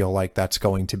much feel like that's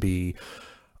going to be,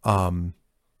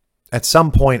 at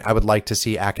some point I would like to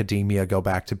see academia go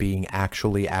back to being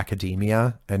actually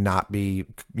academia and not be,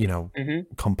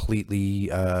 completely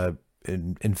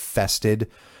infested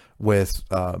with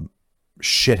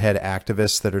shithead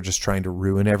activists that are just trying to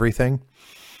ruin everything.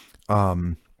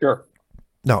 Sure.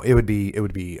 No, it would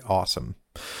be awesome.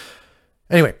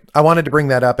 Anyway, I wanted to bring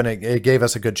that up, and it gave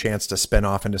us a good chance to spin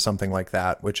off into something like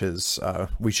that, which is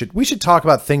we should talk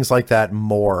about things like that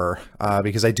more,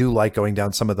 because I do like going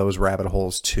down some of those rabbit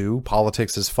holes too.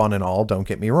 Politics is fun and all, don't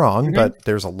get me wrong, but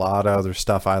there's a lot of other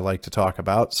stuff I like to talk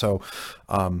about. So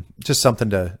just something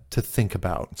to think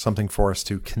about, something for us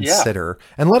to consider,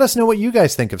 and let us know what you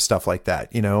guys think of stuff like that.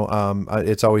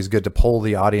 It's always good to poll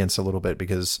the audience a little bit,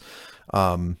 because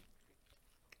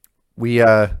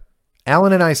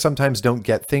Alan and I sometimes don't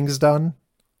get things done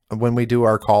when we do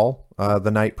our call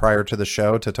the night prior to the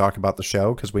show to talk about the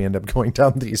show, because we end up going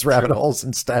down these rabbit holes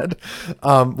instead,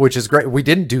 which is great. We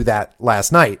didn't do that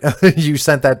last night. You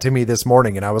sent that to me this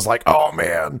morning, and I was like, oh,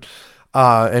 man.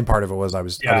 And part of it was I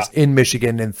was in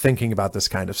Michigan and thinking about this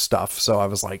kind of stuff. So I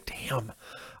was like, damn.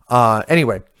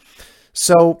 Anyway,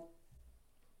 so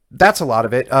that's a lot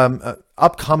of it.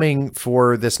 Upcoming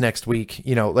for this next week,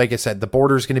 like I said, the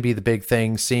border is going to be the big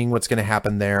thing, seeing what's going to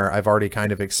happen there. I've already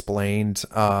kind of explained,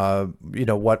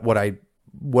 what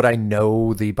what I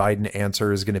know the Biden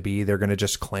answer is going to be. They're going to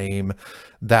just claim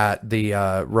that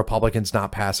the Republicans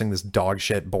not passing this dog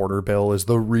shit border bill is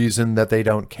the reason that they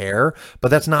don't care, but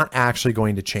that's not actually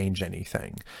going to change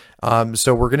anything.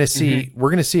 So we're going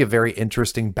to see a very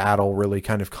interesting battle really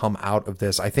kind of come out of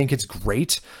this. I think it's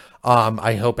great.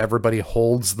 I hope everybody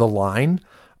holds the line.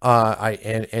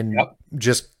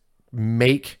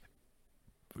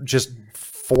 Just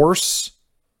force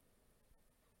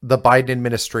the Biden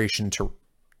administration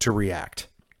to react.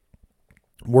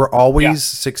 We're always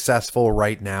successful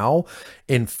right now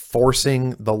in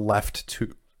forcing the left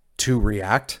to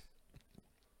react.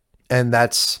 And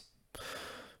it's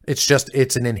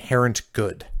an inherent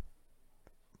good.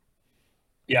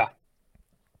 Yeah.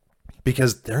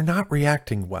 Because they're not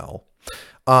reacting well.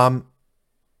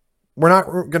 We're not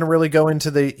going to really go into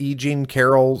the E. Jean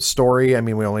Carroll story. I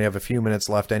mean, we only have a few minutes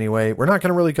left anyway. We're not going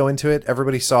to really go into it.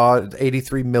 Everybody saw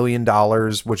 $83 million,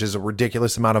 which is a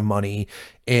ridiculous amount of money,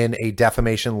 in a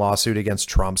defamation lawsuit against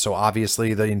Trump. So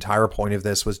obviously the entire point of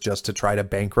this was just to try to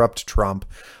bankrupt Trump.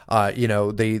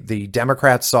 The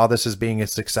Democrats saw this as being a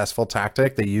successful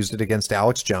tactic. They used it against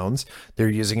Alex Jones. They're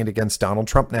using it against Donald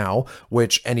Trump now,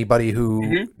 which anybody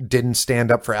who didn't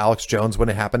stand up for Alex Jones when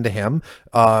it happened to him,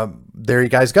 there you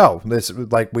guys go. This,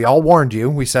 like, we all warned you.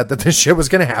 We said that this shit was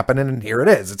going to happen, and here it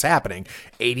is. It's happening.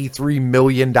 $83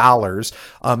 million.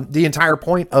 The entire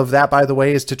point of that, by the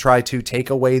way, is to try to take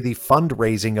away the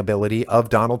fundraising ability of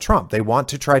Donald Trump. They want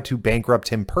to try to bankrupt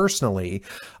him personally,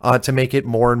 to make it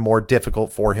more and more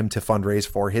difficult for him to fundraise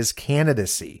for his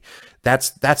candidacy.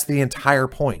 That's the entire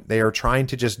point. They are trying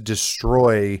to just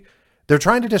destroy. They're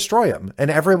trying to destroy him,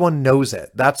 and everyone knows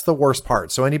it. That's the worst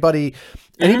part. So anybody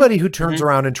who turns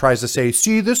around and tries to say,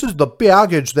 see, this is the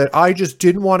baggage that I just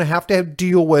didn't want to have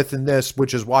deal with in this,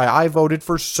 which is why I voted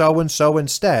for so-and-so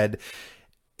instead.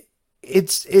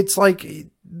 It's like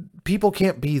people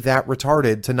can't be that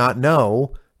retarded to not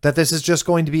know that this is just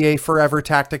going to be a forever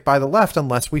tactic by the left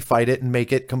unless we fight it and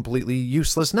make it completely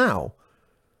useless now.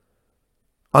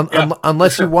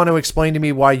 Unless you want to explain to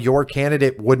me why your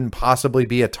candidate wouldn't possibly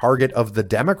be a target of the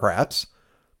Democrats.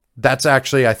 That's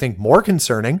actually, I think, more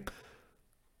concerning.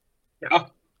 Yeah.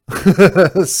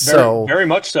 So very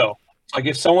much so. Like,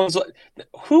 if someone's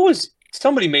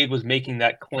somebody was making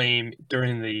that claim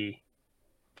during the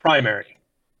primary.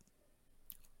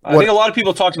 I think a lot of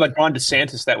people talked about Ron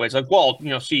DeSantis that way. It's like, well,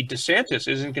 see, DeSantis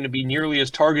isn't going to be nearly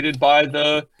as targeted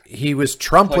by he was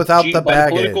Trump without the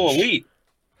baggage. The political elite.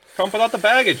 Trump without the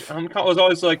baggage. I was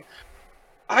always like,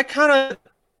 I kind of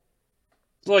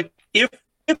like, if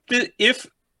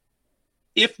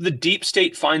the deep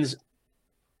state finds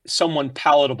someone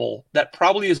palatable, that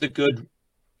probably is a good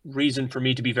reason for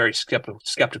me to be very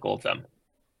skeptical of them.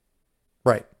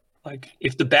 Right. Like,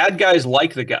 if the bad guys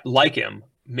like him,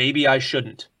 maybe I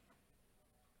shouldn't.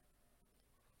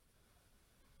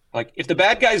 Like, if the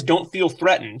bad guys don't feel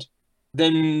threatened,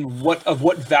 then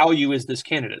what value is this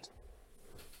candidate?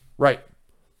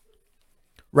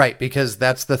 Right, because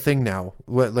that's the thing now.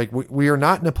 Like, we are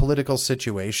not in a political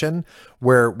situation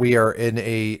where we are in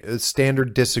a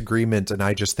standard disagreement, and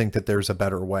I just think that there's a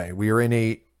better way. We are in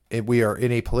a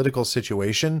political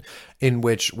situation in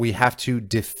which we have to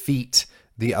defeat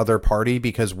the other party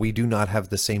because we do not have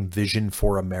the same vision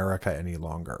for America any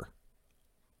longer.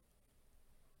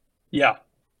 Yeah.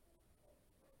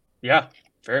 Yeah,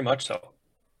 very much so.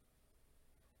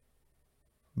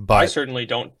 But I certainly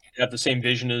don't have the same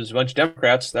vision as a bunch of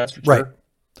Democrats, that's for sure. Right.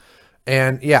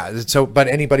 And but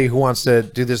anybody who wants to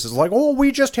do this is like, oh,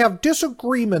 we just have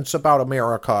disagreements about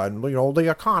America and, the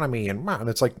economy. And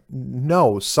it's like,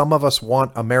 no, some of us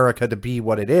want America to be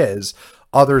what it is.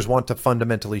 Others want to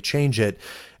fundamentally change it.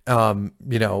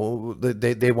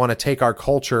 They want to take our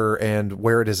culture and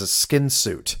wear it as a skin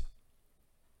suit.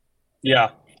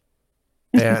 Yeah.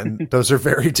 And those are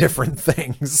very different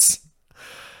things.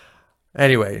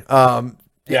 Anyway,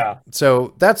 yeah.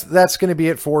 So that's going to be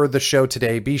it for the show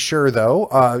today. Be sure,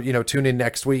 though, tune in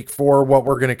next week for what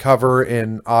we're going to cover,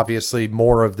 and obviously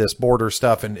more of this border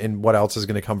stuff and what else is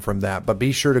going to come from that. But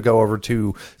be sure to go over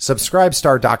to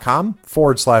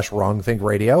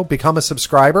subscribestar.com/wrongthinkradio. Become a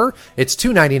subscriber. It's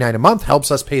 $2.99 a month.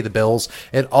 Helps us pay the bills.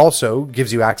 It also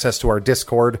gives you access to our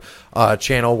Discord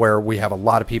channel where we have a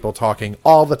lot of people talking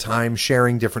all the time,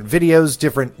 sharing different videos,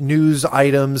 different news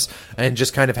items, and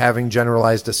just kind of having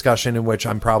generalized discussion in which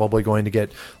I'm probably going to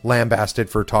get lambasted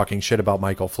for talking shit about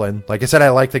Michael Flynn. Like I said, I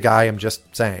like the guy. I'm just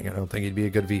saying, I don't think he'd be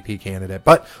a good VP candidate,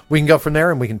 but we can go from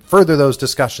there and we can further those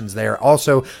discussions there.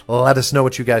 Also, let us know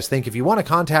what you guys think. If you want to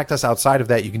contact us outside of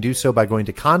that, you can do so by going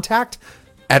to contact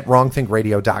at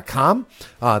wrongthinkradio.com.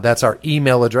 That's our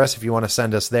email address if you want to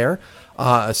send us there.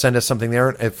 Send us something there.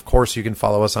 Of course, you can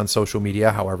follow us on social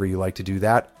media, however you like to do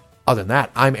that. Other than that,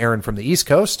 I'm Aaron from the East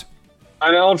Coast.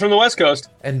 I'm Alan from the West Coast.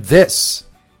 And this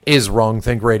is Wrong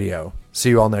Think Radio. See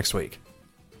you all next week.